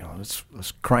 Okay, let's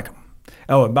crank them.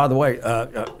 Oh, and by the way,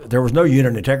 there was no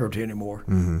unit integrity anymore.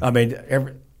 Mm-hmm. I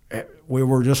mean, we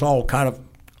were just all kind of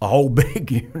a whole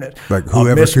big unit. Like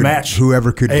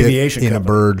whoever could get in a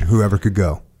bird, whoever could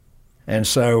go. And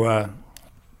so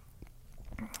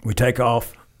we take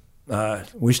off.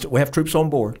 We have troops on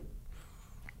board.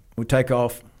 We take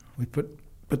off. We put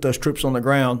those troops on the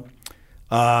ground.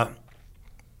 And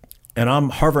I'm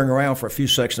hovering around for a few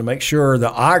seconds to make sure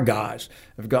that our guys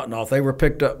have gotten off. They were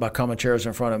picked up by Comancheros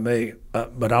in front of me,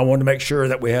 but I wanted to make sure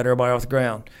that we had everybody off the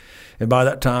ground. And by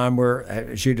that time, we're,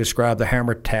 as you described, the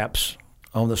hammer taps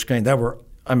on the screen.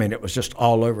 It was just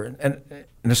all over. And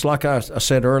it's like I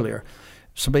said earlier.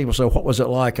 Some people say, what was it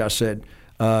like? I said,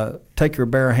 take your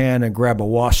bare hand and grab a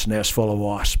wasp nest full of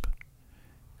wasp.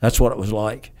 That's what it was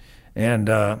like.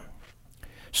 And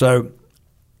so,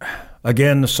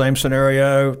 again, the same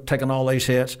scenario, taking all these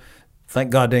hits.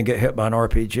 Thank God didn't get hit by an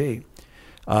RPG.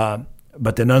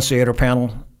 But the annunciator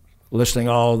panel listing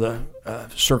all the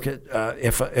circuit.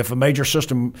 If a major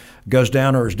system goes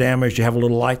down or is damaged, you have a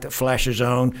little light that flashes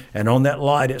on, and on that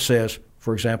light it says,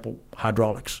 for example,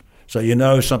 hydraulics. So you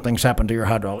know something's happened to your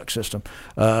hydraulic system.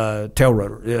 Tail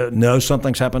rotor, know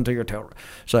something's happened to your tail rotor.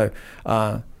 So,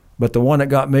 but the one that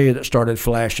got me that started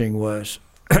flashing was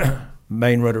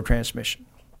main rotor transmission.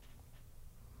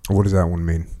 What does that one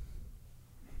mean?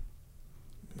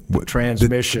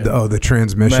 Transmission. The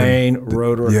transmission. Main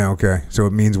rotor. Yeah, okay. So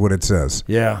it means what it says.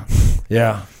 Yeah.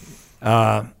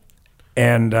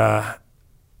 And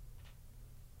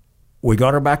we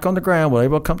got her back on the ground. We were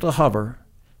able to come to the hover.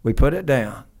 We put it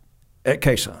down at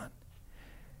Quezon.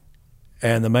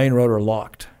 And the main rotor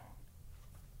locked.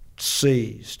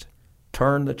 seized,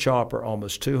 turned the chopper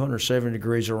almost 270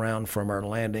 degrees around from our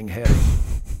landing heading.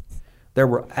 There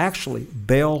were actually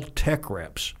Bell tech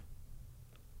reps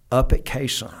up at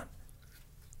Quezon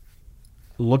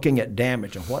looking at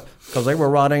damage and what, because they were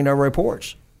writing their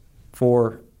reports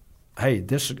for, hey,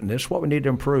 this is what we need to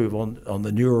improve on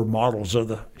the newer models of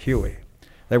the Huey.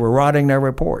 They were writing their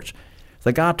reports.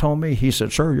 The guy told me, he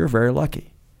said, "Sir, you're very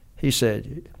lucky." He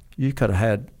said, "You could have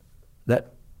had,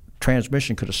 that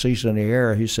transmission could have seized in the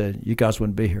air." He said, "You guys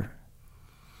wouldn't be here."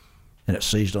 And it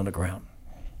seized on the ground.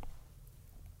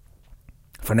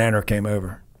 Fernando came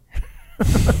over.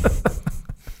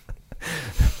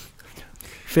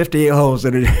 58 holes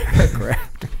in an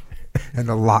aircraft. And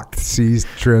a locked, seized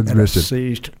transmission. And a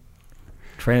seized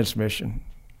transmission.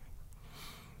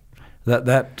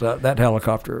 That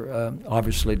helicopter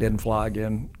obviously didn't fly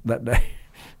again that day.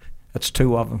 That's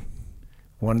 2 of them,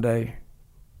 one day.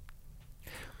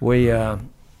 We, like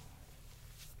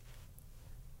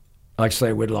I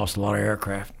say, we'd lost a lot of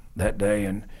aircraft that day,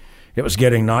 and it was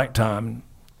getting nighttime.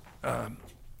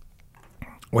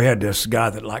 We had this guy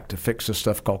that liked to fix this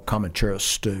stuff called Comanchero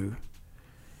stew,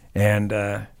 and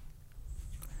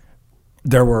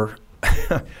there were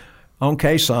on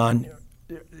Quezon,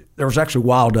 there was actually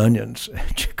wild onions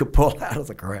that you could pull out of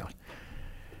the ground,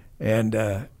 and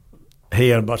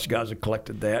he and a bunch of guys had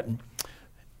collected that, and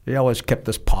he always kept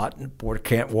this pot and poured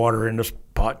canned water in this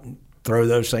pot and throw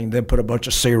those things, then put a bunch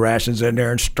of sea rations in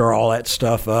there and stir all that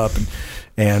stuff up,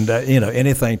 and you know,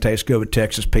 anything tastes good with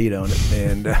Texas Pete on it,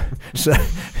 and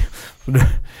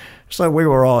so we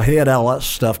were all, he had all that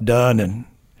stuff done, and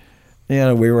you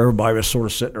know, everybody was sort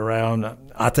of sitting around.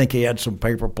 I think he had some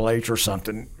paper plates or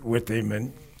something with him,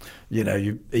 and you know,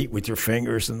 you eat with your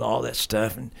fingers and all that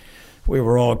stuff, and we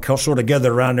were all sort of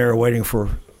gathered around there waiting for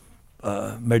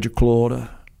Major Claw to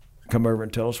come over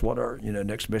and tell us what our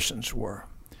next missions were.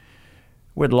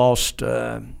 We'd lost,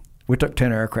 we took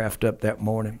 10 aircraft up that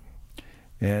morning,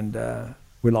 and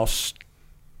we lost,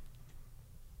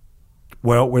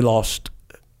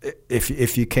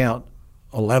 if you count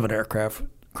 11 aircraft,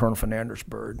 Colonel Fernandez's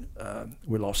bird,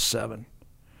 we lost 7.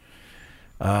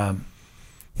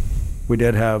 We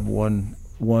did have one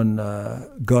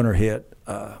gunner hit,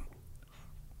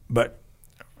 but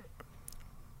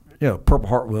Purple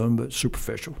Heart wound, but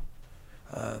superficial.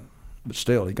 But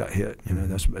still, he got hit.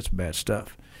 That's bad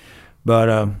stuff.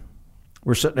 But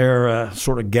we're sitting there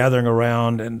sort of gathering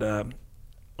around, and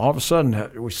all of a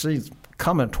sudden we see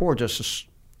coming towards us this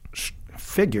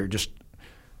figure, just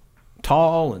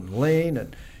tall and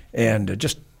lean, and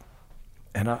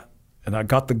I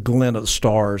got the glint of the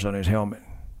stars on his helmet.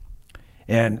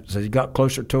 And as he got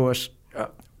closer to us,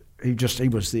 he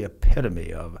was the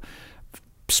epitome of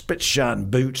spit shine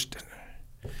boots,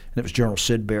 and it was General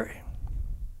Sid Berry.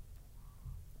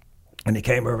 And he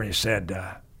came over and he said,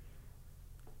 "I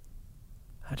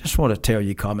just want to tell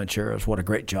you, Comancheros, what a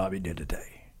great job you did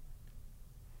today."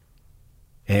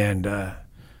 And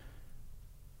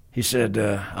he said,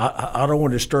 I don't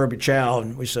want to disturb your chow.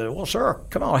 And we said, "Well, sir,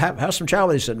 come on, have some chow."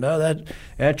 He said, "No,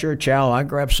 that's your chow. I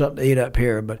grabbed something to eat up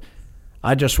here, but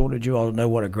I just wanted you all to know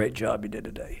what a great job you did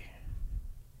today."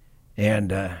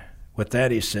 And with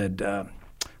that, he said,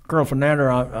 "Colonel Fernandez,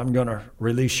 I'm going to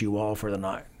release you all for the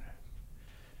night."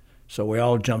 So we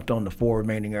all jumped on the 4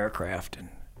 remaining aircraft and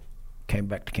came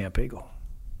back to Camp Eagle.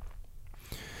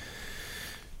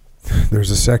 There's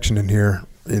a section in here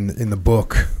in the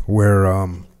book where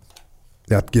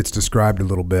that gets described a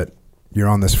little bit. You're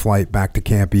on this flight back to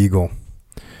Camp Eagle,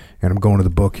 and I'm going to the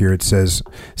book here. It says,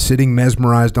 "Sitting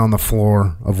mesmerized on the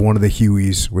floor of one of the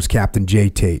Hueys was Captain J.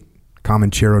 Tate,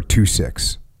 Comanchero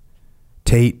 26.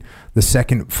 Tate, the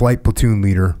second flight platoon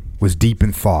leader, was deep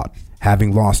in thought,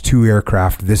 having lost 2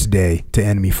 aircraft this day to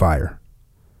enemy fire.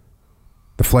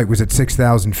 The flight was at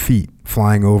 6,000 feet,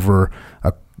 flying over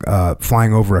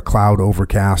a cloud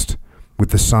overcast,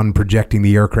 with the sun projecting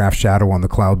the aircraft shadow on the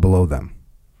cloud below them.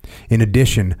 In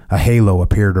addition, a halo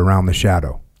appeared around the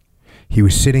shadow. He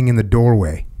was sitting in the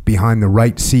doorway, behind the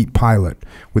right seat pilot,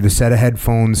 with a set of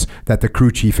headphones that the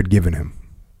crew chief had given him.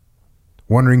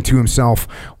 Wondering to himself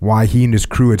why he and his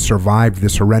crew had survived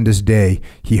this horrendous day,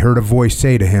 he heard a voice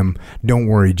say to him, 'Don't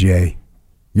worry, Jay.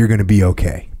 You're going to be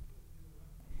okay.'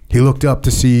 He looked up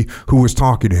to see who was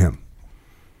talking to him.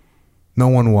 No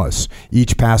one was.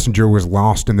 Each passenger was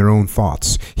lost in their own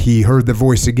thoughts. He heard the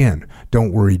voice again,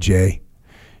 'Don't worry, Jay.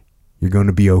 You're going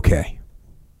to be okay.'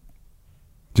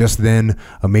 Just then,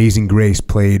 Amazing Grace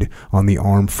played on the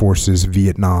Armed Forces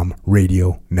Vietnam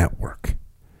radio network."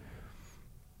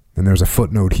 And there's a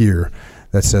footnote here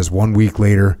that says 1 week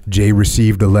later, Jay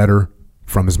received a letter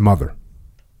from his mother.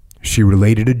 She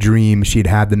related a dream she had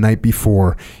had the night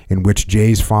before in which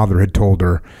Jay's father had told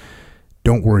her,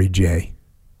 "Don't worry, Jay.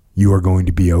 You are going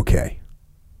to be okay."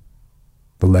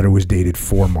 The letter was dated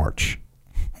 4 March.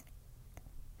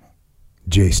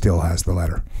 Jay still has the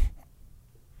letter.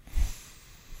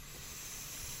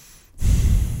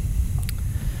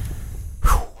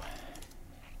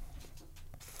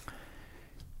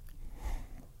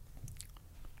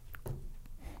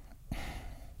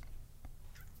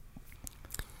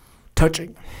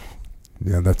 Touching.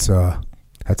 Yeah, that's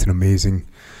an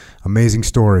amazing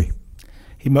story.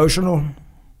 Emotional.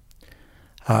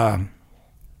 I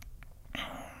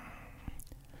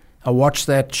watched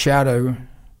that shadow.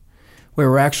 We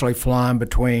were actually flying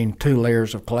between 2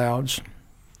 layers of clouds.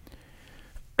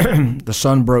 The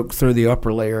sun broke through the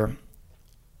upper layer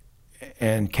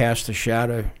and cast a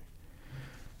shadow.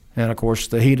 And of course,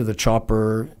 the heat of the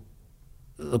chopper,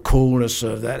 the coolness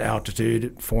of that altitude,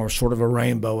 it forms sort of a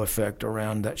rainbow effect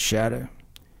around that shadow.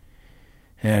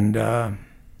 And the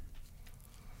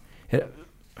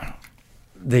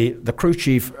crew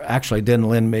chief actually didn't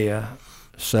lend me a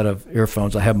set of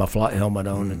earphones. I had my flight helmet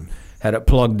on and had it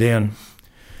plugged in,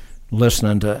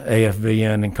 listening to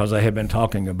AFVN, and because I had been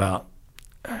talking about,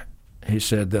 he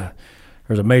said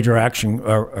there's a major action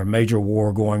or major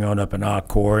war going on up in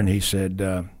Akor, and he said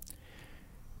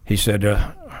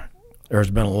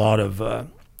there's been a lot of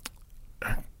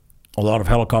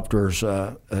helicopters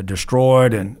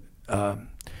destroyed, and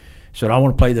said, I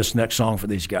want to play this next song for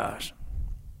these guys.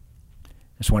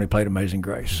 That's when he played Amazing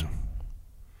Grace.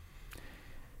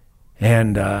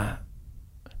 And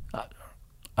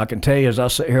I can tell you, as I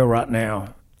sit here right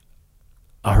now,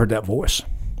 I heard that voice.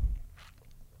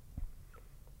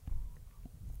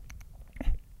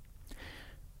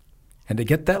 And to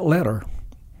get that letter,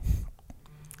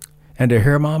 and to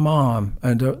hear my mom,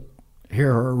 and to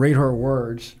hear her read her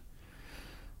words,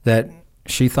 that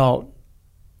she thought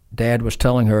Dad was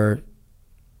telling her,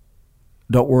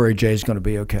 "Don't worry, Jay's going to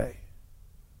be okay."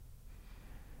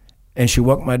 And she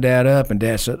woke my dad up, and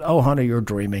Dad said, "Oh, honey, you're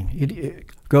dreaming.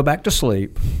 Go back to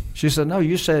sleep." She said, "No,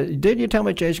 you said, didn't you tell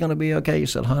me Jay's going to be okay?" He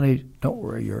said, "Honey, don't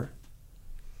worry.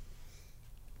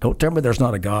 Don't tell me there's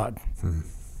not a God."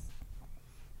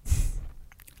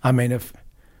 I mean, if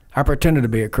I pretended to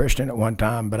be a Christian at one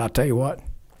time, but I'll tell you what,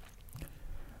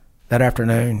 that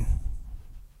afternoon,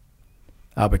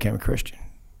 I became a Christian.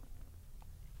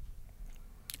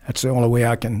 That's the only way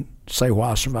I can say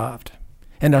why I survived.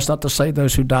 And that's not to say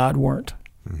those who died weren't.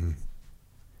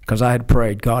 Because I had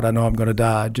prayed, God, I know I'm going to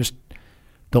die. Just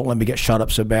don't let me get shot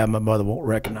up so bad my mother won't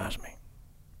recognize me.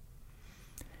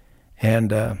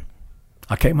 And I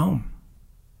came home.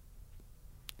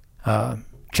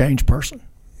 Changed person.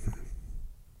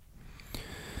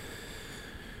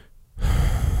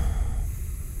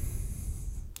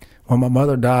 When my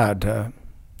mother died,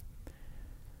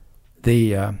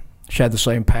 she had the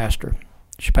same pastor.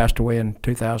 She passed away in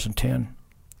 2010.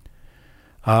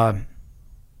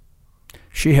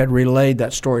 She had relayed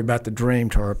that story about the dream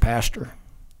to her pastor,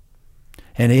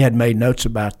 and he had made notes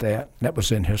about that. That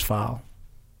was in his file.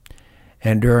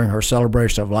 And during her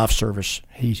celebration of life service,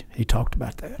 he talked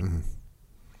about that.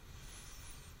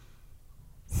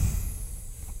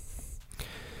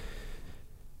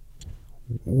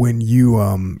 When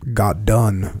you got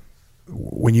done,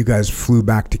 when you guys flew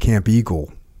back to Camp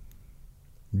Eagle,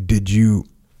 did you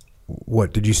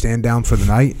stand down for the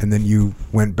night and then you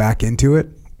went back into it?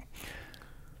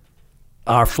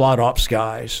 Our flight ops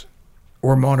guys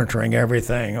were monitoring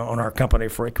everything on our company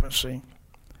frequency,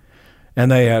 and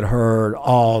they had heard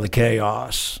all the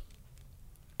chaos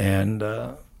and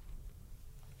the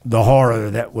horror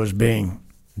that was being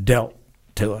dealt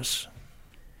to us.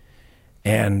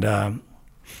 And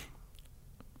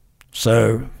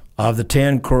so of the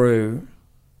 10 crew,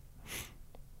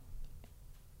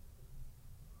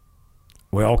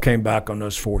 we all came back on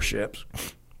those 4 ships,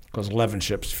 because 11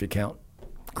 ships if you count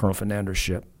Colonel Fernando's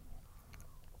ship.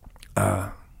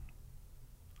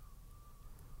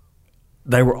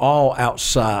 They were all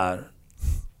outside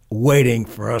waiting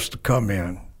for us to come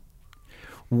in,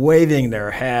 waving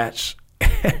their hats,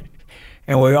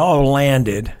 and we all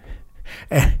landed.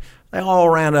 And they all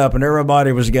ran up, and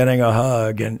everybody was getting a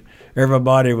hug, and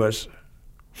everybody was,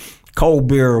 cold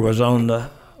beer was on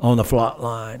the flight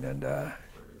line, and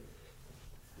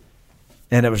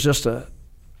it was just a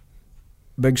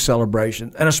big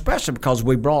celebration. And especially because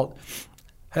we brought,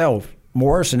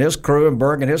 Morris and his crew and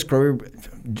Berg and his crew,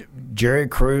 Jerry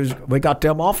Cruz, we got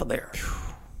them off of there.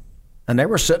 And they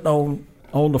were sitting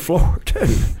on the floor too,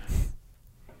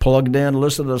 plugged in,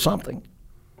 listening to something.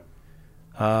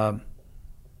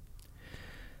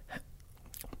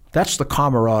 That's the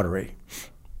camaraderie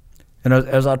And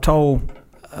as I told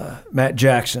Matt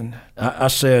Jackson, I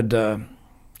said,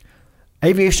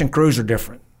 aviation crews are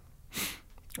different.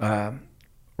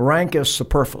 Rank is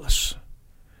superfluous.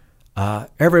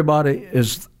 Everybody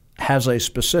has a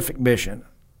specific mission.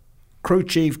 Crew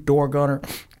chief, door gunner,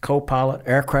 co-pilot,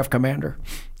 aircraft commander.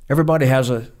 Everybody has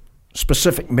a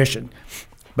specific mission.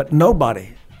 But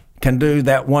nobody can do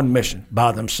that one mission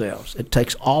by themselves. It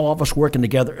takes all of us working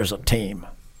together as a team.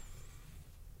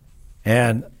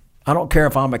 And I don't care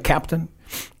if I'm a captain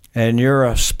and you're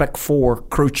a Spec 4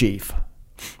 crew chief.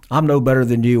 I'm no better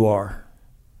than you are.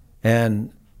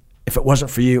 And if it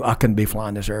wasn't for you, I couldn't be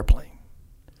flying this airplane.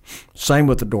 Same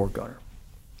with the door gunner.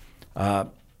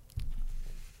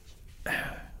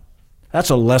 That's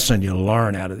a lesson you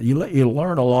learn out of it. You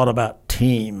learn a lot about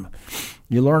team.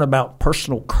 You learn about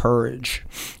personal courage.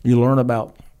 You learn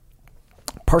about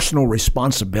personal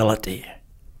responsibility.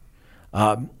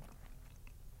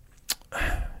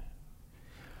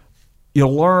 You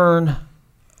learn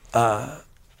a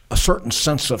certain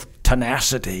sense of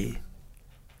tenacity.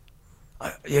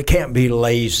 You can't be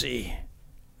lazy.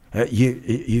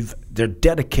 Their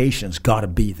dedication's got to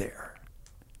be there.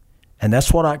 And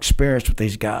that's what I experienced with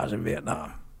these guys in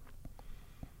Vietnam.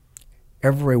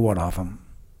 Every one of them.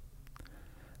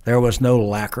 There was no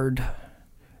lacquered.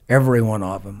 Every one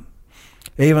of them.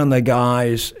 Even the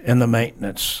guys in the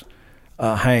maintenance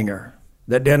hangar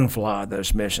that didn't fly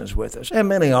those missions with us. And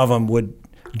many of them would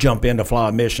jump in to fly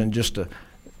a mission just to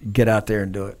get out there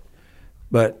and do it.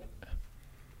 But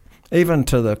even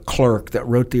to the clerk that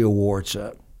wrote the awards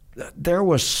up, there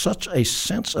was such a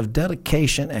sense of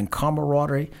dedication and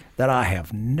camaraderie that I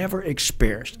have never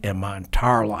experienced in my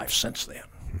entire life since then.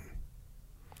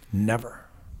 Never.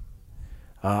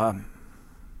 In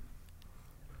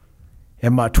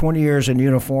my 20 years in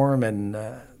uniform and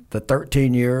the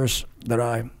 13 years that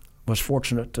I was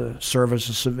fortunate to serve as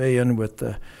a civilian with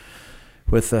the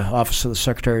Office of the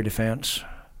Secretary of Defense,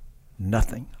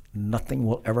 nothing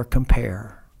will ever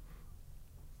compare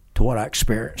to what I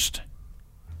experienced,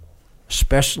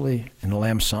 especially in the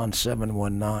Lamson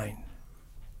 719.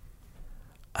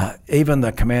 Even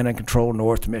the Command and Control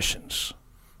North missions,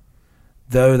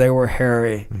 though they were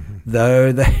hairy,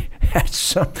 though they had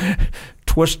some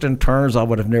twists and turns I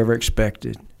would have never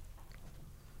expected.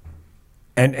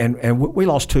 And we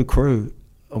lost 2 crew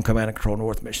on Command and Control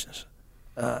North missions.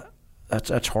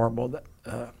 That's horrible.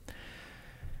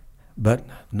 But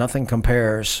nothing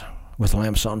compares with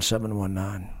Lamson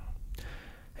 719.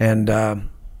 And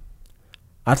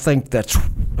I think that's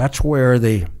where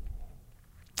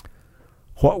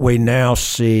what we now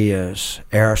see as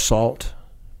air assault,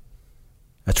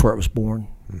 that's where it was born.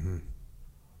 Mm-hmm.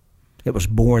 It was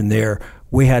born there.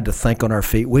 We had to think on our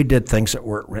feet. We did things that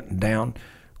weren't written down.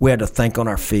 We had to think on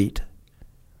our feet.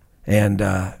 And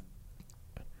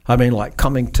like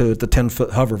coming to the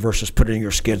 10-foot hover versus putting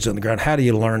your skids on the ground. How do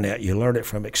you learn that? You learn it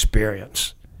from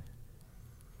experience.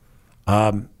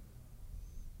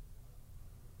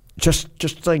 Just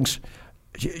things.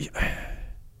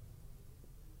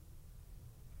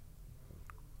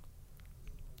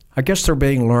 I guess they're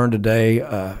being learned today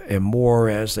and more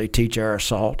as they teach air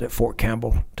assault at Fort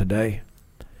Campbell today.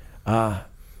 But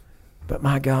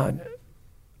my God,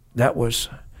 I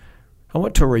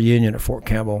went to a reunion at Fort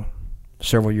Campbell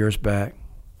several years back,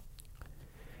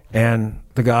 and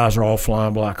the guys are all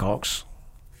flying Blackhawks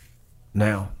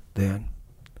then.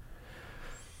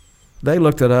 They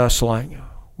looked at us like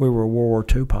we were World War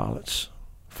II pilots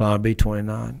flying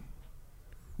B-29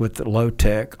 with the low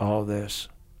tech, all this.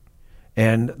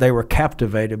 And they were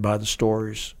captivated by the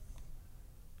stories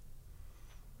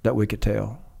that we could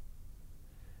tell.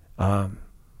 If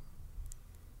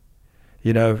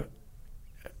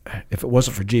it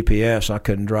wasn't for GPS, I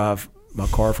couldn't drive my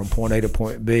car from point A to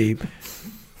point B.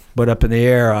 But up in the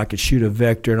air, I could shoot a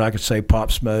vector and I could say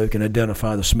pop smoke and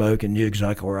identify the smoke and knew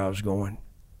exactly where I was going.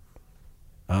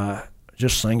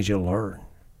 Just things you learn.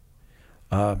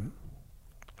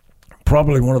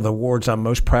 Probably one of the awards I'm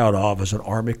most proud of is an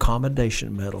Army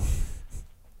Commendation Medal.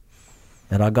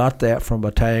 And I got that from a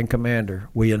battalion commander.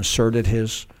 We inserted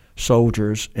his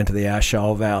soldiers into the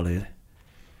Ashall Valley.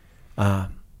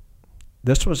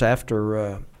 This was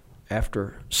after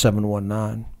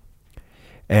 719.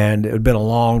 And it had been a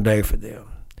long day for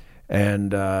them.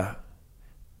 And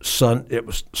sun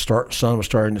was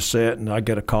starting to set, and I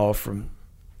get a call from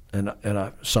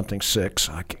something 6.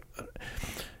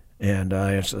 And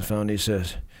I answer the phone. He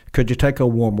says, "Could you take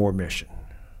one more mission?"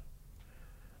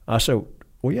 I said,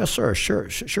 "Well, yes, sir. Sure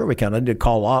we can." I did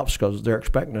call ops because they're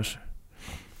expecting us.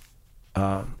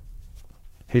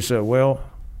 He said, "Well,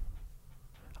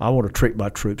 I want to treat my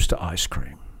troops to ice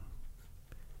cream."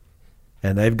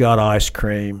 and they've got ice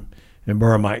cream and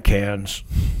Burmite cans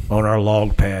on our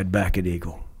log pad back at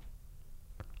Eagle.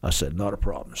 I said, not a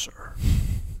problem, sir.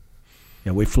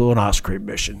 And we flew an ice cream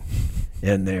mission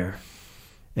in there,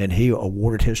 and he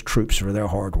awarded his troops for their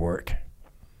hard work.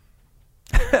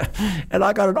 And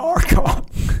I got an ARCON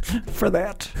for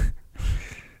that.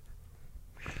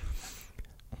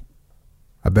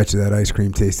 I bet you that ice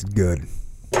cream tasted good.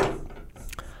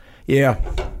 Yeah.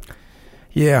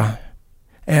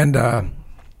 And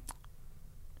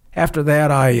after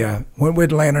that, when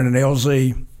we'd landed in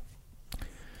LZ,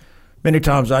 many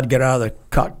times I'd get out of the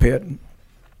cockpit.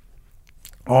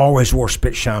 I always wore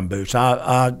spit shine boots.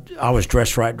 I was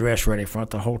dress ready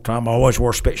front the whole time. I always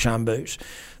wore spit shine boots.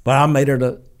 But I made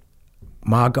it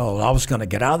my goal. I was going to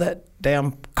get out of that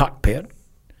damn cockpit,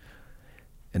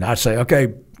 and I'd say,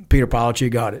 okay, Peter Pilot, you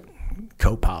got it,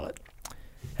 co-pilot.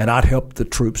 And I'd help the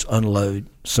troops unload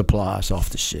supplies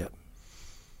off the ship.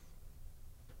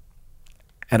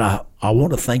 And I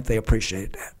want to think they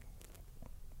appreciated that.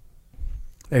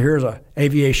 Now, here's an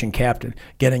aviation captain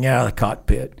getting out of the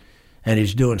cockpit, and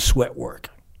he's doing sweat work.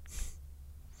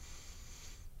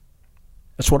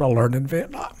 That's what I learned in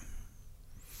Vietnam.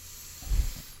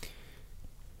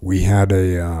 We had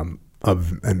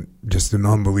just an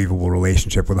unbelievable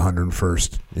relationship with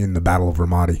 101st in the Battle of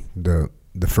Ramadi. The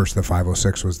first of the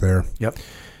 506 was there. Yep.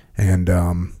 And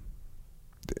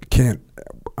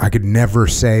I could never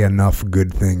say enough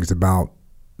good things about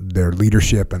their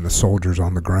leadership and the soldiers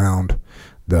on the ground.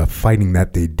 The fighting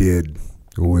that they did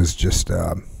was just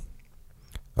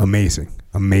amazing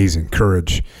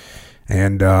courage.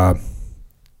 And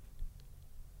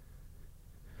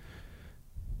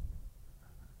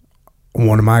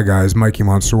one of my guys, Mikey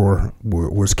Mansour,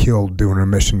 was killed doing a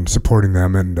mission supporting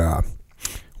them. And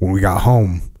when we got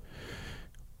home,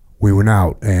 we went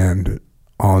out, and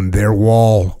on their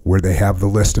wall where they have the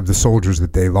list of the soldiers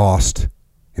that they lost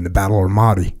in the Battle of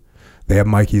Ramadi, they have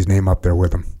Mikey's name up there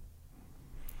with him.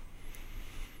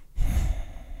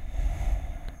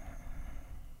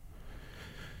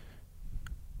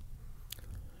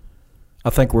 I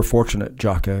think we're fortunate,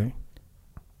 Jocko.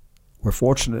 We're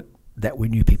fortunate that we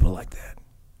knew people like that.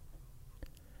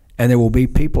 And there will be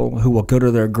people who will go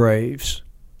to their graves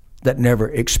that never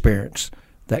experienced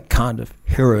that kind of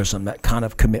heroism, that kind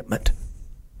of commitment,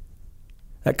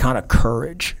 that kind of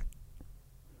courage,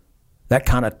 that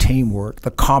kind of teamwork,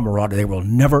 the camaraderie. They will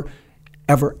never,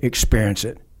 ever experience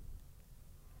it.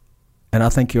 And I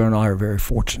think you and I are very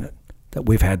fortunate that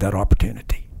we've had that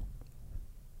opportunity.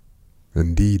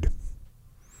 Indeed.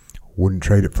 Wouldn't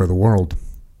trade it for the world.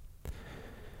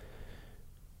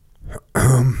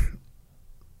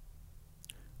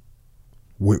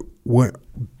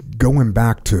 Going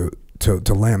back to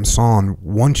Lam Son,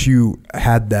 once you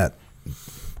had that,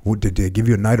 did they give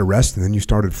you a night of rest and then you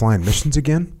started flying missions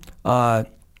again? I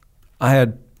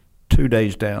had 2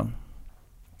 days down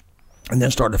and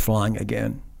then started flying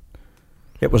again.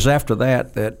 It was after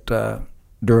that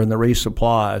during the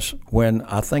resupplies, when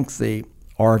I think the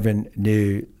ARVN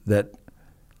knew that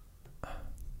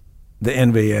the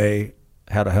NVA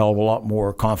had a hell of a lot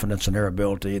more confidence in their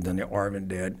ability than the ARVN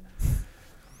did.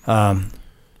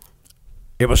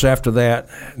 It was after that,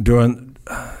 doing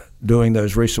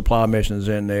those resupply missions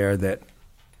in there, that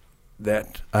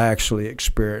I actually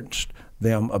experienced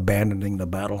them abandoning the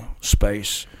battle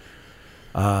space.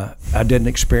 I didn't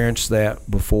experience that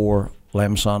before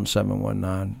Lam Son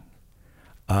 719.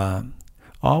 I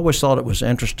always thought it was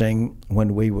interesting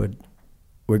when we'd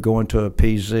go into a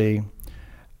PZ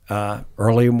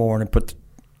early in the morning, put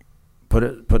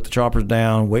the choppers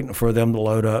down, waiting for them to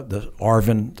load up, the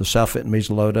ARVN, the South Vietnamese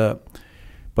to load up.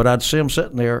 But I'd see them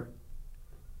sitting there,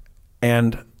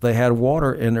 and they had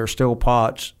water in their steel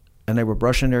pots, and they were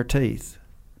brushing their teeth.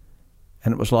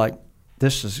 And it was like,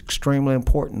 this is extremely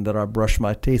important that I brush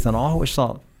my teeth. And I always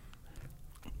thought,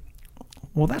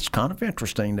 well, that's kind of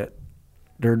interesting that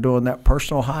they're doing that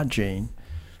personal hygiene.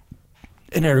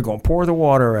 And they're going to pour the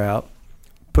water out,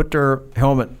 put their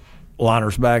helmet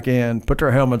liners back in, put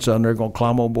their helmets on, they're going to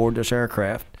climb on board this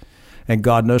aircraft. And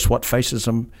God knows what faces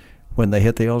them when they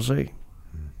hit the LZ.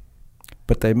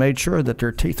 But they made sure that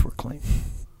their teeth were clean.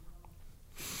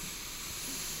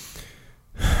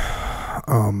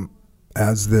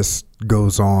 As this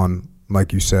goes on,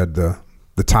 like you said, the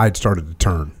tide started to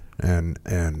turn, and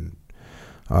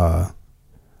I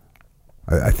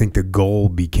think the goal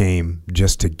became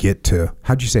just to get to,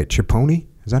 how'd you say it, Chipone?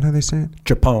 Is that how they say it?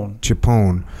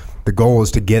 Chipone. The goal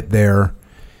is to get there.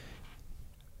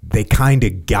 They kind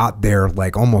of got there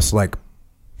like almost like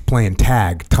playing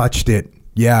tag, touched it,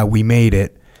 yeah, we made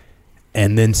it,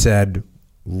 and then said,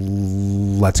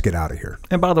 let's get out of here.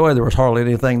 And by the way, there was hardly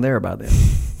anything there by then.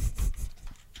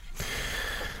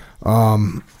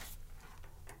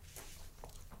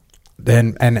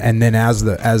 Then as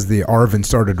the ARVN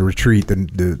started to retreat,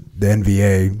 the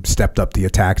NVA stepped up the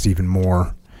attacks even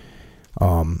more,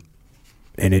 and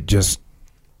it just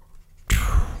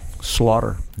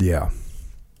slaughter. Yeah,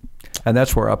 and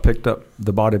that's where I picked up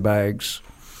the body bags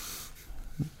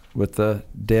with the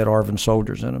dead ARVN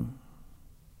soldiers in them.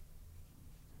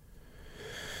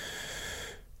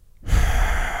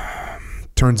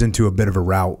 Turns into a bit of a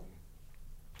rout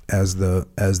as the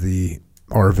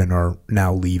ARVN are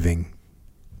now leaving.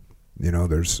 You know,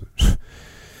 there's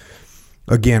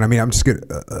again. I mean, I'm just gonna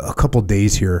a couple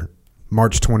days here.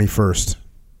 March 21st,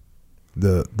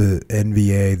 the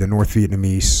NVA, the North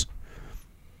Vietnamese,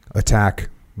 attack.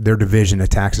 Their division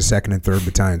attacks the 2nd and 3rd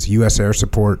Battalions. U.S. air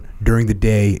support during the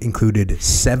day included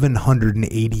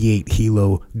 788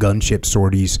 Helo gunship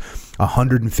sorties,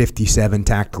 157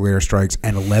 tactical airstrikes,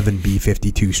 and 11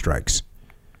 B-52 strikes.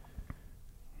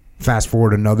 Fast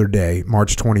forward another day,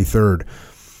 March 23rd,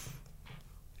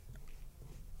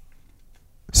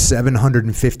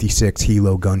 756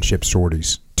 Helo gunship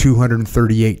sorties,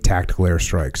 238 tactical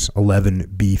airstrikes,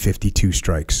 11 B-52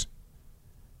 strikes.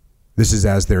 This is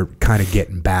as they're kind of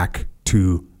getting back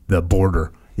to the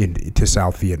border to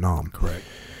South Vietnam. Correct.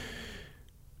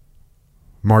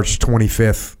 March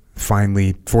 25th,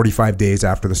 finally, 45 days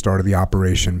after the start of the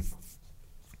operation,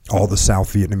 all the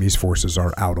South Vietnamese forces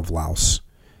are out of Laos.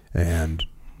 And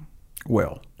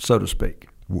well, so to speak.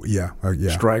 Yeah.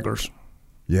 Stragglers.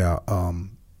 Yeah.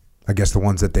 I guess the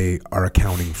ones that they are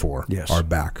accounting for are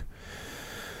back.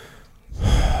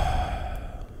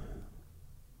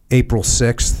 April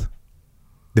 6th,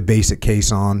 the base at Quai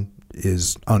Son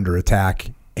is under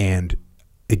attack and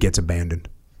it gets abandoned.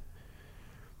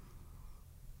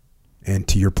 And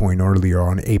to your point earlier,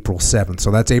 on April 7th, so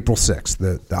that's April 6th,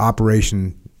 the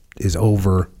operation is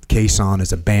over, Quai Son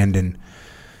is abandoned.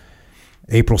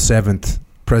 April 7th,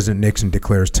 President Nixon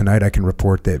declares, "Tonight I can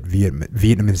report that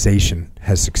Vietnamization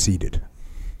has succeeded,"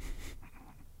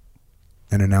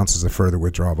 and announces a further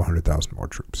withdrawal of 100,000 more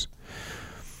troops.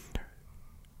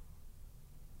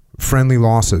 Friendly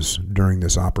losses during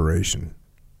this operation: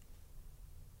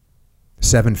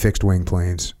 7 fixed-wing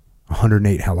planes,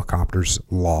 108 helicopters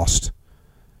lost,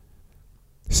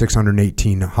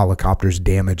 618 helicopters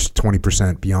damaged,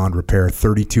 20% beyond repair,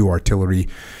 32 artillery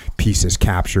pieces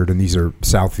captured, and these are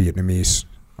South Vietnamese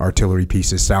artillery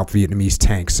pieces. South Vietnamese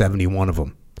tanks, 71 of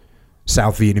them.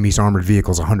 South Vietnamese armored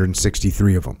vehicles,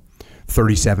 163 of them.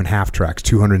 37 half-tracks,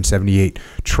 278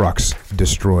 trucks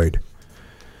destroyed.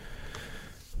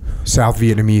 South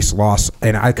Vietnamese lost,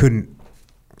 and I couldn't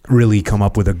really come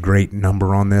up with a great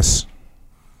number on this,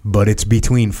 but it's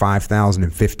between 5,000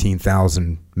 and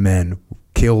 15,000 men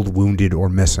killed, wounded, or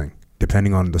missing,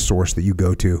 depending on the source that you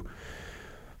go to.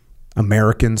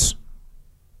 Americans,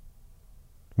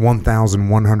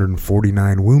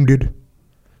 1,149 wounded,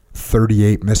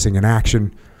 38 missing in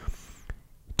action,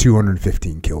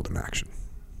 215 killed in action.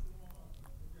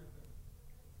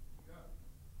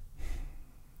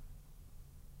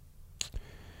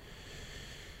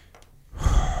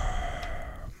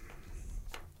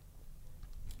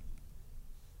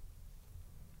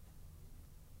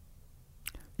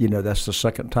 You know, that's the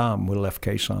second time we left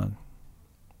Quai Son.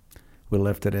 We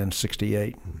left it in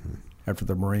 68 after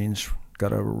the Marines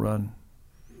got overrun.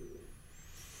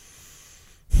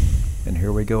 And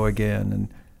here we go again.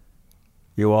 And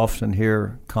you often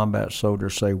hear combat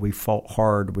soldiers say, "We fought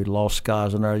hard, we lost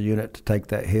guys in our unit to take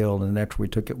that hill, and after we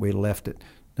took it, we left it.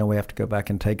 Now we have to go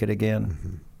back and take it again."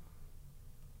 Mm-hmm.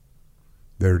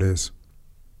 There it is.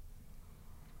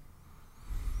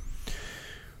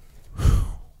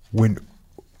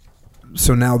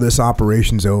 So now this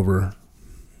operation's over.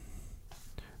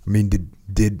 I mean,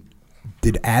 did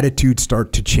attitudes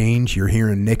start to change? You're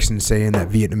hearing Nixon saying that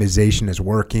Vietnamization is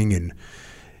working, and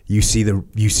you see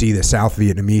the South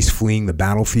Vietnamese fleeing the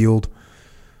battlefield.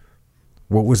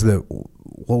 What was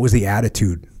the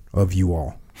attitude of you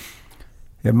all?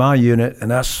 In my unit, and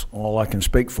that's all I can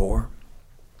speak for,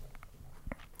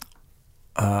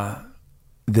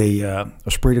 the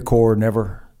esprit de corps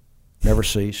never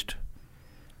ceased.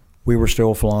 We were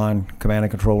still flying Command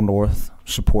and Control North,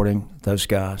 supporting those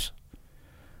guys.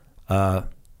 And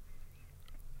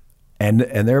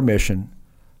their mission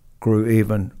grew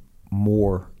even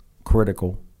more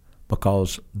critical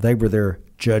because they were there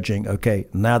judging, okay,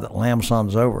 now that Lam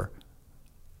Son's over,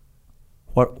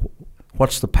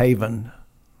 what's the PAVN,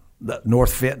 the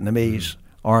North Vietnamese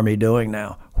Army doing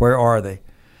now? Where are they?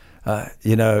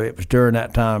 It was during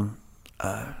that time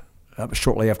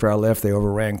shortly after I left, they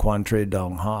overran Quan Tri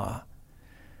Dong Ha.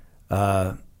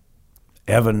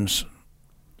 Evans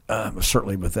was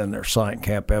certainly within their sight,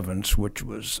 Camp Evans, which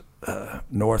was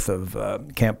north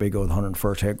of Camp Eagle, the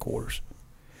 101st headquarters.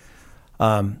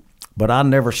 But I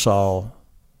never saw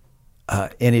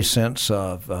any sense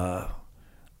of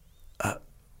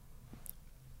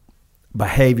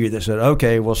behavior that said,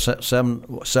 okay, well,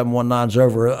 719's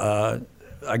over.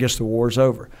 I guess the war's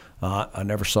over. I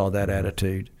never saw that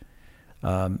attitude.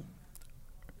 Our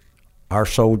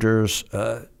soldiers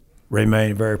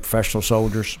remain very professional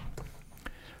soldiers.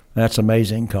 That's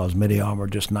amazing because many of them are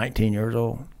just 19 years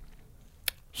old.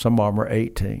 Some of them are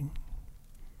 18.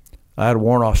 I had a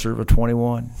warrant officer of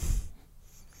 21.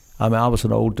 I mean, I was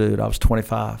an old dude. I was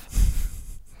 25.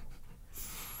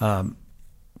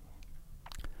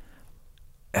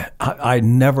 I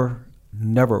never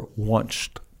once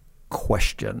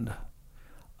questioned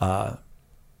our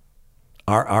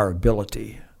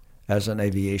ability as an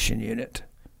aviation unit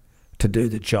to do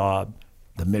the job,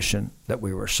 the mission that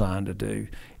we were assigned to do,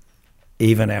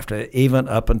 even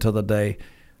up until the day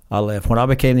I left. When I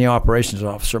became the operations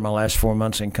officer, my last 4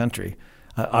 months in country,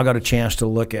 I got a chance to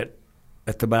look at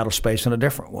the battle space in a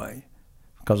different way,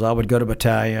 because I would go to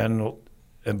battalion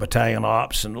and battalion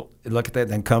ops and look at that,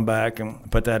 then come back and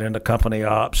put that into company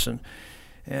ops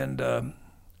and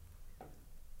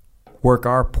work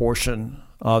our portion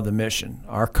of the mission,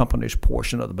 our company's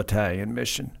portion of the battalion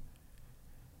mission.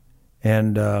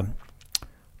 And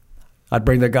I'd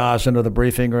bring the guys into the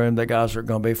briefing room, the guys that are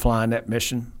going to be flying that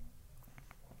mission,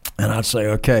 and I'd say,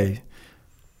 okay,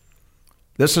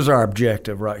 this is our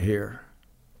objective right here.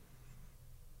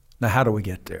 Now, how do we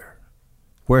get there?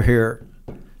 We're here.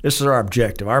 This is our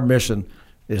objective. Our mission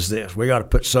is this. We got to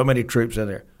put so many troops in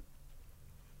there.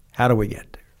 How do we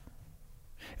get there?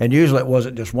 And usually it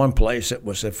wasn't just one place. It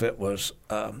was, if it was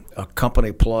a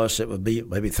company plus, it would be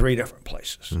maybe 3 different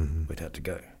places we'd have to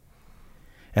go.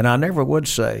 And I never would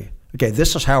say, okay,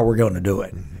 this is how we're going to do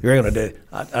it. You're going to do it.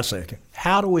 I'd say, okay,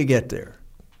 how do we get there?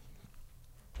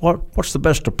 What's the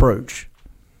best approach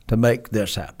to make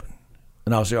this happen?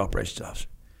 And I was the operations officer.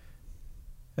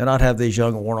 And I'd have these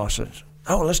young warrant officers,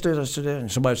 oh, let's do this,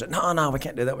 and somebody said, no, we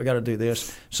can't do that. We got to do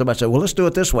this. Somebody said, well, let's do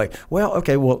it this way. Well,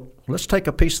 okay, well, let's take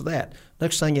a piece of that.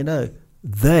 Next thing you know,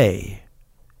 they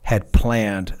had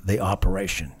planned the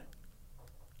operation.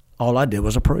 All I did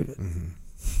was approve it.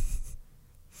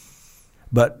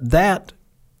 But that's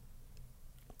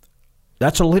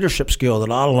a leadership skill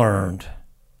that I learned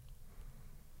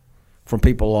from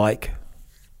people like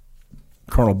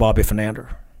Colonel Bobby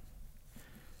Fernander,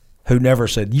 who never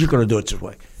said, you're going to do it this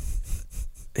way.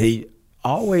 He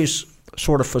always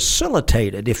sort of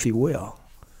facilitated, if you will,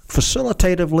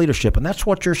 facilitative leadership. And that's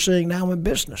what you're seeing now in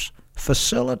business,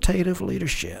 facilitative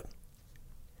leadership,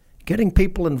 getting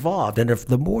people involved. And if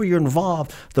the more you're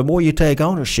involved, the more you take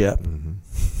ownership.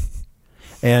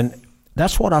 And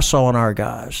that's what I saw in our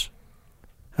guys.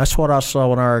 That's what I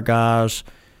saw in our guys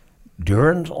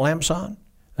during Lamson.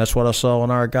 That's what I saw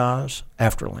in our guys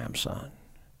after Lamson.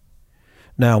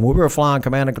 Now, when we were flying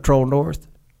Command and Control North,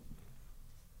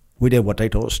 we did what they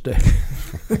told us to do.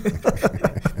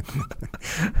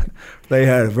 They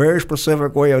had a very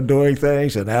specific way of doing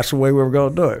things, and that's the way we were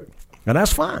going to do it. And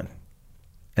that's fine.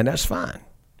 And that's fine.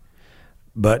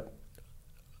 But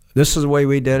this is the way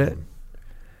we did it.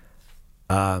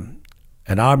 And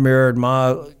I mirrored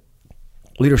my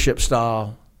leadership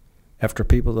style after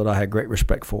people that I had great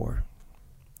respect for.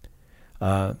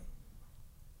 To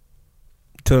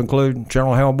include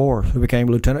General Hal Moore, who became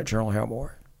Lieutenant General Hal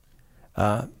Moore.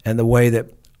 And the way that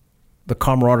the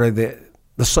camaraderie,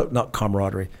 not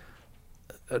camaraderie,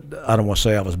 I don't want to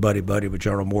say I was buddy-buddy with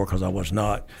General Moore, because I was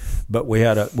not, but we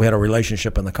had a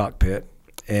relationship in the cockpit,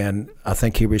 and I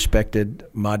think he respected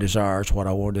my desires, what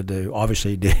I wanted to do.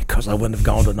 Obviously he did, because I wouldn't have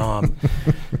gone to Nam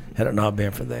had it not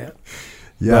been for that.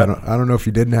 Yeah, but I don't know if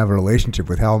you didn't have a relationship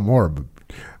with Hal Moore, but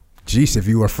geez, if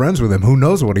you were friends with him, who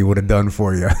knows what he would have done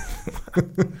for you.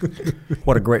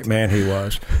 What a great man he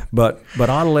was. But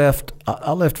I left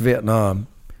Vietnam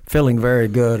feeling very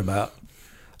good about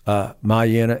my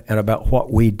unit and about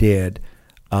what we did.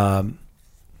 I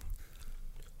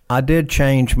did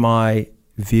change my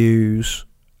views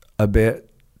a bit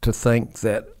to think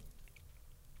that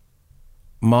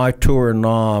my tour in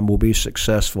Nam will be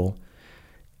successful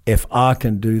if I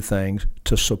can do things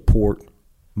to support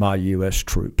my U.S.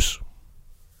 troops.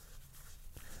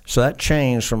 So that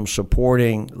changed from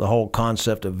supporting the whole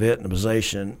concept of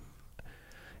Vietnamization.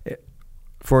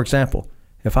 For example,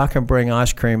 if I can bring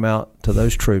ice cream out to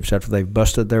those troops after they've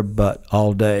busted their butt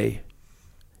all day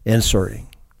inserting,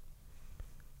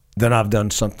 then I've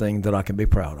done something that I can be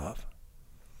proud of.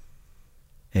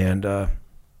 And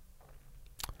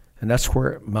that's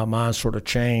where my mind sort of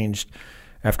changed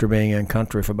after being in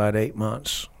country for about 8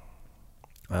 months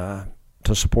to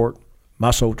support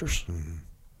my soldiers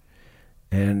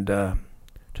and to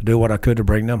do what I could to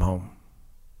bring them home.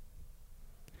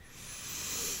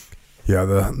 Yeah,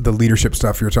 the leadership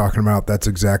stuff you're talking about, that's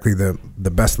exactly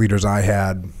the best leaders I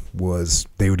had was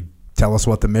they would tell us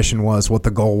what the mission was, what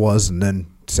the goal was, and then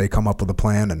say come up with a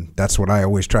plan, and that's what I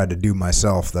always tried to do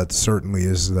myself. That certainly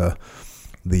is the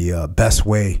best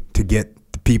way to get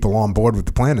the people on board with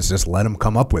the plan is just let them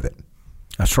come up with it.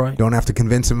 That's right. Don't have to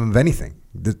convince them of anything.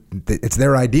 It's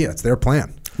their idea. It's their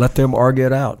plan. Let them argue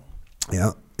it out.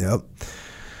 Yeah, yep.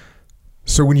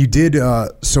 So when you did,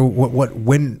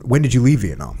 when did you leave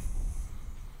Vietnam?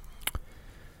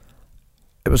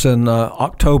 It was in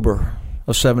October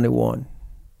of '71,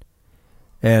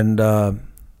 and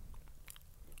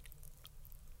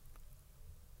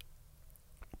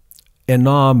in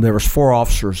Nam there was 4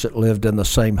 officers that lived in the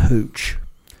same hooch.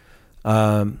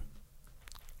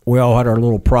 We all had our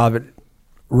little private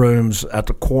rooms at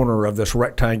the corner of this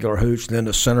rectangular hooch. Then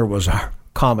the center was our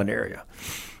common area,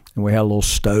 and we had a little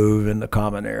stove in the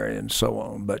common area and so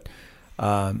on. But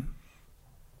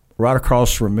right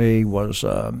across from me was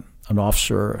an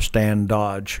officer, Stan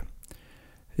Dodge.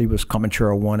 He was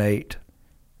Comanchero 1-8.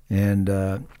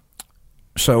 And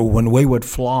so when we would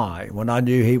fly, when I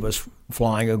knew he was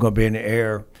flying and going to be in the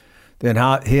air, then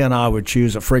he and I would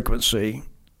choose a frequency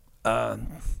that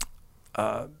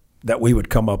we would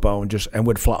come up on and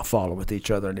would follow with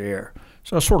each other in the air.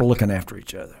 So sort of looking after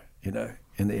each other, in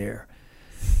the air.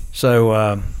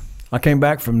 So I came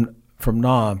back from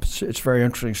Nam. It's a very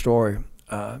interesting story.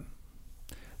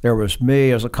 There was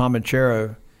me as a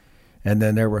Comanchero, and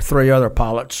then there were 3 other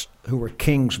pilots who were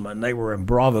Kingsmen. They were in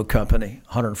Bravo Company,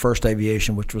 101st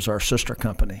Aviation, which was our sister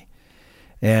company.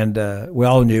 And we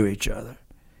all knew each other.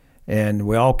 And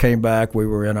we all came back. We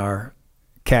were in our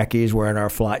khakis, wearing our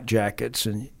flight jackets,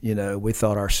 and, we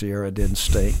thought our Sierra didn't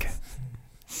stink.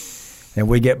 And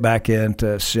we get back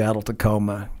into Seattle,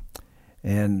 Tacoma,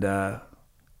 and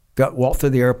walked through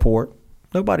the airport.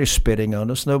 Nobody spitting on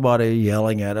us, nobody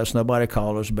yelling at us, nobody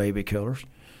calling us baby killers.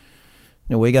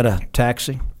 And we got a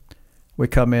taxi. We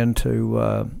come into,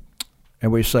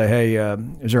 and we say, hey,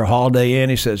 is there a Holiday Inn?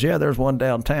 He says, yeah, there's one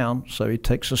downtown. So he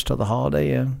takes us to the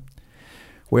Holiday Inn.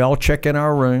 We all check in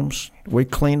our rooms. We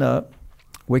clean up.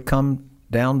 We come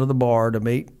down to the bar to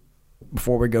meet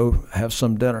before we go have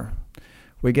some dinner.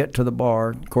 We get to the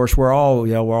bar. Of course, we're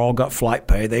all got flight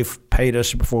pay. They've paid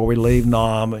us before we leave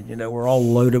Nam. And, we're all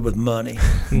loaded with money,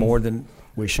 more than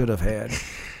we should have had.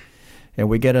 And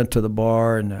we get into the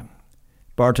bar, and the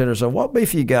bartender said, what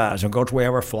beef you guys? And of course, we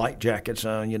have our flight jackets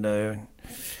on,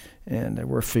 and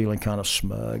we're feeling kind of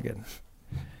smug.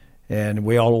 And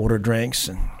we all order drinks.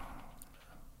 And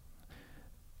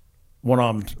one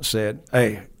of them said,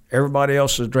 hey, everybody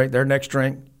else's drink, their next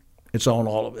drink, it's on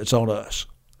us.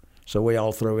 So we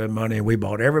all threw in money, and we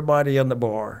bought everybody in the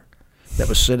bar that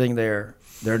was sitting there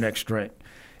their next drink.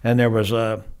 And there was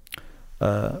a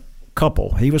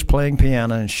couple. He was playing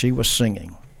piano, and she was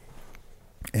singing.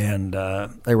 And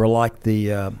they were like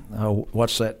the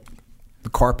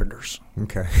Carpenters.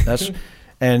 Okay.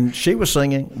 And she was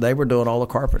singing. They were doing all the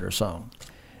Carpenter songs.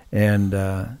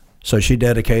 And so she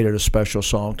dedicated a special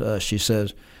song to us. He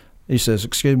says,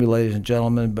 excuse me, ladies and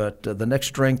gentlemen, but the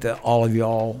next drink that all of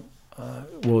y'all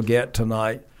will get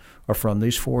tonight are from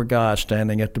these 4 guys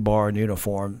standing at the bar in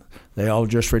uniform. They all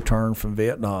just returned from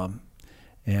Vietnam.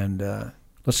 And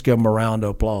let's give them a round of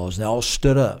applause. They all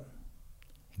stood up,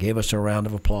 gave us a round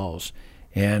of applause.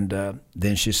 And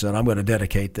then she said, I'm going to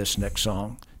dedicate this next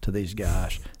song to these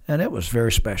guys. And it was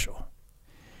very special.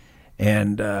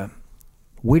 And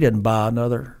we didn't buy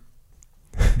another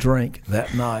drink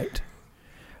that night.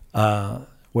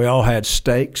 We all had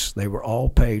steaks. They were all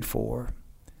paid for.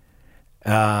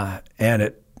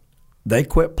 And they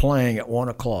quit playing at 1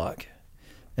 o'clock.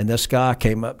 And this guy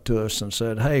came up to us and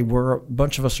said, hey, a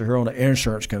bunch of us are here on an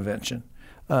insurance convention.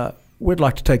 We'd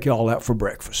like to take you all out for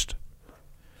breakfast.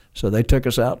 So they took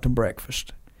us out to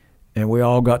breakfast. And we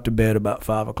all got to bed about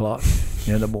 5 o'clock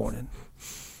in the morning.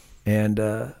 And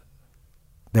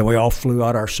then we all flew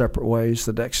out our separate ways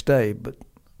the next day. But I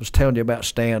was telling you about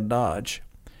Stan Dodge.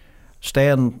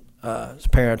 Stan's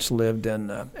parents lived in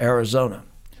Arizona,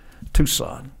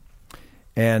 Tucson.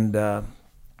 And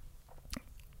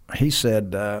he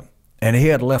said, and he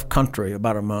had left country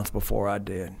about a month before I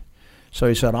did. So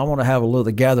he said, I want to have a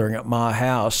little gathering at my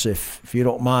house if you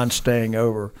don't mind staying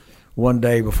over one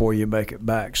day before you make it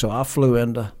back. So I flew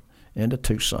into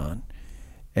Tucson.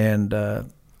 And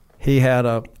he had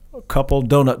a couple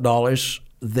donut dollies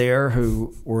there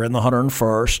who were in the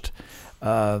 101st.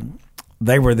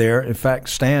 They were there. In fact,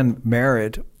 Stan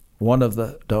married one of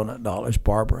the Donut Dollies,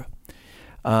 Barbara.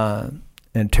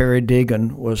 And Terry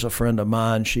Deegan was a friend of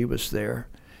mine. She was there.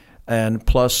 And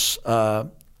plus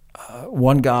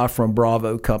one guy from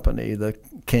Bravo Company, the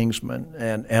Kingsman,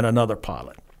 and another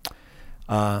pilot.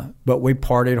 But we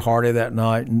partied hardy that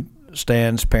night, and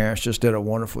Stan's parents just did a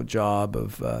wonderful job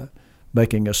of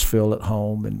making us feel at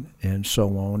home and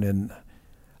so on. And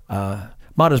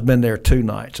might have been there 2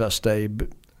 nights I stayed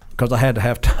because I had to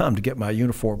have time to get my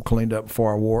uniform cleaned up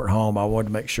before I wore it home. I wanted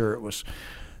to make sure it was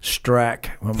strack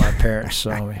when my parents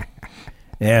saw me.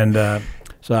 And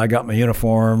so I got my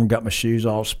uniform, got my shoes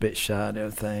all spit shine and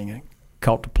everything, and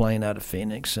caught the plane out of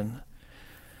Phoenix. And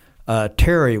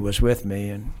Terry was with me,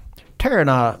 and Terry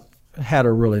and I had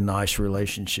a really nice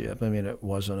relationship. I mean, it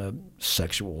wasn't a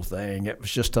sexual thing. It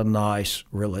was just a nice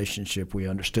relationship. We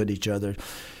understood each other.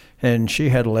 And she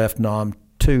had left Nam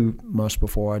 2 months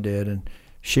before I did, and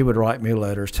she would write me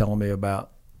letters telling me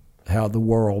about how the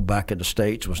world back in the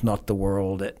States was not the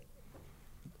world that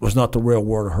was not the real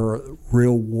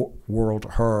world to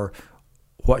her.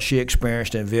 What she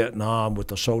experienced in Vietnam with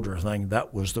the soldier thing,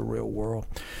 that was the real world.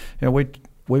 And we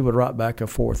would write back and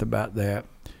forth about that.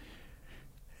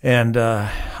 And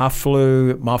I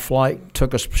flew, my flight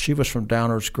took us, she was from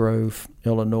Downers Grove,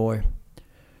 Illinois.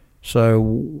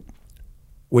 So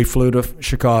we flew to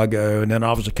Chicago, and then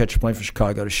I was to catch a plane from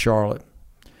Chicago to Charlotte.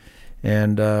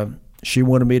 And she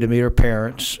wanted me to meet her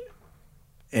parents,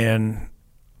 and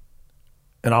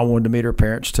I wanted to meet her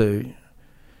parents too.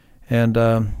 And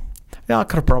I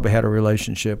could have probably had a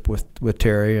relationship with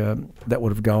Terry that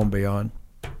would have gone beyond.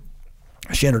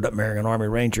 She ended up marrying an Army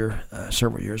Ranger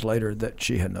several years later that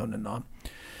she had known in Nam.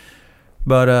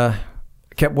 But I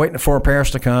kept waiting for her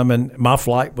parents to come, and my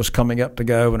flight was coming up to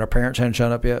go, and her parents hadn't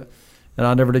shown up yet. And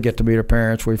I never did get to meet her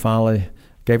parents. We finally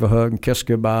gave a hug and kissed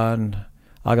goodbye, and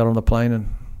I got on the plane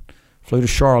and flew to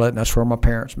Charlotte, and that's where my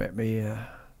parents met me.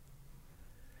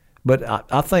 But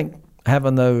I think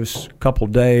having those couple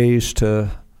days to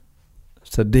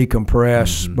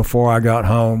decompress before I got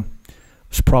home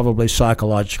was probably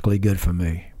psychologically good for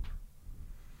me.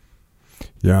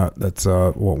 Yeah, that's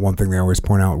one thing they always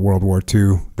point out in World War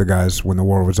II. The guys, when the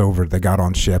war was over, they got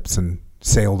on ships and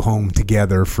sailed home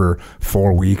together for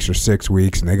 4 weeks or 6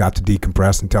 weeks, and they got to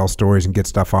decompress and tell stories and get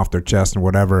stuff off their chest and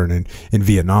whatever. And in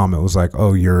Vietnam, it was like,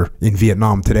 oh, you're in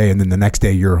Vietnam today, and then the next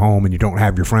day you're home and you don't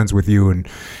have your friends with you, and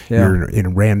you're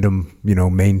in random,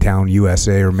 Main Town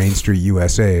USA or Main Street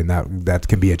USA, and that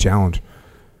can be a challenge.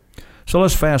 So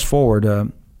let's fast forward.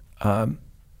 I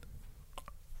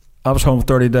was home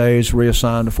 30 days,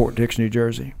 reassigned to Fort Dix, New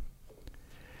Jersey.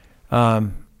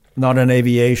 Not in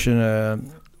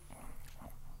aviation.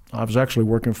 I was actually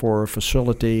working for a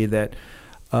facility that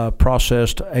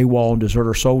processed AWOL and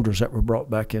deserter soldiers that were brought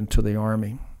back into the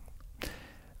Army.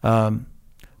 But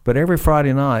every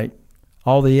Friday night,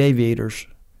 all the aviators,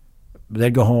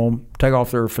 they'd go home, take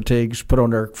off their fatigues, put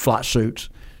on their flight suits,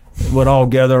 would all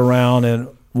gather around in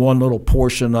one little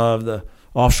portion of the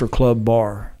officer club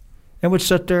bar, and we'd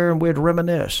sit there and we'd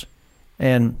reminisce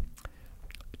and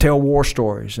tell war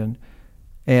stories. And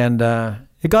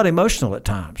it got emotional at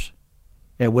times.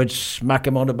 And we'd smack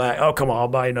him on the back. Oh, come on, I'll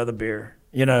buy you another beer.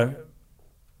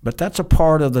 But that's a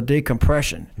part of the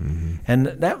decompression. Mm-hmm. And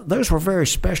those were very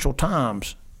special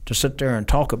times to sit there and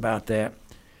talk about that.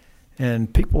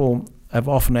 And people have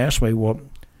often asked me, well,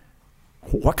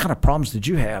 what kind of problems did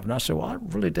you have? And I said, well, I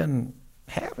really didn't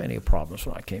have any problems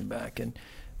when I came back.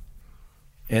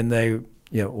 And they,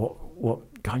 well,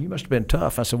 God, you must have been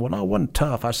tough. I said, well, no, I wasn't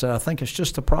tough. I said, I think it's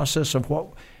just the process of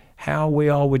how we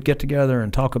all would get together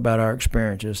and talk about our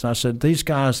experiences. And I said, these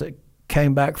guys that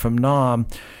came back from Nam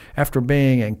after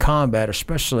being in combat,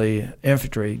 especially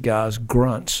infantry guys,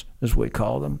 grunts, as we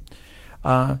call them,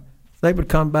 they would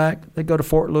come back, they'd go to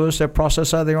Fort Lewis, they'd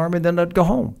process out of the Army, then they'd go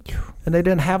home. And they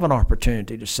didn't have an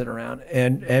opportunity to sit around.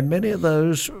 And many of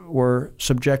those were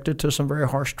subjected to some very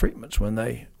harsh treatments when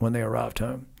they arrived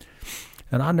home.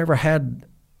 And I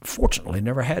fortunately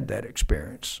never had that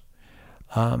experience.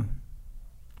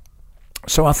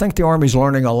 So I think the Army's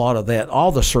learning a lot of that.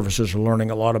 All the services are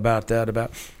learning a lot about that,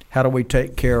 about how do we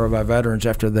take care of our veterans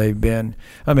after they've been.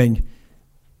 I mean,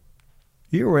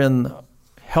 you were in a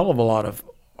hell of a lot of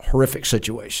horrific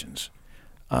situations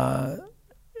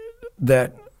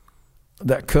that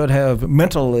could have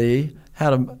mentally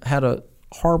had a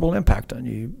horrible impact on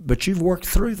you. But you've worked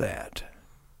through that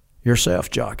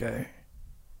yourself, Jocko.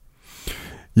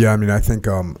 Yeah, I mean, I think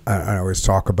I always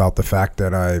talk about the fact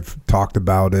that I've talked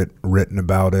about it, written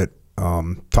about it,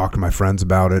 talk to my friends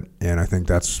about it, and I think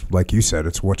that's, like you said,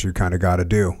 it's what you kind of got to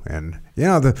do. And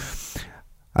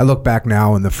I look back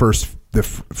now, and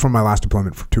from my last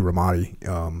deployment to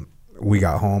Ramadi, we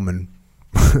got home and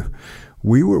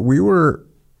we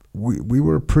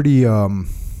were pretty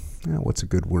what's a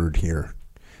good word here?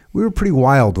 We were pretty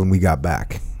wild when we got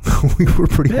back. We were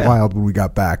pretty wild when we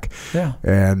got back. Yeah.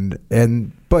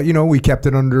 But we kept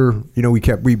it under,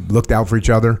 we looked out for each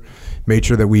other, made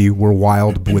sure that we were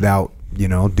wild without,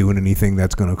 doing anything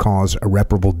that's going to cause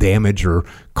irreparable damage or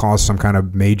cause some kind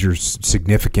of major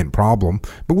significant problem.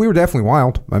 But we were definitely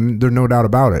wild. I mean, there's no doubt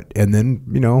about it. And then,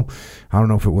 I don't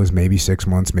know if it was maybe 6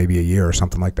 months, maybe a year or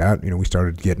something like that. We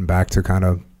started getting back to kind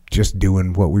of just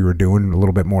doing what we were doing, a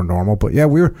little bit more normal. But yeah,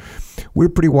 we were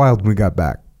pretty wild when we got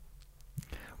back.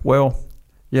 Well,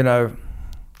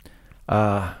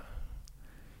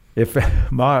 if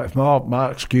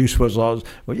my excuse was,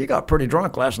 well, you got pretty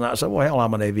drunk last night. I said, well, hell,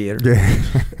 I'm an aviator.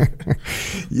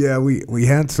 Yeah, we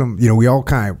had some, we all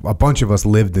a bunch of us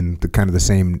lived in the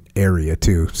same area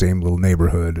too, same little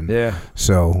neighborhood. And yeah.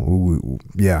 So,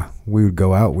 we would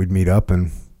go out, we'd meet up,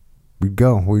 and we'd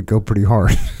go pretty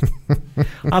hard.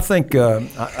 I think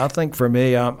for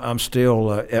me, I'm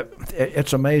still,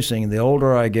 it's amazing. The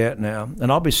older I get now,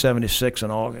 and I'll be 76 in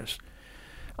August,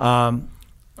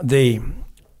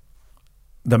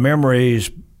 the memories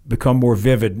become more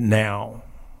vivid now.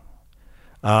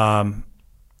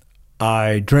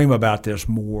 I dream about this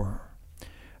more.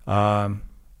 I'm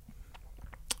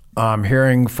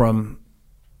hearing from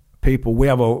people. We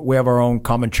have our own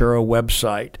Comanchero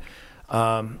website,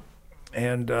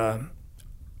 and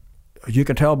you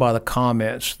can tell by the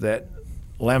comments that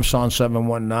Lamson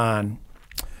 719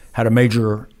 had a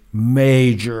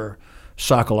major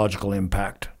psychological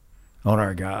impact on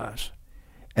our guys.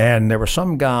 And there were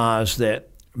some guys that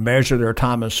measured their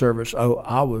time in service.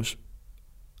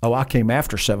 I came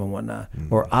after 719,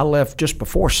 or I left just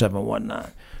before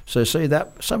 719. So see,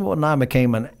 that 719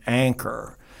 became an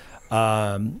anchor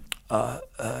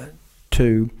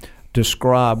to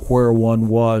describe where one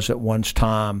was at one's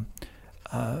time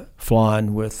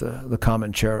flying with the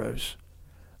Comancheros.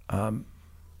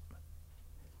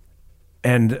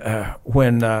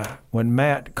 When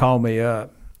Matt called me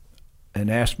up and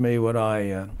asked me would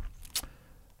I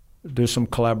do some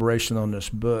collaboration on this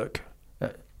book,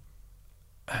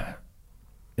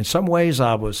 in some ways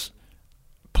I was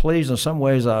pleased, in some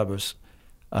ways I was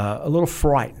a little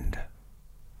frightened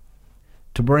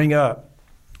to bring up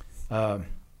the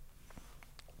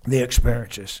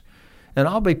experiences. And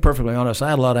I'll be perfectly honest,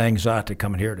 I had a lot of anxiety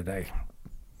coming here today.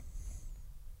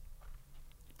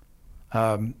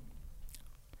 Though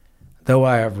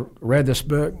I have read this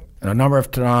book a number of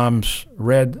times,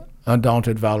 read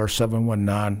Undaunted Valor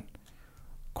 719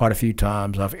 quite a few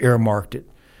times, I've earmarked it.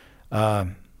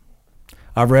 I've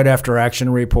read after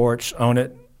action reports on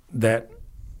it that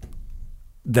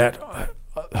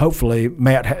hopefully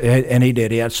Matt, and he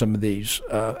did, he had some of these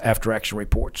after action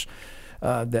reports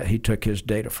that he took his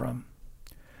data from.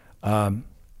 But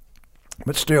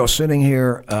still, sitting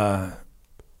here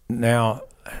now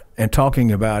and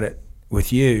talking about it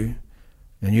with you,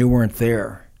 and you weren't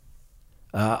there,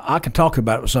 I can talk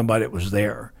about it with somebody that was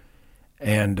there,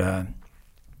 and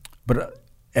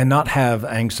not have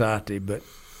anxiety, but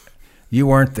you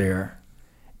weren't there.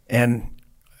 And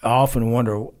I often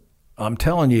wonder, I'm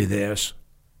telling you this,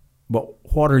 but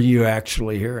what are you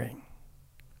actually hearing?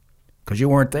 Because you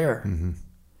weren't there. Mm-hmm.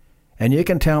 And you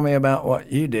can tell me about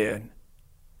what you did,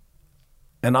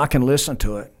 and I can listen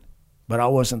to it, but I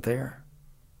wasn't there.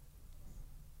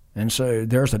 And so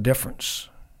there's a difference.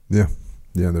 Yeah.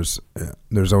 Yeah,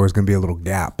 there's always going to be a little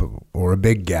gap or a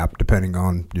big gap depending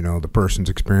on, the person's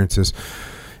experiences.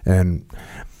 And,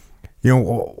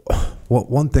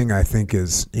 one thing I think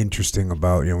is interesting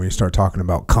about, when you start talking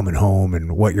about coming home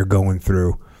and what you're going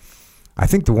through, I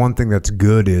think the one thing that's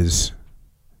good is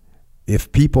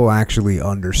if people actually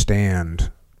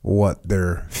understand what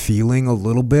they're feeling a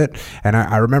little bit. And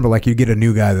I remember, like, you get a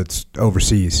new guy that's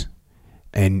overseas,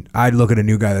 and I'd look at a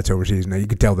new guy that's overseas, and you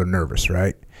could tell they're nervous,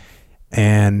 right?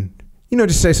 And,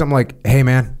 just say something like, hey,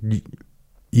 man,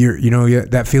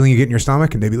 that feeling you get in your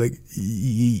stomach, and they'd be like,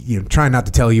 trying not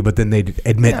to tell you, but then they'd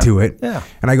admit to it. Yeah.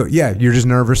 And I go, yeah, you're just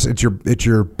nervous. It's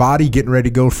your body getting ready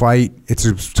to go fight.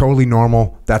 It's totally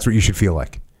normal. That's what you should feel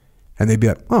like. And they'd be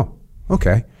like, oh,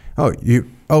 okay.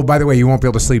 Oh, by the way, you won't be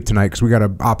able to sleep tonight because we got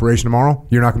an operation tomorrow.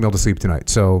 You're not going to be able to sleep tonight.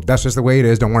 So that's just the way it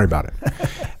is. Don't worry about it.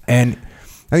 And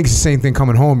I think it's the same thing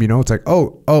coming home. It's like,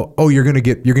 oh, you're gonna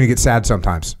get sad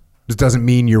sometimes. It doesn't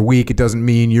mean you're weak. It doesn't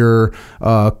mean you're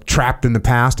trapped in the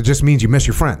past. It just means you miss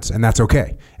your friends, and that's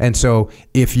okay. And so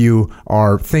if you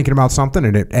are thinking about something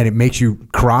and it makes you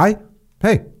cry,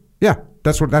 hey, yeah,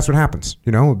 that's what happens.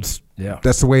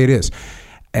 That's the way it is.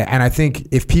 And I think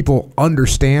if people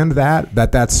understand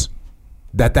that's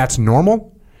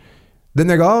normal, then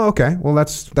they go, oh, okay, well,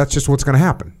 that's just what's going to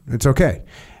happen. It's okay.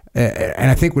 And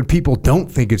I think when people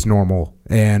don't think it's normal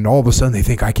and all of a sudden they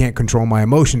think I can't control my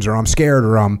emotions or I'm scared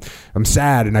or I'm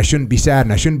sad and I shouldn't be sad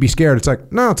and I shouldn't be scared, it's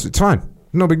like, no, it's fine.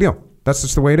 No big deal. That's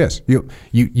just the way it is.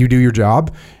 You do your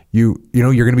job. You're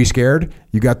going to be scared.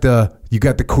 You got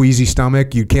the queasy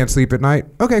stomach. You can't sleep at night.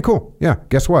 Okay, cool. Yeah,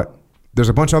 guess what? There's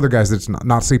a bunch of other guys that's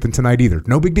not sleeping tonight either.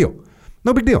 No big deal.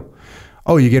 No big deal.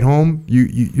 Oh, you get home,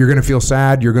 you're going to feel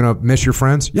sad. You're going to miss your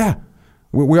friends. Yeah,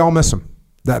 we all miss them.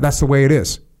 That's the way it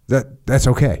is. That's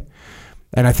okay.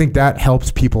 And I think that helps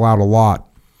people out a lot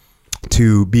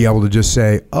to be able to just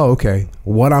say, oh, okay,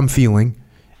 what I'm feeling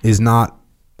is not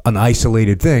an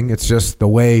isolated thing. It's just the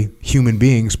way human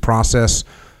beings process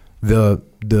the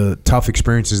tough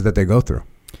experiences that they go through.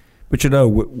 But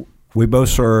we both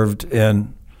served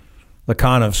in the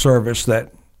kind of service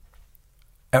that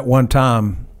at one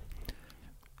time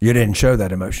you didn't show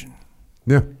that emotion.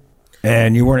 Yeah.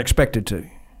 And you weren't expected to.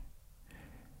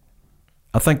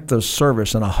 I think the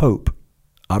service, and I hope,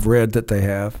 I've read that they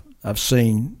have, I've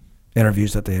seen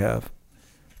interviews that they have,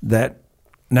 that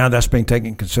now that's being taken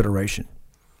in consideration.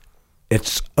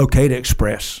 It's okay to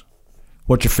express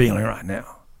what you're feeling right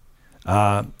now.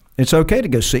 It's okay to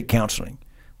go seek counseling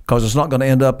because it's not going to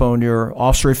end up on your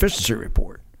officer efficiency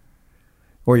report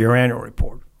or your annual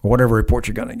report or whatever report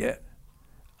you're going to get.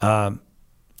 And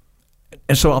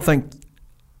so I think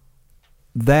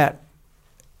that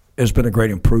has been a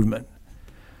great improvement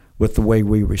with the way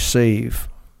we receive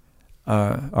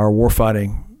our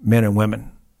warfighting men and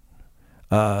women,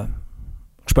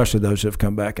 especially those who have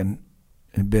come back and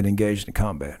been engaged in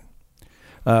combat.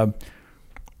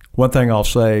 One thing I'll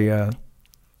say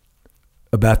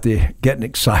about the getting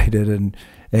excited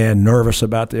and nervous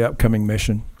about the upcoming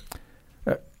mission,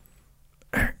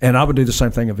 and I would do the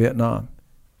same thing in Vietnam.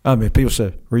 I mean, people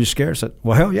say, were you scared? I said,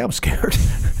 well, hell yeah, I'm scared.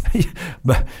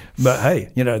 but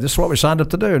hey, this is what we signed up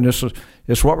to do, and this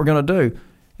is what we're going to do.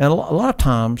 And a lot of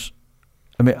times,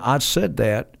 I mean, I said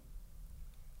that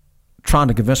trying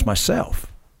to convince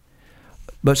myself.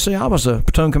 But see, I was a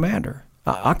platoon commander.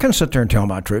 I couldn't sit there and tell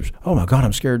my troops, oh my God,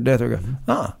 I'm scared to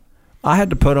death. I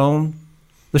had to put on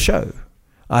the show.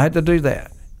 I had to do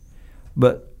that.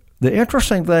 But the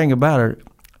interesting thing about it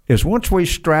is once we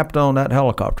strapped on that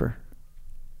helicopter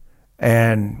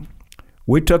and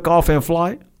we took off in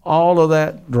flight, all of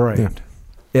that drained.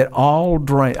 Yeah. It all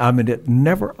drained. I mean, it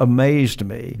never amazed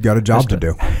me. Got a job to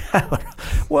do.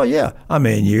 Well, yeah. I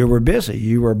mean, you were busy.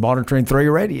 You were monitoring 3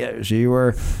 radios. You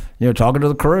were, talking to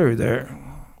the crew there.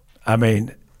 I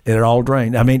mean, it all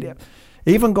drained. I mean,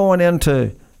 even going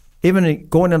into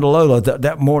Lola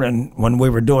that morning when we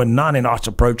were doing 90 knots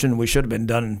approaching, we should have been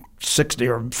done 60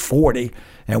 or 40,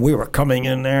 and we were coming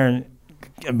in there,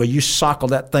 but you sockle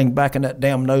that thing back and that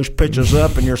damn nose pitches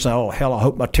up, and you're saying, oh, hell, I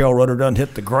hope my tail rudder doesn't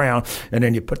hit the ground, and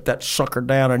then you put that sucker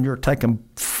down, and you're taking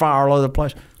fire all over the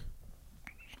place.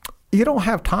 You don't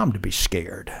have time to be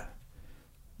scared.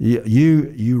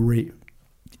 You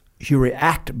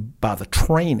react by the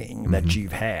training that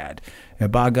you've had,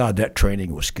 and by God, that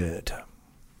training was good.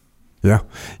 Yeah,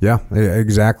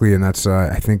 exactly, and that's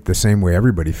I think the same way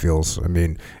everybody feels. I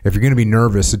mean, if you're going to be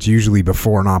nervous, it's usually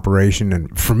before an operation,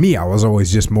 and for me, I was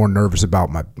always just more nervous about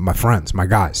my friends, my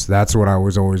guys. That's what I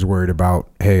was always worried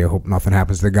about. Hey, I hope nothing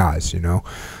happens to the guys,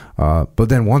 But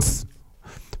then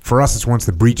for us, it's once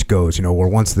the breach goes, or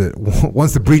once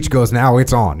the breach goes, now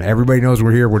it's on. Everybody knows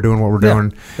we're here. We're doing what we're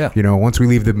doing. Yeah. Once we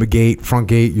leave the front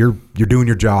gate, you're doing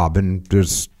your job, and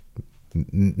there's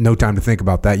no time to think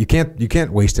about that. You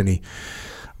can't waste any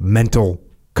mental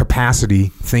capacity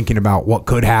thinking about what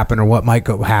could happen or what might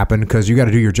go happen, because you got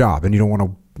to do your job, and you don't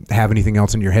want to have anything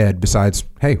else in your head besides,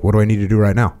 hey, what do I need to do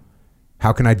right now?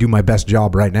 How can I do my best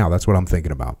job right now? That's what I'm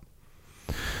thinking about.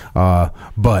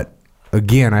 But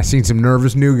again, I seen some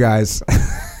nervous new guys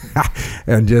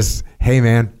and just, hey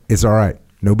man, it's all right.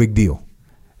 No big deal.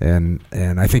 And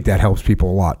I think that helps people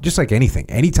a lot. Just like anything.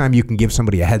 Anytime you can give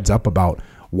somebody a heads up about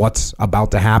what's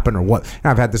about to happen or what.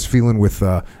 I've had this feeling with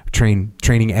training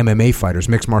MMA fighters,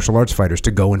 mixed martial arts fighters,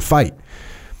 to go and fight.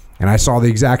 And I saw the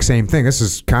exact same thing. This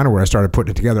is kind of where I started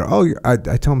putting it together. I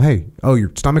tell them, hey,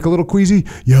 your stomach a little queasy?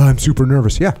 Yeah, I'm super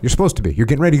nervous. Yeah, you're supposed to be. You're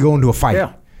getting ready to go into a fight.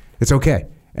 Yeah. It's okay.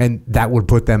 And that would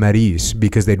put them at ease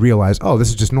because they'd realize, oh, this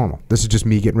is just normal. This is just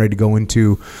me getting ready to go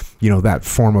into, that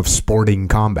form of sporting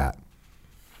combat.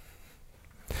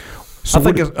 So I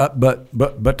think it's,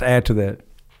 but to add to that,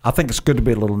 I think it's good to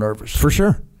be a little nervous. For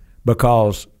sure.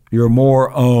 Because you're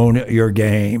more on your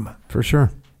game. For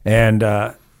sure. And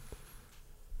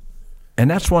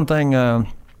that's one thing.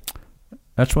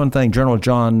 General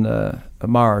John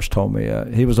Myers told me.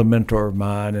 He was a mentor of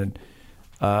mine, and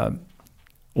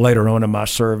later on in my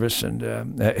service,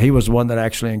 and he was the one that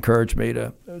actually encouraged me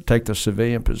to take the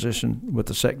civilian position with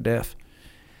the SecDef.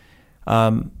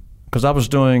 Because I was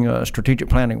doing strategic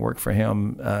planning work for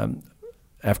him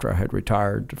after I had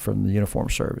retired from the uniform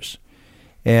service,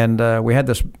 and we had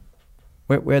this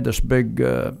big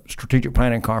strategic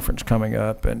planning conference coming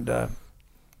up, and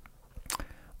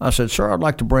I said, "Sir, I'd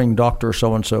like to bring Dr.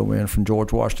 So-and-so in from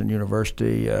George Washington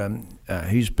University.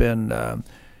 He's been a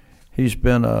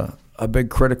big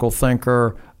critical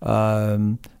thinker.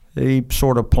 He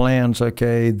sort of plans,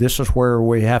 okay, this is where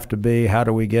we have to be. How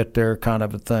do we get there, kind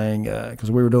of a thing?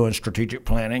 Because we were doing strategic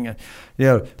planning. And,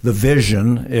 the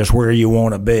vision is where you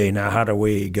want to be. Now, how do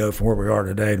we go from where we are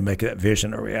today to make that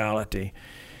vision a reality?"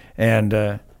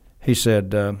 And he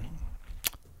said, "How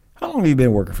long have you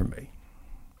been working for me?"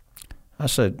 I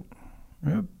said,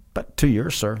 "About 2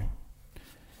 years, sir."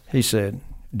 He said,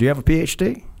 "Do you have a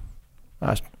PhD?"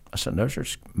 I said, "No, sir,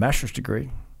 it's a master's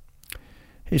degree."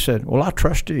 He said, "Well, I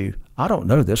trust you. I don't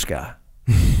know this guy."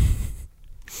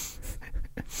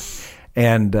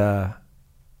 And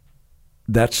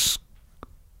that's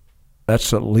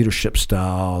a leadership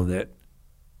style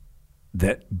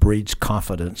that breeds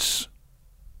confidence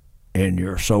in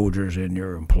your soldiers, in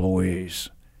your employees.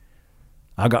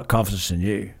 I got confidence in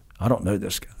you. I don't know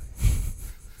this guy.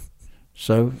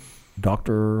 So,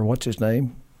 Dr. what's his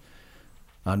name?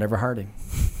 I never hired him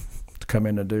to come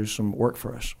in and do some work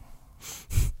for us.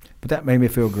 But that made me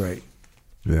feel great.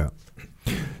 Yeah.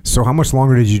 So how much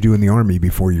longer did you do in the Army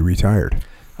before you retired?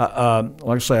 Like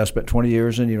I say, I spent 20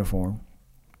 years in uniform,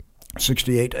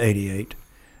 68 to 88.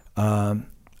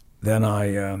 Then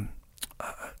I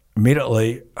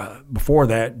immediately, before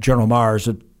that, General Myers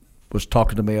was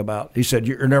talking to me about, he said,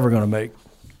 "You're never going to make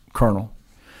colonel."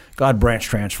 God branch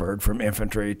transferred from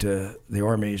infantry to the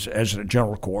Army's Adjutant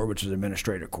General Corps, which is the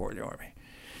administrative corps of the Army.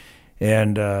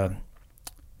 And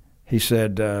he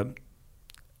said,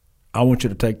 "I want you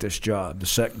to take this job. The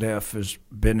SecDef has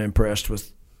been impressed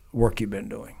with work you've been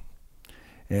doing."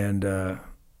 And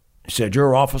he said,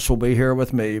 "Your office will be here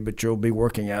with me, but you'll be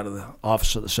working out of the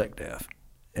office of the SecDef."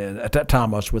 And at that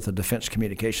time, I was with the Defense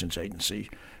Communications Agency,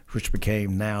 which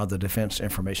became now the Defense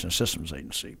Information Systems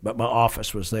Agency. But my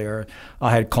office was there.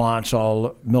 I had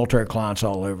military clients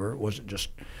all over. It wasn't just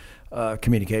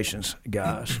communications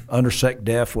guys. Under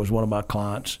SecDef was one of my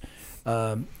clients.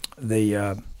 The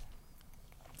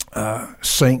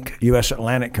SINC, U.S.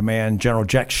 Atlantic Command, General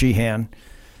Jack Sheehan.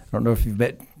 I don't know if you've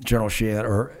met General Sheehan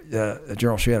or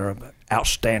General Sheehan, an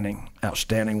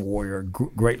outstanding warrior,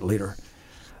 great leader.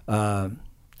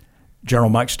 General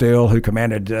Mike Steele, who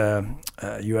commanded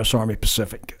U.S. Army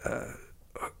Pacific,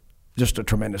 just a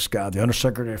tremendous guy. The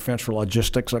Undersecretary of Defense for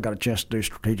Logistics, I got a chance to do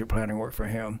strategic planning work for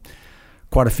him.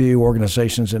 Quite a few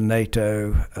organizations in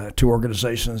NATO, 2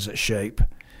 organizations at SHAPE.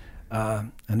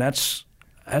 And that's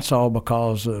all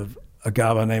because of a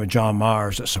guy by the name of John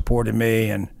Myers that supported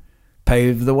me and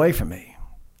paved the way for me.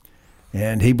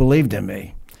 And he believed in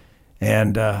me.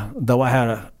 And though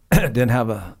I didn't have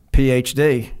a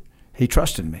PhD, he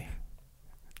trusted me.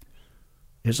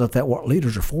 Isn't that what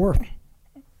leaders are for?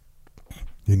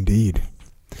 Indeed.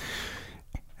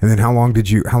 And then how long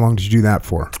did you do that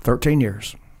for? 13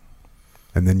 years.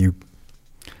 And then you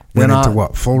went into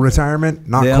what? Full retirement?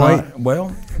 Not quite?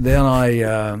 Then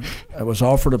I was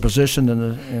offered a position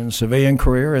in the civilian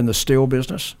career in the steel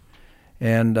business.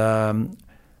 And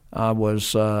I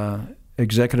was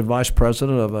executive vice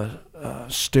president of a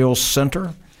steel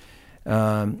center.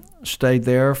 Stayed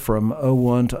there from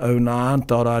 2001 to 2009,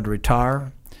 thought I'd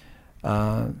retire.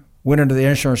 Went into the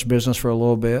insurance business for a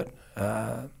little bit.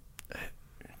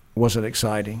 Wasn't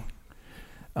exciting.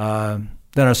 Then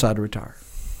I decided to retire.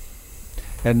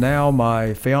 And now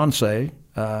my fiance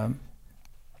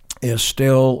is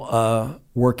still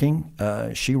working.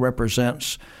 She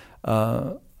represents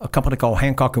a company called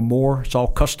Hancock & Moore. It's all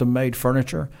custom-made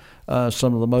furniture,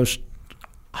 some of the most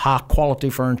high-quality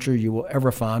furniture you will ever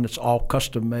find. It's all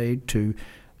custom-made to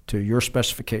your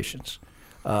specifications.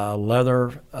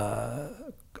 Leather,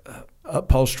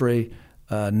 upholstery,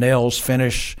 nails,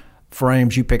 finish,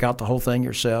 frames. You pick out the whole thing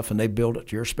yourself, and they build it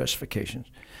to your specifications.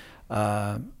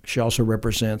 She also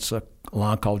represents a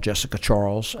line called Jessica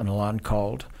Charles and a line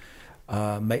called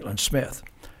Maitland Smith.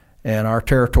 And our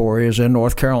territory is in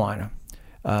North Carolina,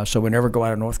 so we never go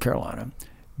out of North Carolina.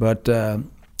 But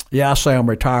I say I'm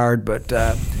retired, but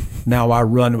Now I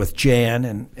run with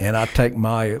Jan, and I take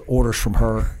my orders from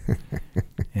her,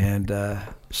 and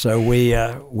so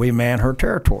we man her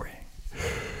territory.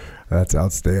 That's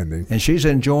outstanding. And she's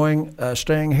enjoying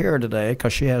staying here today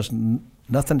because she has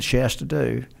nothing she has to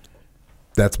do.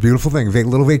 That's a beautiful thing.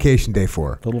 Little vacation day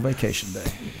for her. Little vacation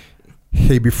day.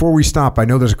 Hey, before we stop, I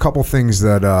know there's a couple things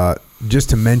that just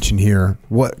to mention here.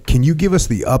 What can you give us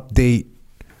the update?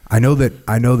 I know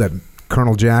that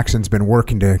Colonel Jackson's been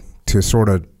working to sort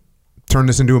of turn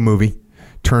this into a movie,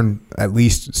 turn at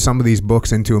least some of these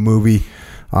books into a movie.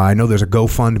 I know there's a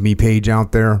GoFundMe page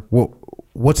out there.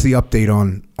 What's the update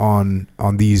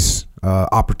on these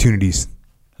opportunities?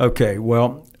 Okay,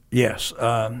 well, yes.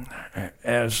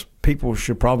 As people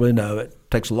should probably know, it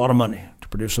takes a lot of money to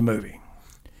produce a movie.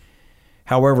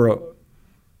 However,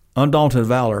 Undaunted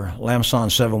Valor, Lamson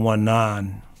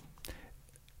 719,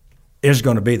 is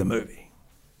going to be the movie.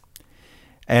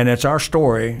 And it's our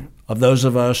story of those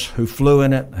of us who flew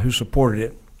in it, who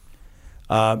supported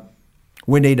it.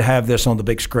 We need to have this on the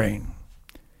big screen.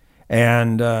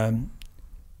 And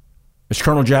it's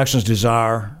Colonel Jackson's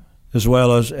desire, as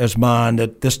well as mine,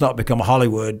 that this not become a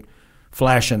Hollywood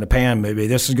flash in the pan movie.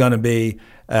 This is going to be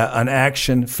an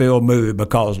action-filled movie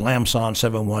because Lamson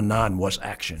 719 was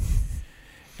action.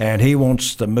 And he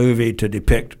wants the movie to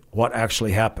depict what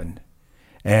actually happened.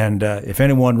 And if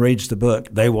anyone reads the book,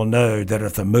 they will know that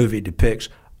if the movie depicts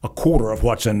a quarter of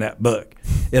what's in that book,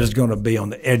 it is going to be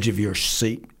on the edge of your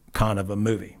seat kind of a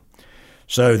movie.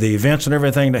 So the events and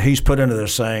everything that he's put into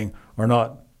this thing are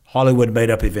not Hollywood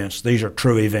made-up events. These are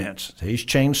true events. He's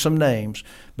changed some names,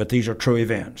 but these are true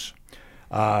events.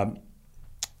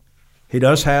 He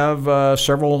does have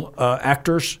several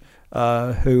actors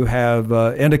who have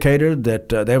indicated that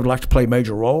they would like to play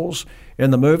major roles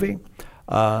in the movie.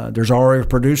 There's already a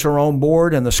producer on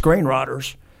board, and the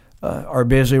screenwriters are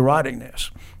busy writing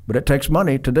this. But it takes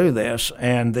money to do this,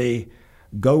 and the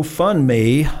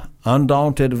GoFundMe,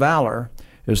 Undaunted Valor,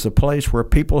 is the place where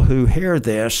people who hear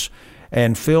this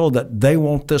and feel that they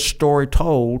want this story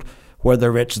told,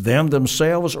 whether it's them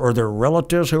themselves or their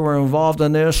relatives who are involved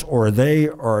in this, or they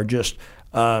are just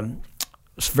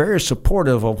very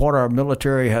supportive of what our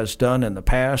military has done in the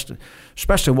past,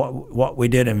 especially what we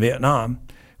did in Vietnam,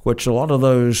 which a lot of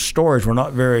those stories were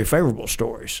not very favorable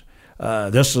stories.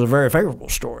 This is a very favorable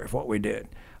story of what we did.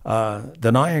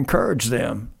 Then I encourage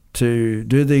them to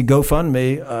do the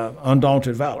GoFundMe,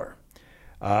 Undaunted Valor.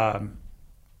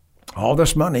 All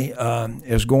this money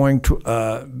is going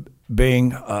to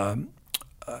being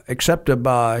accepted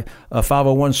by a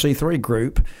 501c3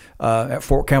 group at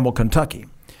Fort Campbell, Kentucky.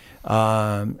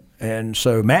 And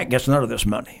so Matt gets none of this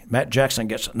money. Matt Jackson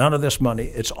gets none of this money.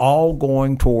 It's all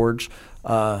going towards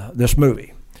this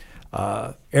movie.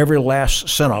 Every last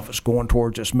cent of it's going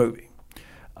towards this movie.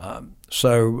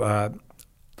 So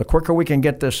the quicker we can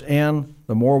get this in,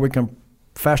 the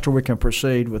faster we can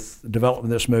proceed with developing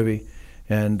this movie.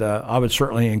 And I would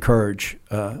certainly encourage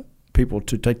people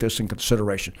to take this in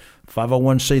consideration.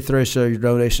 501c3, so your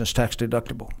donation is tax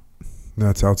deductible.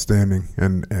 That's outstanding,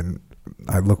 and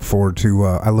I look forward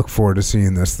to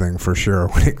seeing this thing for sure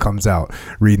when it comes out.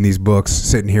 Reading these books,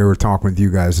 sitting here talking with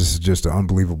you guys, this is just an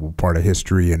unbelievable part of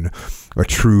history and a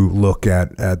true look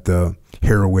at the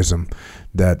heroism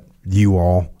that you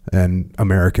all and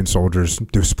American soldiers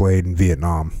displayed in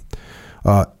Vietnam.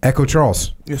 Echo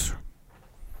Charles. Yes, sir.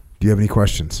 Do you have any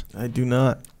questions? I do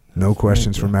not. No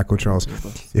questions from Echo Charles.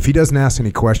 If he doesn't ask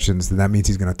any questions, then that means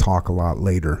he's going to talk a lot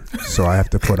later. So I have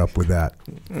to put up with that.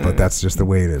 But that's just the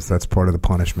way it is. That's part of the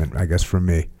punishment, I guess, for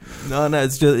me. No, it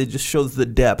just shows the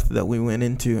depth that we went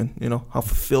into, and how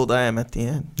fulfilled I am at the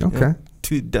end. Okay.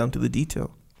 Down to the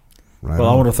detail. Right well,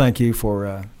 on. I want to thank you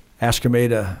for asking me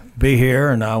to be here,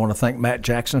 and I want to thank Matt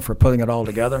Jackson for putting it all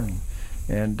together.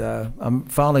 And I'm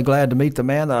finally glad to meet the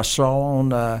man that I saw on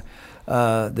the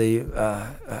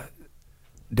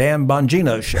Dan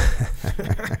Bongino show.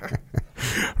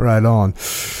 Right on.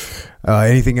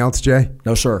 Anything else, Jay?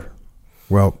 No, sir.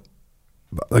 Well,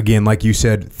 again, like you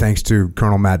said, thanks to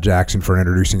Colonel Matt Jackson for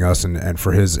introducing us and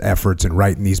for his efforts in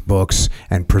writing these books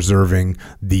and preserving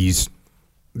these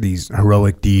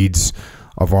heroic deeds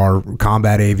of our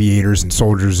combat aviators and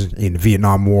soldiers in the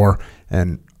Vietnam War.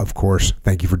 And, of course,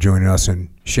 thank you for joining us and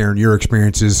sharing your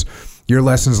experiences, your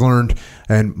lessons learned,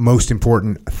 and most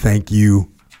important, thank you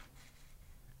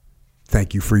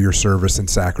for your service and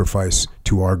sacrifice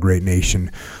to our great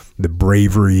nation. The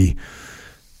bravery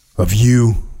of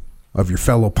you, of your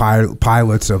fellow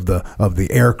pilots, of the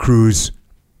air crews,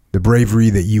 the bravery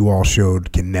that you all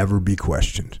showed can never be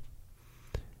questioned.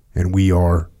 And we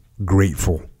are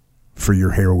grateful for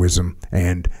your heroism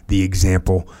and the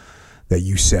example that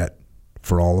you set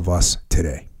for all of us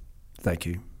today. Thank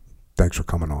you. Thanks for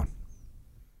coming on.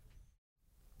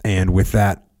 And with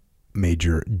that,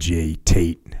 Major J.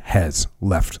 Tate has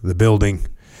left the building.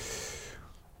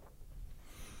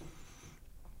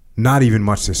 Not even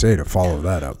much to say to follow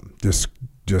that up.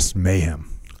 Just mayhem.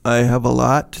 I have a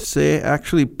lot to say,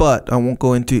 actually, but I won't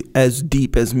go into as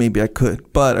deep as maybe I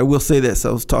could. But I will say this. I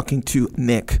was talking to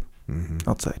Nick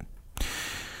outside.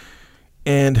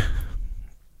 And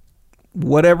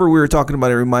whatever we were talking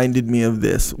about, it reminded me of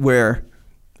this, where,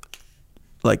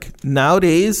 like,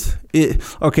 nowadays,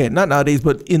 not nowadays,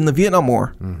 but in the Vietnam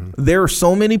War, there are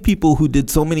so many people who did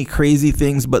so many crazy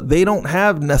things, but they don't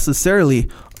have necessarily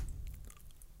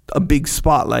a big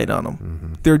spotlight on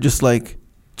them. They're just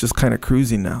kind of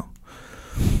cruising now,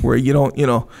 where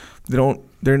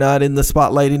they're not in the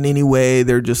spotlight in any way.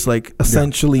 They're just like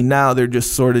essentially now they're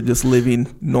just sort of just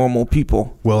living normal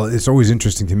people. Well, it's always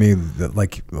interesting to me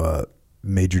that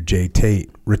Major J.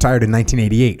 Tate retired in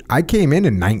 1988. I came in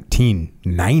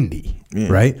 1990,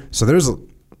 right? So there's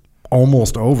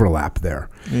almost overlap there.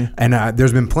 Yeah. And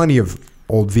there's been plenty of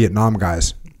old Vietnam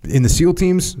guys in the SEAL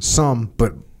teams, some,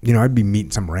 but I'd be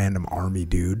meeting some random army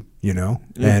dude,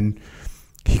 and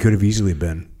he could have easily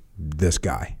been this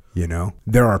guy,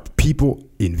 There are people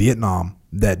in Vietnam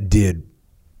that did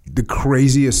the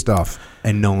craziest stuff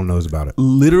and no one knows about it.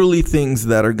 Literally things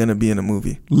that are going to be in a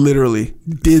movie. Literally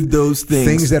did those things.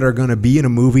 Things that are going to be in a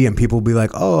movie and people will be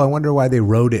like, oh, I wonder why they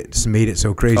wrote it, made it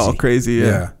so crazy. Oh, crazy,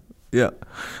 yeah. Yeah.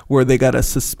 Where they got to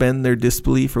suspend their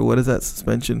disbelief, or what is that,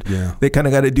 suspension? Yeah. They kind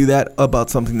of got to do that about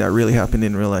something that really happened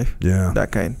in real life. Yeah.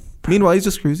 That kind. Meanwhile, he's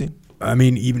just cruising. I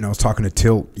mean, even I was talking to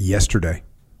Tilt yesterday.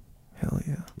 Hell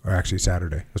yeah. Or actually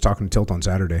Saturday. I was talking to Tilt on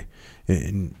Saturday.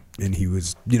 And he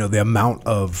was, the amount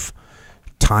of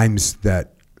times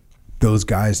that those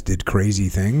guys did crazy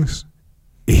things,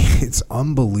 it's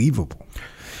unbelievable.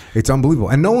 It's unbelievable.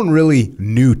 And no one really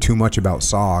knew too much about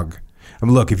SOG. I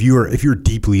mean, look, if you're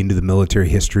deeply into the military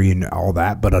history and all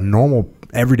that, but a normal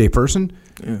everyday person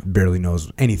barely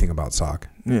knows anything about SOG.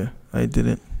 Yeah, I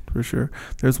didn't, for sure.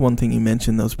 There's one thing he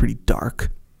mentioned that was pretty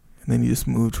dark, and then he just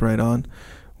moved right on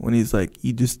when he's like,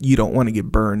 you don't want to get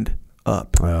burned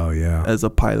up. Oh yeah, as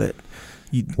a pilot.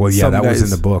 That was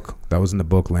in the book. That was in the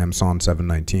book, Lamson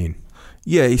 719.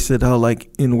 Yeah, he said how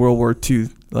in World War II,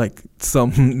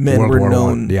 some men were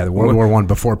known. The World War I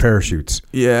before parachutes.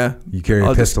 Yeah, you carry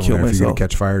a pistol in there. If you're gonna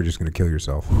catch fire, you're just gonna kill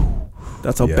yourself.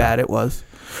 That's how bad it was.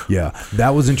 Yeah, that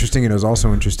was interesting, and it was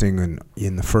also interesting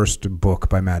in the first book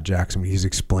by Matt Jackson when he's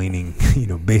explaining,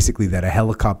 basically that a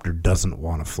helicopter doesn't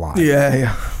want to fly.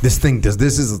 Yeah. This thing does.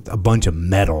 This is a bunch of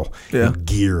metal and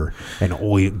gears and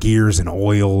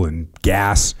oil and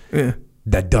gas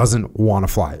that doesn't want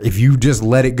to fly. If you just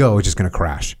let it go, it's just going to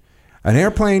crash. An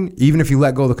airplane, even if you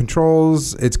let go of the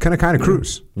controls, it's going to kind of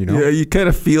cruise. Yeah, you kind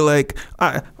of feel like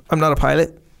I'm not a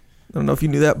pilot. I don't know if you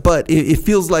knew that, but it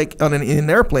feels like in an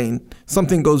airplane,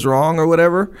 something goes wrong or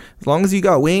whatever. As long as you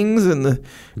got wings and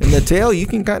the tail, you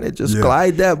can kind of just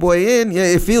glide that boy in. Yeah,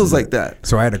 it feels like that.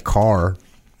 So I had a car.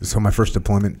 So my first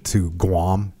deployment to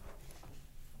Guam,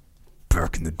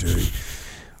 back in the day.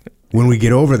 When we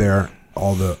get over there,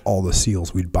 all the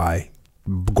SEALs, we'd buy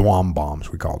Guam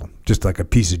bombs, we call them. Just like a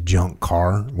piece of junk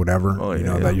car, whatever,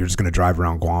 that you're just going to drive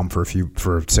around Guam for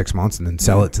 6 months and then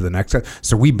sell it to the next guy.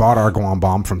 So we bought our Guam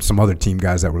bomb from some other team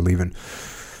guys that were leaving.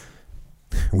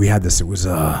 We had this, it was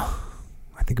I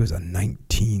think it was a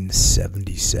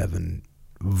 1977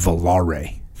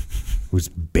 Volare. It was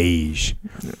beige.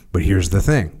 But here's the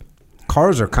thing.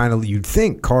 Cars are you'd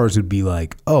think cars would be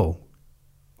like, oh,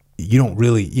 you don't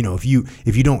really, if you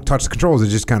don't touch the controls,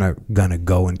 it's just kind of gonna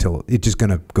go until it's just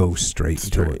gonna go straight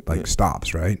until it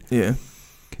stops, right? Yeah.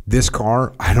 This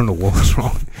car, I don't know what was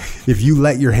wrong. If you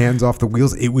let your hands off the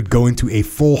wheels, it would go into a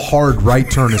full hard right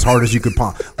turn as hard as you could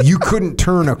pump. You couldn't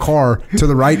turn a car to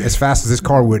the right as fast as this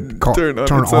car would turn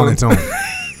on its own.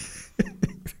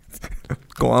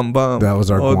 Guam bomb. That was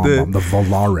our Guam bomb, the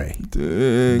Volare.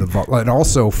 And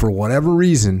also, for whatever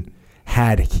reason,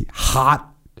 had hot,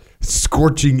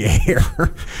 scorching air.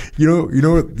 you know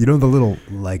the little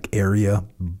area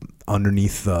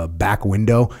underneath the back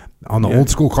window on the old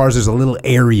school cars. There's a little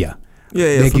area.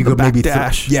 Yeah. You could maybe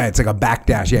dash. It's like a back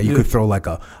dash. Yeah, you could throw like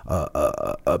a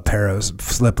pair of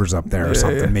slippers up there or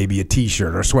something. Maybe a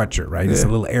t-shirt or a sweatshirt. Right. It's a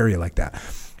little area like that.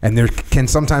 And there can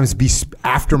sometimes be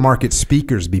aftermarket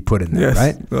speakers be put in there,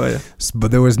 right? Oh yeah.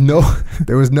 But there was no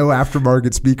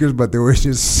aftermarket speakers, but there was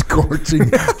just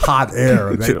scorching hot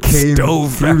air that came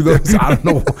through those. I don't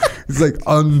know. It's like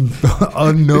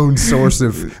unknown source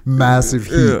of massive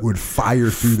heat would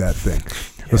fire through that thing.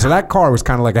 So that car was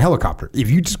kind of like a helicopter. If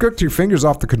you just took your fingers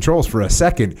off the controls for a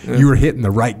second, you were hitting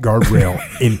the right guardrail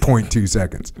in 0.2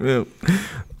 seconds. Yeah.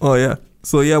 Oh yeah.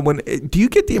 So yeah, do you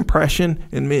get the impression,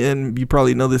 and you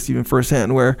probably know this even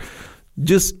firsthand, where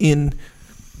just in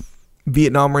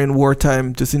Vietnam or in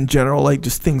wartime, just in general, like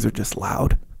just things are just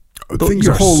loud. Things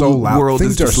Your are whole so loud. world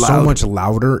Things is are just so loud. much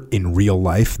louder in real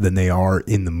life than they are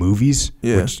in the movies.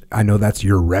 Yeah. Which I know that's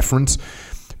your reference.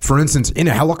 For instance, in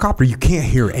a helicopter, you can't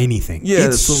hear anything. Yeah,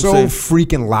 it's that's so what I'm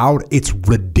freaking loud. It's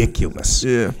ridiculous.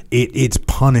 Yeah. It's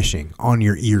punishing on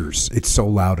your ears. It's so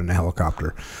loud in a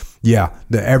helicopter. Yeah,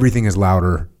 everything is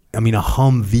louder. I mean, a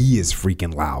Humvee is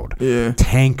freaking loud. Yeah.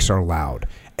 Tanks are loud.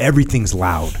 Everything's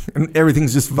loud. And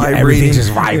everything's just vibrating. Everything's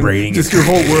just vibrating. Just your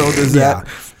whole world is that.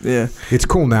 Yeah. It's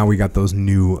cool now we got those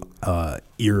new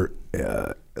ear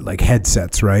like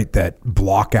headsets, right, that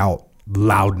block out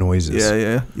loud noises.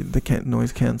 Yeah. The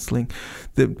noise canceling.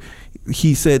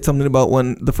 He said something about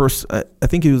when the first, I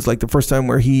think it was like the first time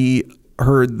where he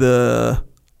heard the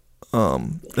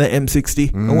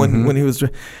M60 when he was,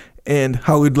 and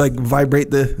how it would like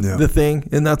vibrate the thing,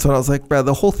 and that's what I was like, bro.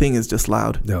 The whole thing is just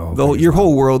loud. Your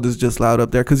whole world is just loud up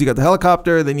there because you got the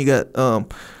helicopter, then you got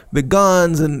the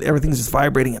guns, and everything's just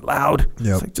vibrating and loud.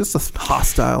 Yep. It's like just a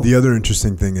hostile. The other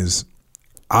interesting thing is,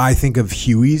 I think of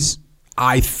Hueys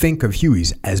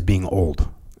as being old.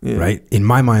 Yeah. Right? In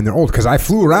my mind, they're old because I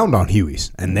flew around on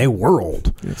Hueys and they were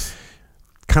old. Yes.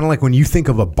 Kind of like when you think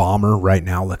of a bomber right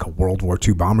now, like a World War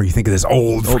II bomber, you think of this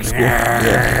old school.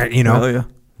 Yeah. You know? Oh, yeah.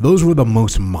 Those were the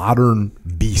most modern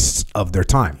beasts of their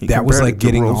time. That was like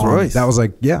getting on. Royce. That was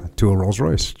like, to a Rolls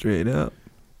Royce. Straight up.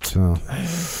 So,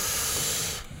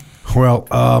 well,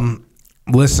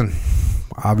 listen,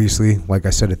 obviously, like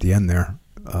I said at the end there,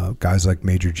 guys like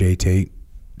Major J. Tate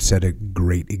set a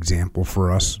great example for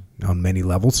us on many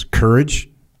levels. Courage.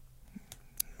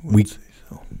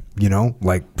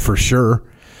 Like for sure.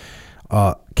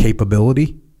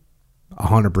 Capability,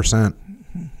 100%.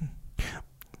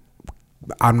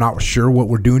 I'm not sure what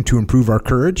we're doing to improve our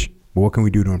courage, but what can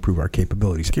we do to improve our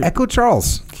capabilities? Echo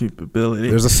Charles. Capability.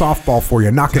 There's a softball for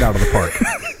you. Knock it out of the park.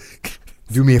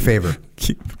 Do me a favor.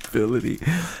 Capability.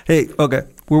 Hey, okay.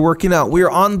 We're working out. We're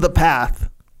on the path.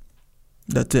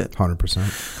 That's it.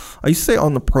 100%. I used to say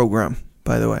on the program,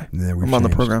 by the way. Yeah, I'm on the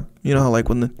program. You know how like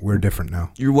when we're different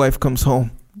now. Your wife comes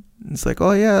home. It's like,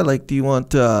 oh yeah, like do you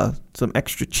want some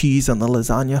extra cheese on the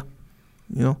lasagna?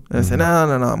 You know? And I say, no,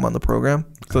 I'm on the program.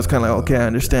 So it's kind of like, okay, I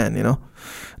understand, you know?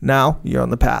 Now you're on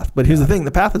the path. But here's the thing,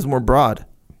 the path is more broad,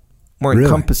 more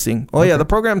encompassing. Oh, yeah, the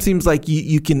program seems like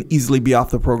you can easily be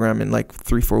off the program in like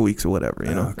 3-4 weeks or whatever,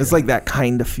 you know? Okay. It's like that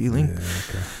kind of feeling. Yeah,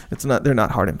 okay. It's not, they're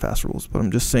not hard and fast rules, but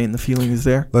I'm just saying the feeling is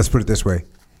there. Let's put it this way.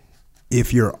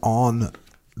 If you're on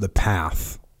the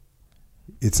path,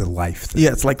 it's a life thing.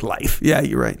 Yeah, it's like life. Yeah,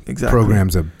 you're right. Exactly.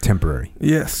 Programs are temporary.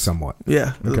 Yes. Somewhat.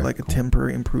 Yeah, okay, like a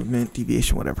temporary improvement,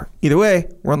 deviation, whatever. Either way,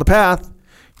 we're on the path.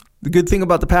 The good thing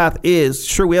about the path is,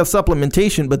 sure, we have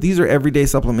supplementation, but these are everyday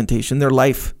supplementation. They're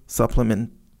life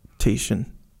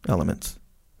supplementation elements.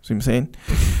 See what I'm saying?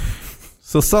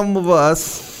 So some of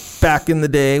us, back in the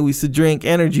day, we used to drink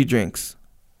energy drinks.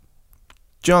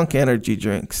 Junk energy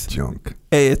drinks. Junk.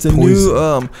 Hey, it's a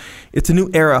new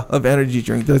era of energy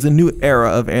drink. There's a new era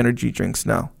of energy drinks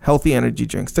now. Healthy energy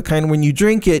drinks. The kind when you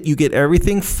drink it, you get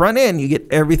everything front end, you get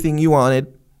everything you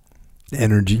wanted.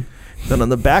 Energy. Then on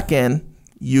the back end,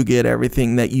 you get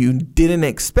everything that you didn't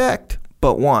expect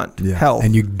but want. Yeah. Health.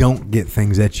 And you don't get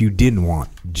things that you didn't want.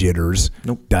 Jitters.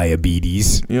 Nope.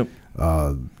 Diabetes. Yep.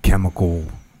 Chemical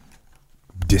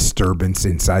disturbance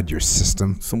inside your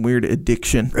system. Some weird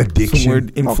addiction. Some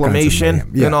weird inflammation.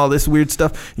 And all this weird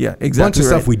stuff. Yeah, exactly. Bunch of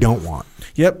stuff we don't want.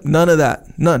 Yep, none of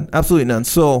that. None. Absolutely none.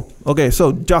 So, okay,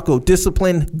 so Jocko,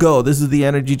 Discipline Go. This is the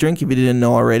energy drink if you didn't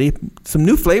know already. Some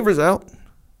new flavors out,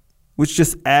 which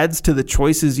just adds to the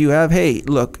choices you have. Hey,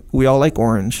 look, we all like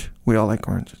orange.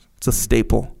 It's a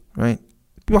staple, right?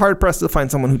 You're hard pressed to find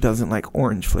someone who doesn't like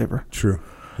orange flavor. True.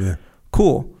 Yeah.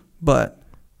 Cool. But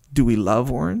do we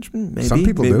love orange? Maybe. Some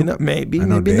people maybe do. Not. Maybe. I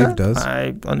know maybe Dave not. does.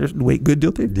 I understand. Wait, good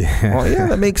deal, Dave? Yeah. Oh, yeah,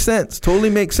 that makes sense. Totally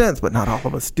makes sense. But not all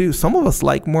of us do. Some of us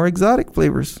like more exotic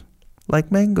flavors,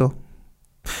 like mango.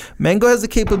 Mango has the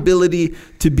capability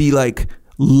to be like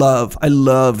love. I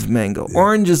love mango. Yeah.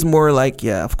 Orange is more like,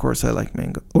 yeah, of course I like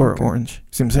mango or orange.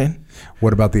 See what I'm saying?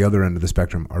 What about the other end of the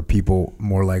spectrum? Are people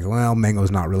more like, well,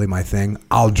 mango's not really my thing.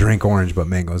 I'll drink orange, but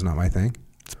mango's not my thing?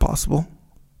 It's possible.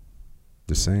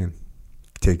 Just saying.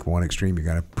 take one extreme, you're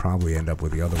gonna probably end up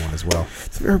with the other one as well.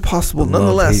 It's very possible. The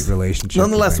love-hate relationship.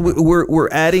 Nonetheless, we're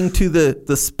adding to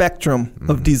the spectrum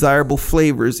of desirable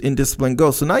flavors in Discipline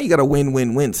Go. So now you got a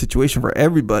win-win-win situation for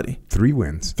everybody. 3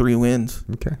 wins. 3 wins.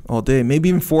 Okay. All day, maybe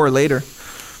even 4 later.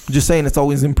 I'm just saying, it's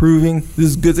always improving. This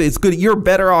is good. It's good. You're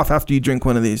better off after you drink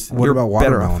one of these. What You're about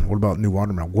watermelon? What about new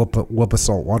watermelon? Whoop a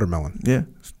salt watermelon. Yeah,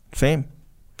 same.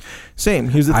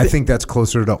 Here's the I think that's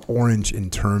closer to orange in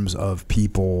terms of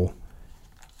people,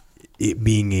 it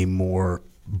being a more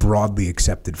broadly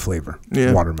accepted flavor.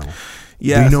 Yeah. Watermelon.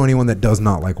 Yeah. Do you know anyone that does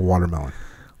not like watermelon?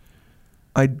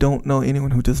 I don't know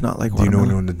anyone who does not like Do watermelon. you know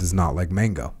anyone that does not like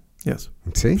mango? Yes.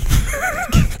 See?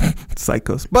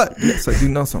 Psychos. But yes, I do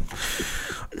know some.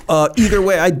 Either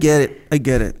way, I get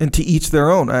it. And to each their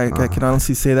own. I can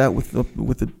honestly say that with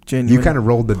the genuine. You kind of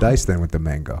rolled the dice then with the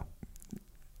mango.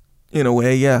 In a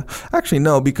way, yeah. Actually,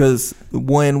 no, because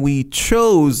when we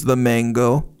chose the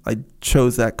mango, I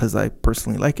chose that because I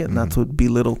personally like it, and that's what B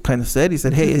Little kind of said. He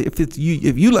said, "Hey, if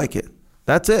you like it,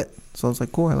 that's it." So I was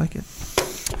like, "Cool, I like it."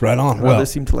 Right on. Well,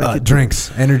 seem to like it.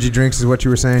 Drinks, energy drinks is what you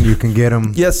were saying. You can get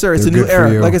them. Yes, sir. It's a new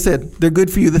era. Like I said, they're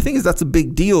good for you. The thing is, that's a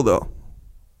big deal, though.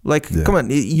 Like, come on,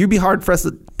 you'd be hard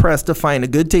pressed to find a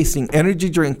good tasting energy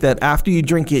drink that after you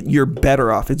drink it, you're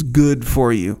better off. It's good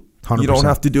for you. 100%. You don't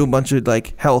have to do a bunch of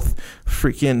like health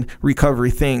freaking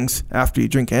recovery things after you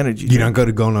drink energy. You don't go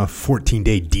on a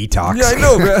 14-day detox. Yeah, I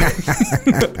know, bro.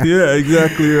 Yeah,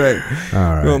 exactly right.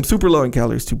 All right. Super low in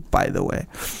calories too, by the way.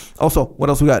 Also, what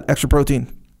else we got? Extra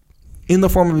protein in the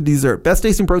form of a dessert. Best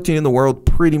tasting protein in the world,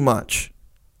 pretty much.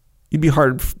 You'd be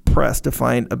hard pressed to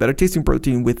find a better tasting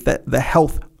protein with the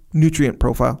health nutrient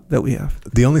profile that we have.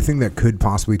 The only thing that could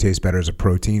possibly taste better as a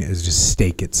protein is just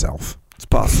steak itself. It's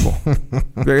possible.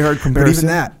 Very hard comparison. But even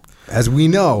that, as we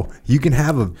know, you can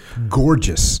have a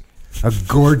gorgeous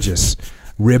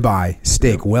ribeye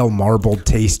steak, well marbled,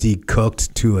 tasty,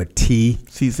 cooked to a T.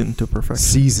 Seasoned to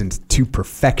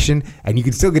perfection. And you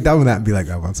can still get done with that and be like,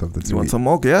 I want something to You want some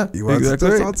milk? Yeah. You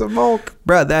want some milk?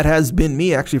 Brad, that has been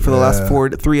me actually for the last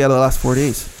 3 out of the last 4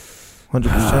 days. 100%.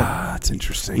 That's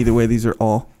interesting. Either way, these are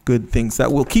all good things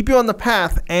that will keep you on the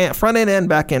path, and front end and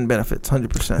back end benefits.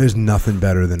 100%. There's nothing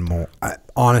better than milk.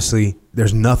 Honestly,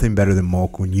 there's nothing better than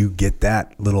milk when you get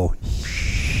that little.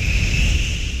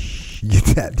 You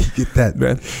get that.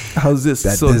 Man, how's this?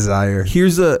 That desire.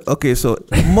 Here's so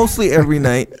mostly every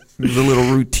night there's a little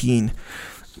routine.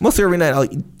 Mostly every night I'll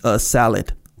eat a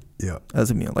salad. Yeah. As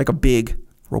a meal, like a big,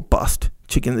 robust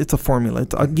chicken. It's a formula.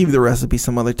 I'll give you the recipe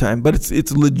some other time, but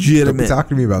it's legitimate. Talk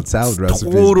to me about salad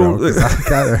recipes, total,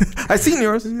 bro. I seen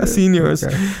yours.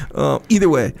 Okay. Either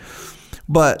way,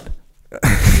 but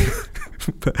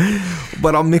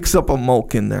I'll mix up a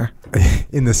milk in there.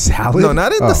 In the salad? No,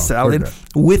 not in the salad. Okay.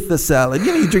 With the salad.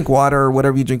 You drink water or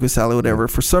whatever you drink with salad, whatever.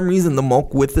 For some reason, the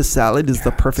milk with the salad is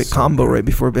the perfect combo right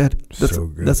before bed.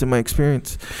 That's in my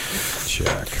experience.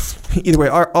 Check. Either way,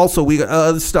 also we got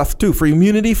other stuff too for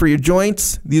immunity, for your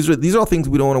joints. These are all things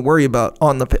we don't want to worry about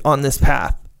on this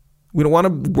path. We don't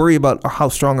want to worry about how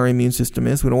strong our immune system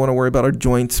is. We don't want to worry about our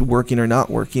joints working or not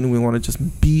working. We want to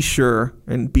just be sure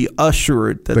and be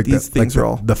assured that these things are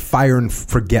all the fire and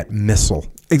forget missile.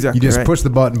 Exactly. You just push the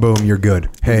button, boom, you're good.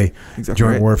 Hey,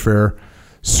 joint warfare,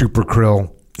 super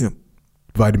krill,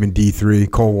 vitamin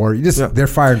D3, Cold War. They're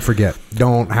fire and forget. You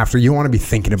want to be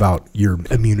thinking about your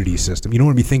immunity system. You don't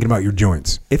want to be thinking about your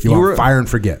joints. You want fire and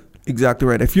forget. Exactly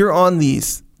right. If you're on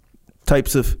these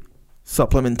types of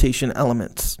supplementation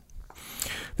elements,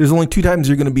 there's only 2 times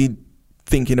you're going to be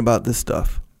thinking about this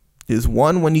stuff. Is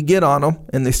one, when you get on them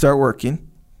and they start working,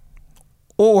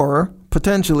 or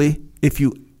potentially if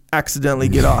you accidentally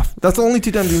get off. That's the only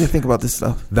 2 times you need to think about this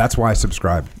stuff. That's why I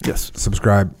subscribe. Yes.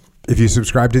 Subscribe. If you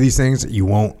subscribe to these things, you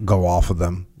won't go off of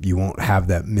them. You won't have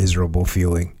that miserable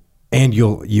feeling. And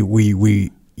you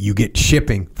get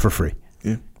shipping for free.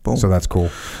 Yeah. Boom. So that's cool.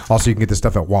 Also, you can get the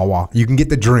stuff at Wawa. You can get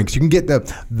the drinks. You can get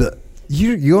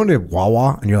you go into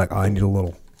Wawa and you're like, oh, I need a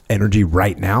little energy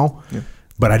right now. Yeah.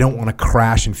 But I don't want to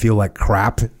crash and feel like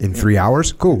crap in 3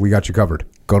 hours. Cool. We got you covered.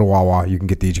 Go to Wawa. You can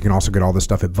get these. You can also get all this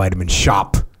stuff at Vitamin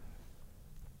Shop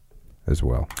as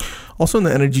well. Also in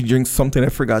the energy drinks, something I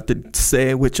forgot to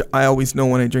say, which I always know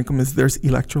when I drink them, is there's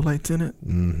electrolytes in it.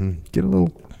 Mm-hmm. Get a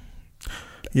little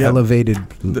elevated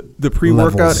the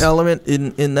pre-workout levels. Element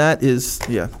in that is,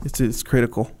 it's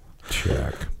critical.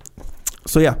 Check.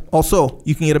 So also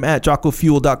you can get them at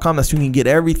jockofuel.com. That's where you can get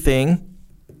everything,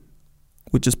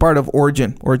 which is part of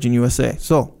Origin USA.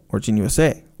 So Origin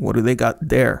USA, what do they got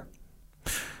there?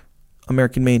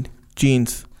 American made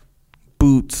jeans,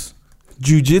 boots,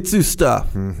 jiu-jitsu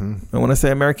stuff. Mm-hmm. And when I say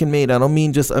American made, I don't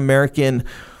mean just American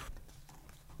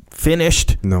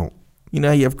finished. No. You know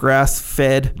how you have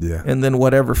grass-fed and then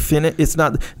whatever finish. It's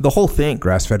not the whole thing.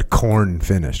 Grass-fed corn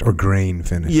finished or grain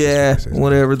finished. Yeah,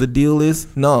 whatever the deal is.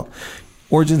 No,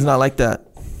 Origin's not like that.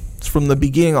 It's from the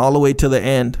beginning all the way to the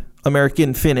end.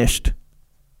 American finished.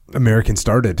 American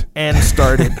started. And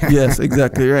started. Yes,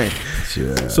 exactly right.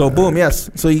 Yeah. So, boom, yes.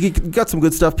 So you got some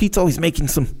good stuff. Pete's always making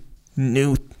some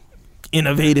new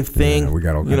innovative thing. Yeah, we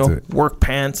got all kinds of work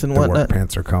pants and the whatnot. work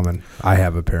pants are coming. I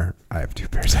have a pair. I have 2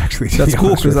 pairs actually. That's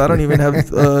cool because I don't even have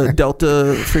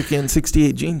Delta freaking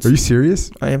 68 jeans. Are you serious?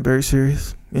 I am very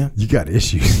serious. Yeah. You got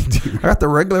issues, dude. I got the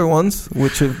regular ones,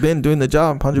 which have been doing the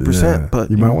job 100%. Yeah. But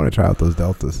you might want to try out those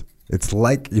Deltas. It's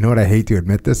like, you know what, I hate to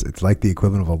admit this, it's like the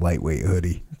equivalent of a lightweight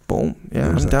hoodie. Boom. Yeah,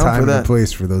 There's I'm a down time for that. and a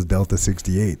place for those Delta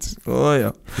 68s. Oh,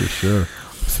 yeah. For sure.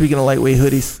 Speaking of lightweight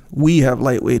hoodies, we have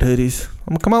lightweight hoodies. I'm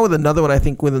going to come out with another one, I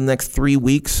think, within the next 3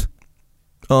 weeks.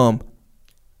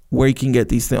 Where you can get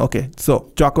these things. Okay,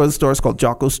 so Jocko has a store. It's called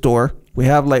Jocko Store. We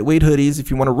have lightweight hoodies. If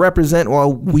you want to represent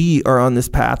while we are on this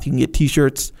path, you can get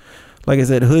T-shirts. Like I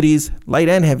said, hoodies, light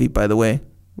and heavy, by the way.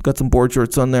 We've got some board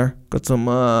shorts on there. Got some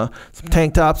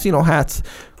tank tops, hats.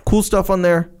 Cool stuff on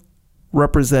there.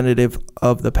 Representative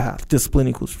of the path. Discipline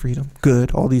equals freedom.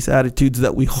 Good. All these attitudes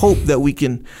that we hope that we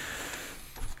can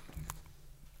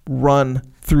run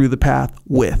through the path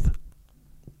with.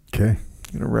 Okay.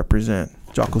 Represent.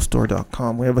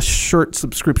 JockoStore.com. We have a shirt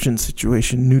subscription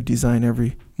situation. New design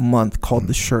every month called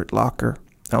the Shirt Locker.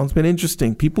 That one's been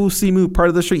interesting. People who see me part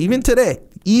of the shirt, even today,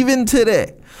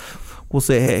 will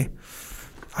say, hey,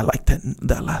 I like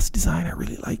that last design. I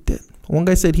really liked it. One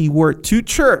guy said he wore it to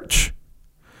church,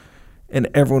 and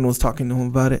everyone was talking to him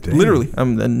about it. Damn. Literally.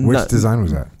 Which design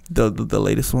was that? The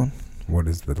latest one. What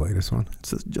is the latest one?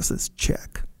 It just says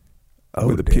check. Oh,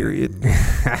 with a period.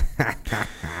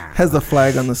 Has the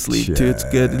flag on the sleeve too. It's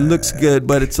good. It looks good,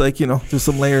 but it's like, there's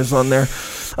some layers on there.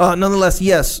 Nonetheless,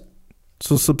 yes.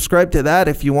 So subscribe to that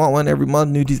if you want one every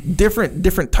month. New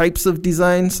different types of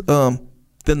designs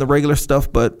than the regular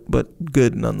stuff, but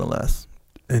good nonetheless.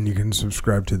 And you can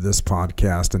subscribe to this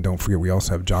podcast. And don't forget, we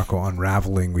also have Jocko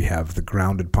Unraveling. We have the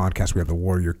Grounded podcast. We have the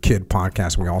Warrior Kid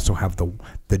podcast. We also have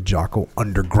the Jocko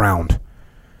Underground,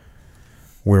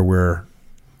 where we're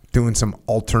doing some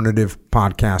alternative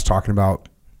podcasts talking about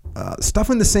stuff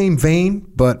in the same vein,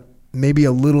 but maybe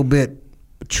a little bit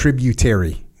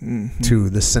tributary to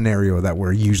the scenario that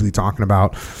we're usually talking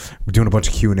about. We're doing a bunch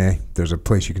of Q&A. There's a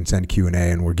place you can send Q&A,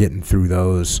 and we're getting through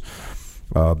those.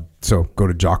 So go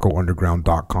to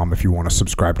JockoUnderground.com if you want to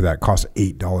subscribe to that. It costs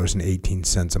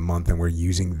 $8.18 a month, and we're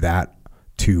using that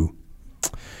to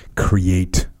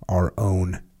create our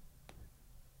own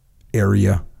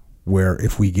area where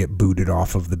if we get booted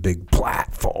off of the big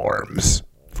platforms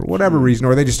for whatever reason,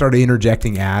 or they just started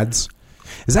interjecting ads.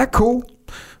 Is that cool?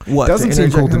 What? Doesn't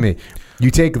seem cool to me.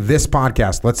 You take this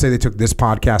podcast, let's say they took this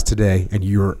podcast today, and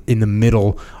you're in the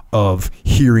middle of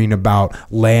hearing about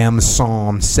Lamb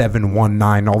Psalm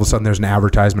 719. All of a sudden there's an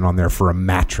advertisement on there for a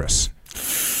mattress.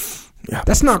 Yeah.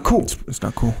 That's not cool. It's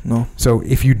not cool, no. So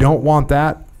if you don't want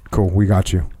that, cool, we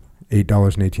got you.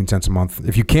 $8.18 a month.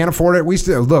 If you can't afford it, we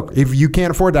still look. If you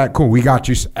can't afford that, cool, we got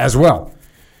you as well.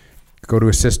 Go to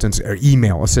assistance or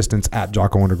email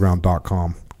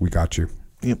assistance@JockoUnderground.com. We got you.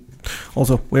 Yep.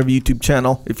 Also, we have a YouTube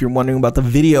channel. If you're wondering about the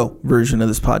video version of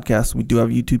this podcast, we do have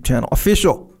a YouTube channel.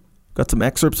 Official. Got some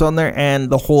excerpts on there and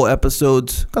the whole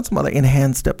episodes. Got some other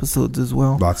enhanced episodes as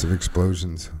well. Lots of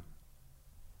explosions.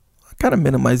 I kind of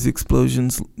minimize the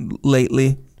explosions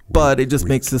lately. But it just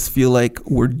makes us feel like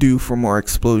we're due for more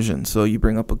explosions. So you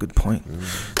bring up a good point.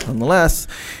 Nonetheless,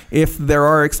 if there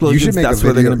are explosions, that's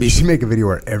where they're going to be. You should make a video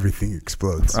where everything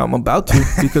explodes. I'm about to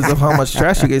because of how much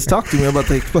trash you guys talk to me about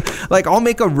the explosion. Like, I'll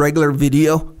make a regular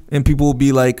video and people will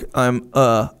be like, I'm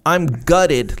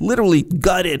gutted, literally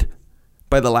gutted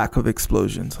by the lack of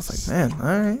explosions. I was like, man,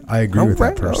 all right. I agree with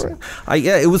that person. Right.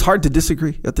 Yeah, it was hard to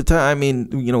disagree at the time. I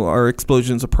mean, are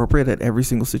explosions appropriate at every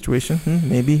single situation?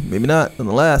 Maybe, maybe not.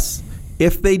 Nonetheless,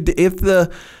 if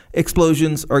the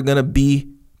explosions are going to be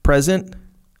present,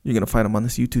 you're going to find them on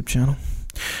this YouTube channel,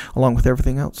 along with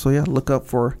everything else. So yeah, look up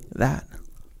for that.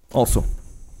 Also,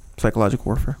 Psychological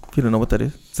Warfare. If you don't know what that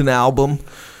is, it's an album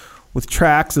with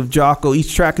tracks of Jocko.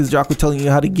 Each track is Jocko telling you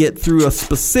how to get through a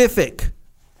specific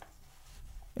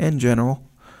and general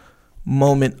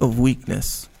moment of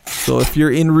weakness. So if you're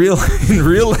in real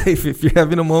life, if you're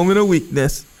having a moment of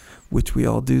weakness, which we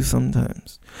all do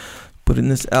sometimes, but in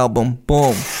this album,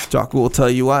 boom, Jocko will tell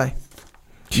you why.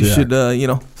 You should,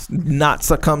 not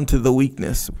succumb to the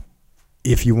weakness.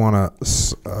 If you want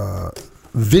a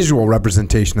visual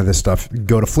representation of this stuff,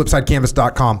 go to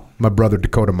flipsidecanvas.com. My brother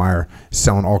Dakota Meyer is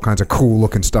selling all kinds of cool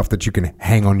looking stuff that you can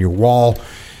hang on your wall.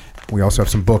 We also have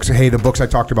some books. Hey, the books I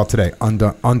talked about today.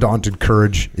 Undaunted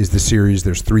Courage is the series.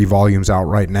 There's 3 volumes out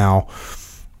right now.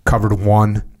 Covered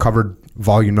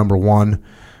volume number 1,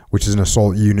 which is an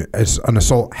assault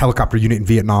helicopter unit in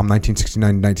Vietnam,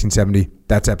 1969 to 1970.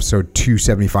 That's episode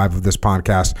 275 of this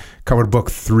podcast. Covered book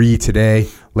 3 today,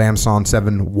 Lamson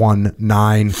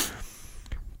 719.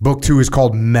 Book 2 is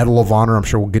called Medal of Honor. I'm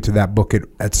sure we'll get to that book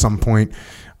at some point.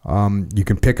 You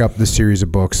can pick up this series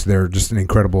of books. They're just an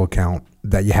incredible account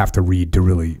that you have to read to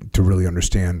really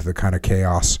understand the kind of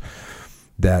chaos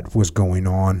that was going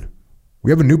on. We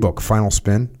have a new book, Final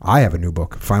Spin. I have a new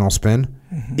book, Final Spin.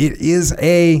 Mm-hmm. It is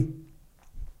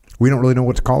we don't really know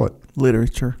what to call it.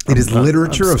 Literature. It is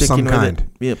literature of some kind.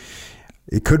 Yep.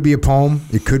 It could be a poem.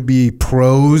 It could be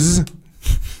prose.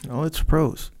 Oh, it's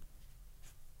prose.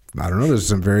 I don't know. There's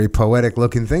some very poetic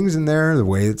looking things in there. The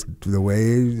way it's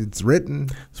written.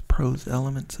 It's prose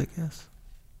elements, I guess.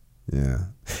 Yeah.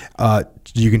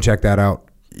 You can check that out.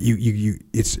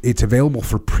 It's available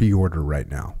for pre-order right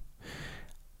now.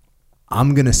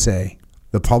 I'm gonna say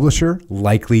the publisher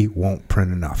likely won't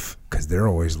print enough because they're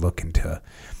always looking to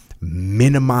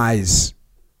minimize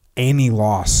any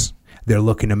loss. They're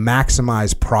looking to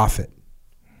maximize profit.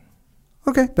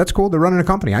 Okay, that's cool. They're running a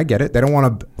company. I get it. They don't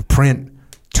want to print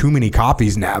too many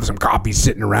copies and have some copies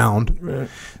sitting around. Right.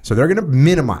 So they're going to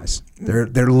minimize. They're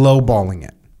lowballing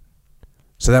it.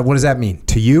 So what does that mean?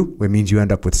 To you, it means you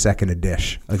end up with second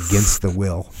edition against the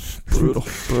will. Brutal.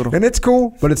 And it's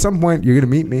cool, but at some point you're going to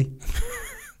meet me.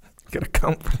 Gotta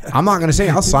come. I'm not going to say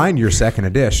I'll sign your second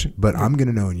edition, but I'm going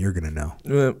to know and you're going to know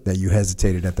that you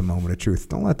hesitated at the moment of truth.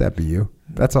 Don't let that be you.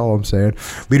 That's all I'm saying.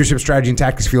 Leadership, Strategy, and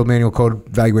Tactics Field Manual, Code,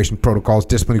 Evaluation, Protocols,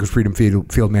 Discipline Equals Freedom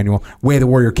Field Manual, Way of the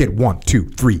Warrior Kit 1, 2,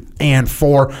 3, and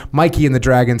 4, Mikey and the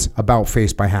Dragons, About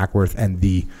Face by Hackworth, and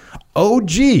the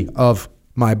OG of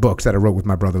my books that I wrote with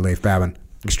my brother Leif Babin,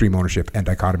 Extreme Ownership and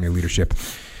Dichotomy of Leadership.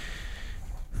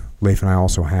 Leif and I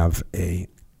also have a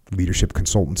leadership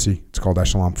consultancy. It's called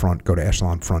Echelon Front. Go to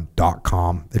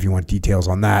echelonfront.com if you want details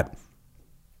on that.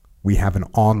 We have an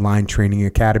online training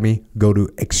academy. Go to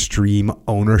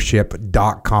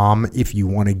extremeownership.com if you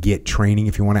want to get training,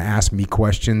 if you want to ask me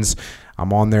questions.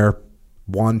 I'm on there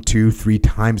 1, 2, 3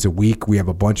 times a week. We have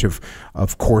a bunch of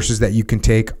courses that you can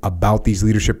take about these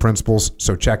leadership principles,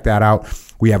 so check that out.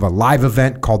 We have a live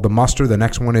event called The Muster. The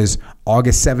next one is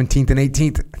August 17th and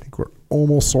 18th. I think we're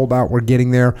almost sold out. We're getting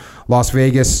there. Las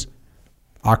Vegas,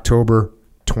 October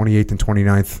 28th and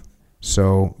 29th.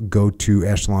 So go to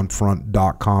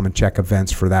echelonfront.com and check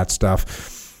events for that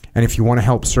stuff. And if you want to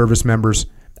help service members,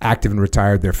 active and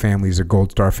retired, their families, their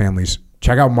Gold Star families,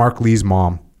 check out Mark Lee's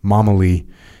mom, Mama Lee.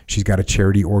 She's got a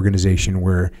charity organization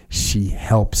where she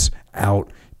helps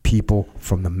out people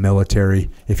from the military.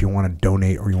 If you want to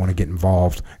donate or you want to get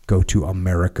involved, go to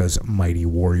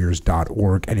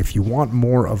americasmightywarriors.org. And if you want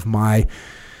more of my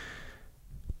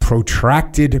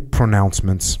protracted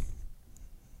pronouncements,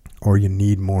 or you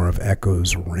need more of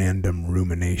Echo's random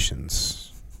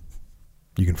ruminations,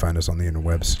 you can find us on the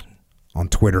interwebs, on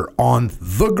Twitter, on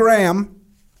the gram,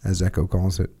 as Echo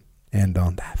calls it, and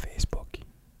on that Facebook.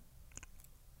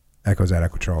 Echo's at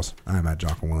Echo Charles. I'm at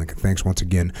Jocko Willink. Thanks once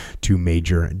again to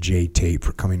Major J. Tate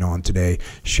for coming on today,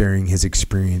 sharing his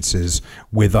experiences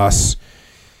with us.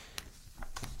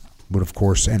 But of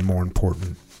course, and more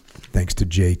important, thanks to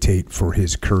J. Tate for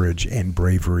his courage and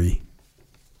bravery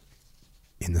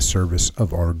in the service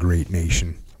of our great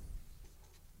nation.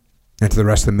 And to the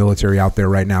rest of the military out there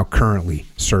right now currently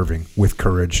serving with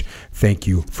courage, thank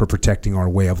you for protecting our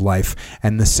way of life.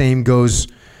 And the same goes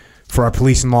for our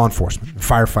police and law enforcement,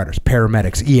 firefighters,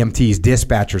 paramedics, EMTs,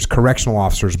 dispatchers, correctional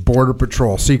officers, Border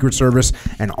Patrol, Secret Service,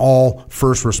 and all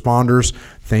first responders.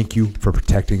 Thank you for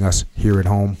protecting us here at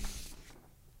home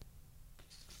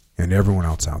and everyone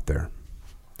else out there.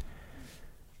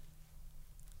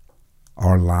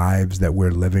 Our lives that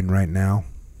we're living right now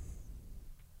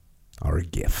are a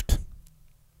gift.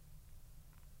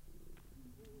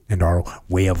 And our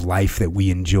way of life that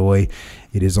we enjoy,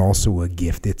 it is also a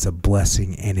gift. It's a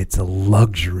blessing and it's a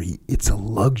luxury. It's a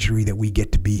luxury that we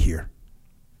get to be here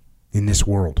in this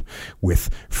world with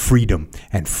freedom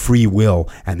and free will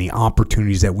and the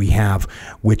opportunities that we have,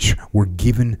 which were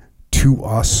given to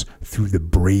us through the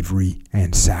bravery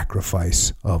and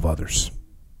sacrifice of others.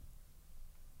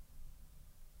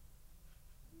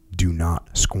 Do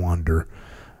not squander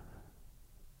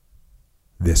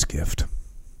this gift.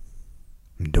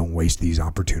 And don't waste these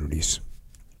opportunities.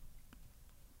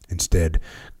 Instead,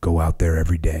 go out there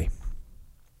every day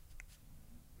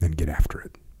and get after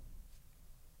it.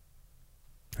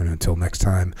 And until next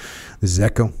time, this is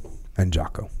Echo and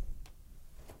Jocko.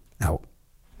 Out.